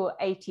you saw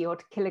 80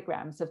 odd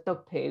kilograms of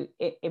dog poo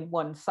in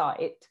one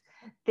site,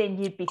 then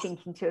you'd be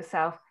thinking to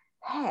yourself,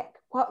 heck,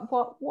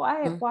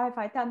 why have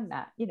I done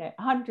that?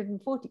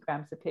 140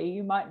 grams of poo,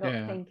 you might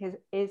not think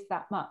is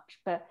that much,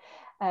 but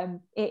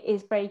it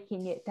is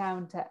breaking it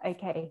down to,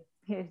 okay,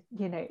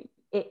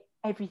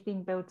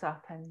 everything builds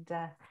up, and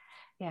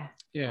I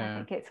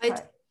think it's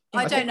quite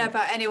I don't know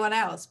about anyone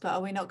else, but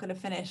are we not going to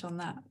finish on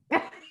that?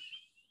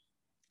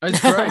 It's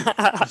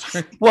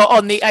great. What,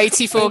 on the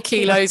 84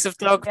 kilos of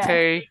dog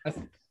poo?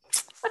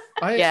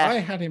 I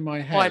had in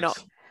my head. Why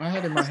not? I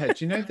had in my head,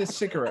 the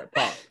cigarette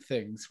butt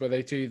things where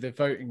they do the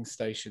voting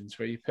stations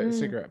where you put a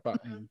cigarette butt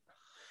in.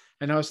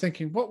 And I was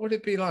thinking, what would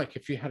it be like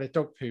if you had a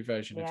dog poo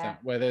version of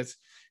that, where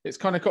it's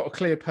kind of got a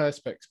clear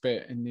perspex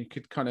bit and you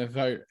could kind of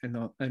vote,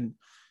 and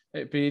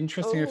it'd be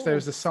interesting if there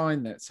was a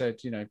sign that said,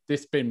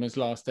 this bin was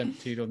last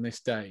emptied on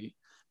this day,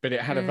 but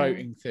it had a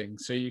voting thing,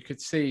 so you could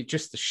see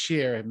just the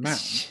sheer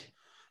amount.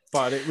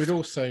 But it would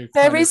also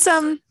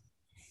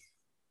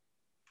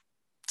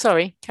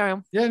sorry, carry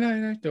on. Yeah,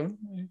 no, don't.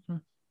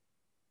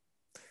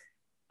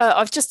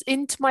 I've just,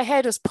 into my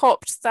head has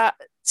popped that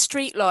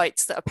street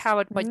lights that are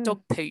powered by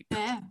dog poop.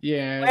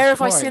 Yeah. Where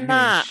have I seen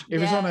that? It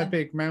was on a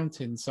big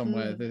mountain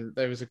somewhere.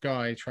 There was a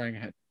guy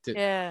trying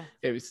to.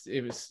 It was.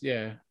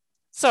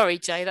 Sorry,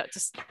 Jay. That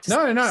just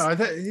no.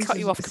 Cut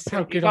you off completely.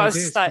 How good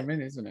ideas come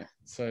in, isn't it?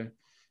 So.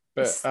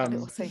 But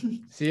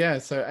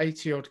so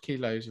 80 odd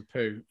kilos of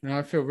poo, and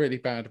I feel really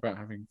bad about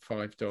having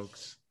 5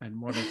 dogs, and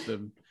one of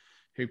them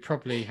who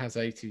probably has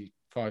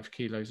 85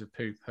 kilos of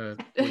poo per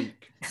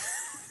week.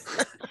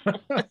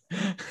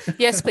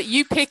 Yes, but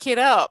you pick it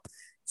up,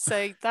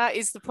 so that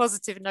is the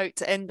positive note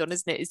to end on,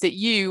 isn't it? Is that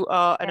you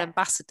are an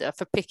ambassador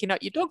for picking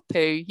up your dog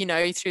poo,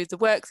 through the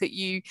work that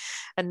you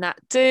and Nat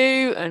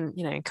do,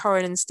 and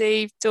Corinne and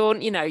Steve,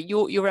 Dawn,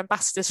 you're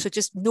ambassadors for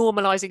just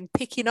normalizing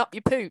picking up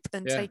your poop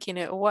and taking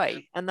it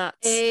away, and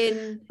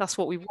that's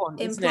what we want,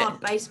 in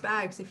plant-based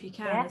bags if you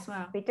can as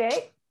well. We do.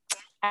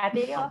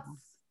 Adios,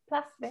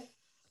 plastic.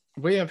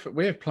 We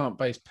have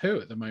plant-based poo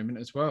at the moment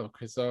as well,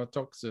 because our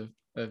dogs have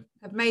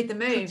made the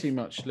move. Pretty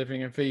much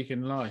living a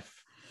vegan life.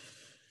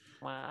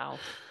 Wow.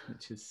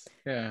 Which is,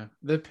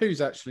 the poo's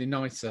actually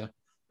nicer.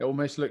 It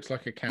almost looks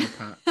like a cow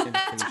pat in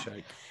poo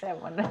shape.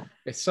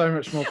 It's so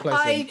much more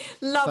pleasant. I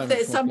love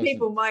that some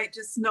people might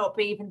just not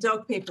be even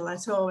dog people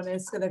at all, and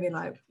it's going to be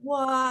like,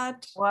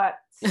 what?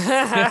 It's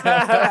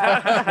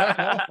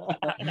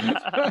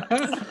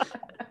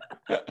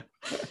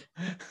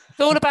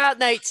all about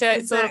nature.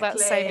 It's all about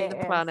saving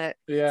the planet.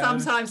 Yeah.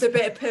 Sometimes a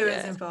bit of poo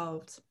is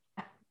involved.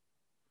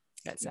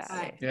 Exactly.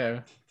 Right.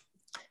 Yeah.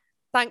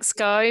 Thanks,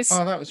 guys.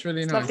 Oh, that was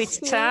really nice. Lovely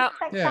to chat.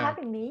 Thanks for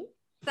having me.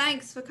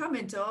 Thanks for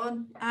coming,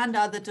 Dawn, and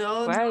other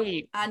Dawn,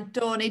 Great. and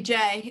Dawny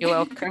J. You're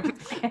welcome.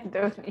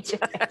 Dawny J.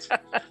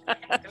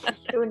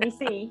 Dawny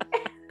C.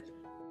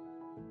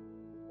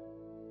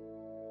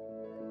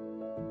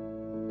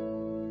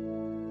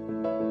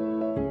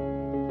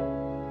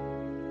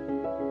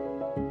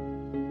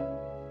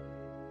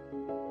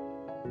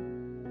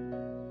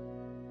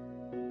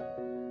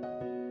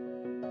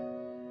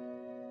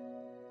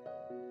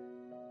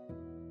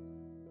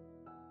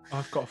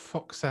 I've got a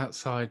fox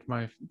outside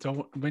my window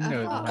at the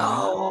moment.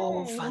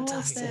 Oh, Oh,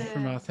 fantastic.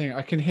 From our thing,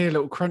 I can hear a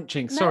little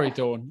crunching. Sorry,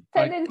 Dawn.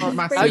 Turn into Oh,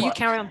 Springwatch. you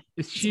carry on.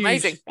 It's It's huge.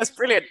 amazing. That's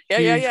brilliant. Yeah,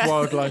 Huge yeah.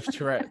 wildlife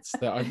Tourette's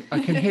that I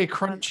can hear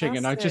crunching,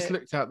 and I just Fantastic.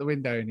 looked out the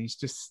window, and he's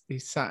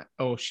sat,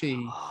 or she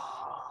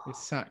is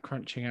sat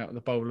crunching out of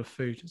the bowl of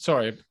food.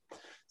 Sorry,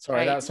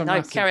 Right. that's a No,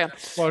 massive carry on.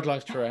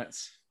 wildlife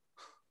Tourette's.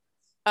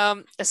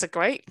 It's a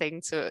great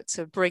thing to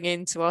bring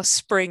into our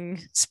spring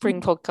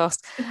podcast.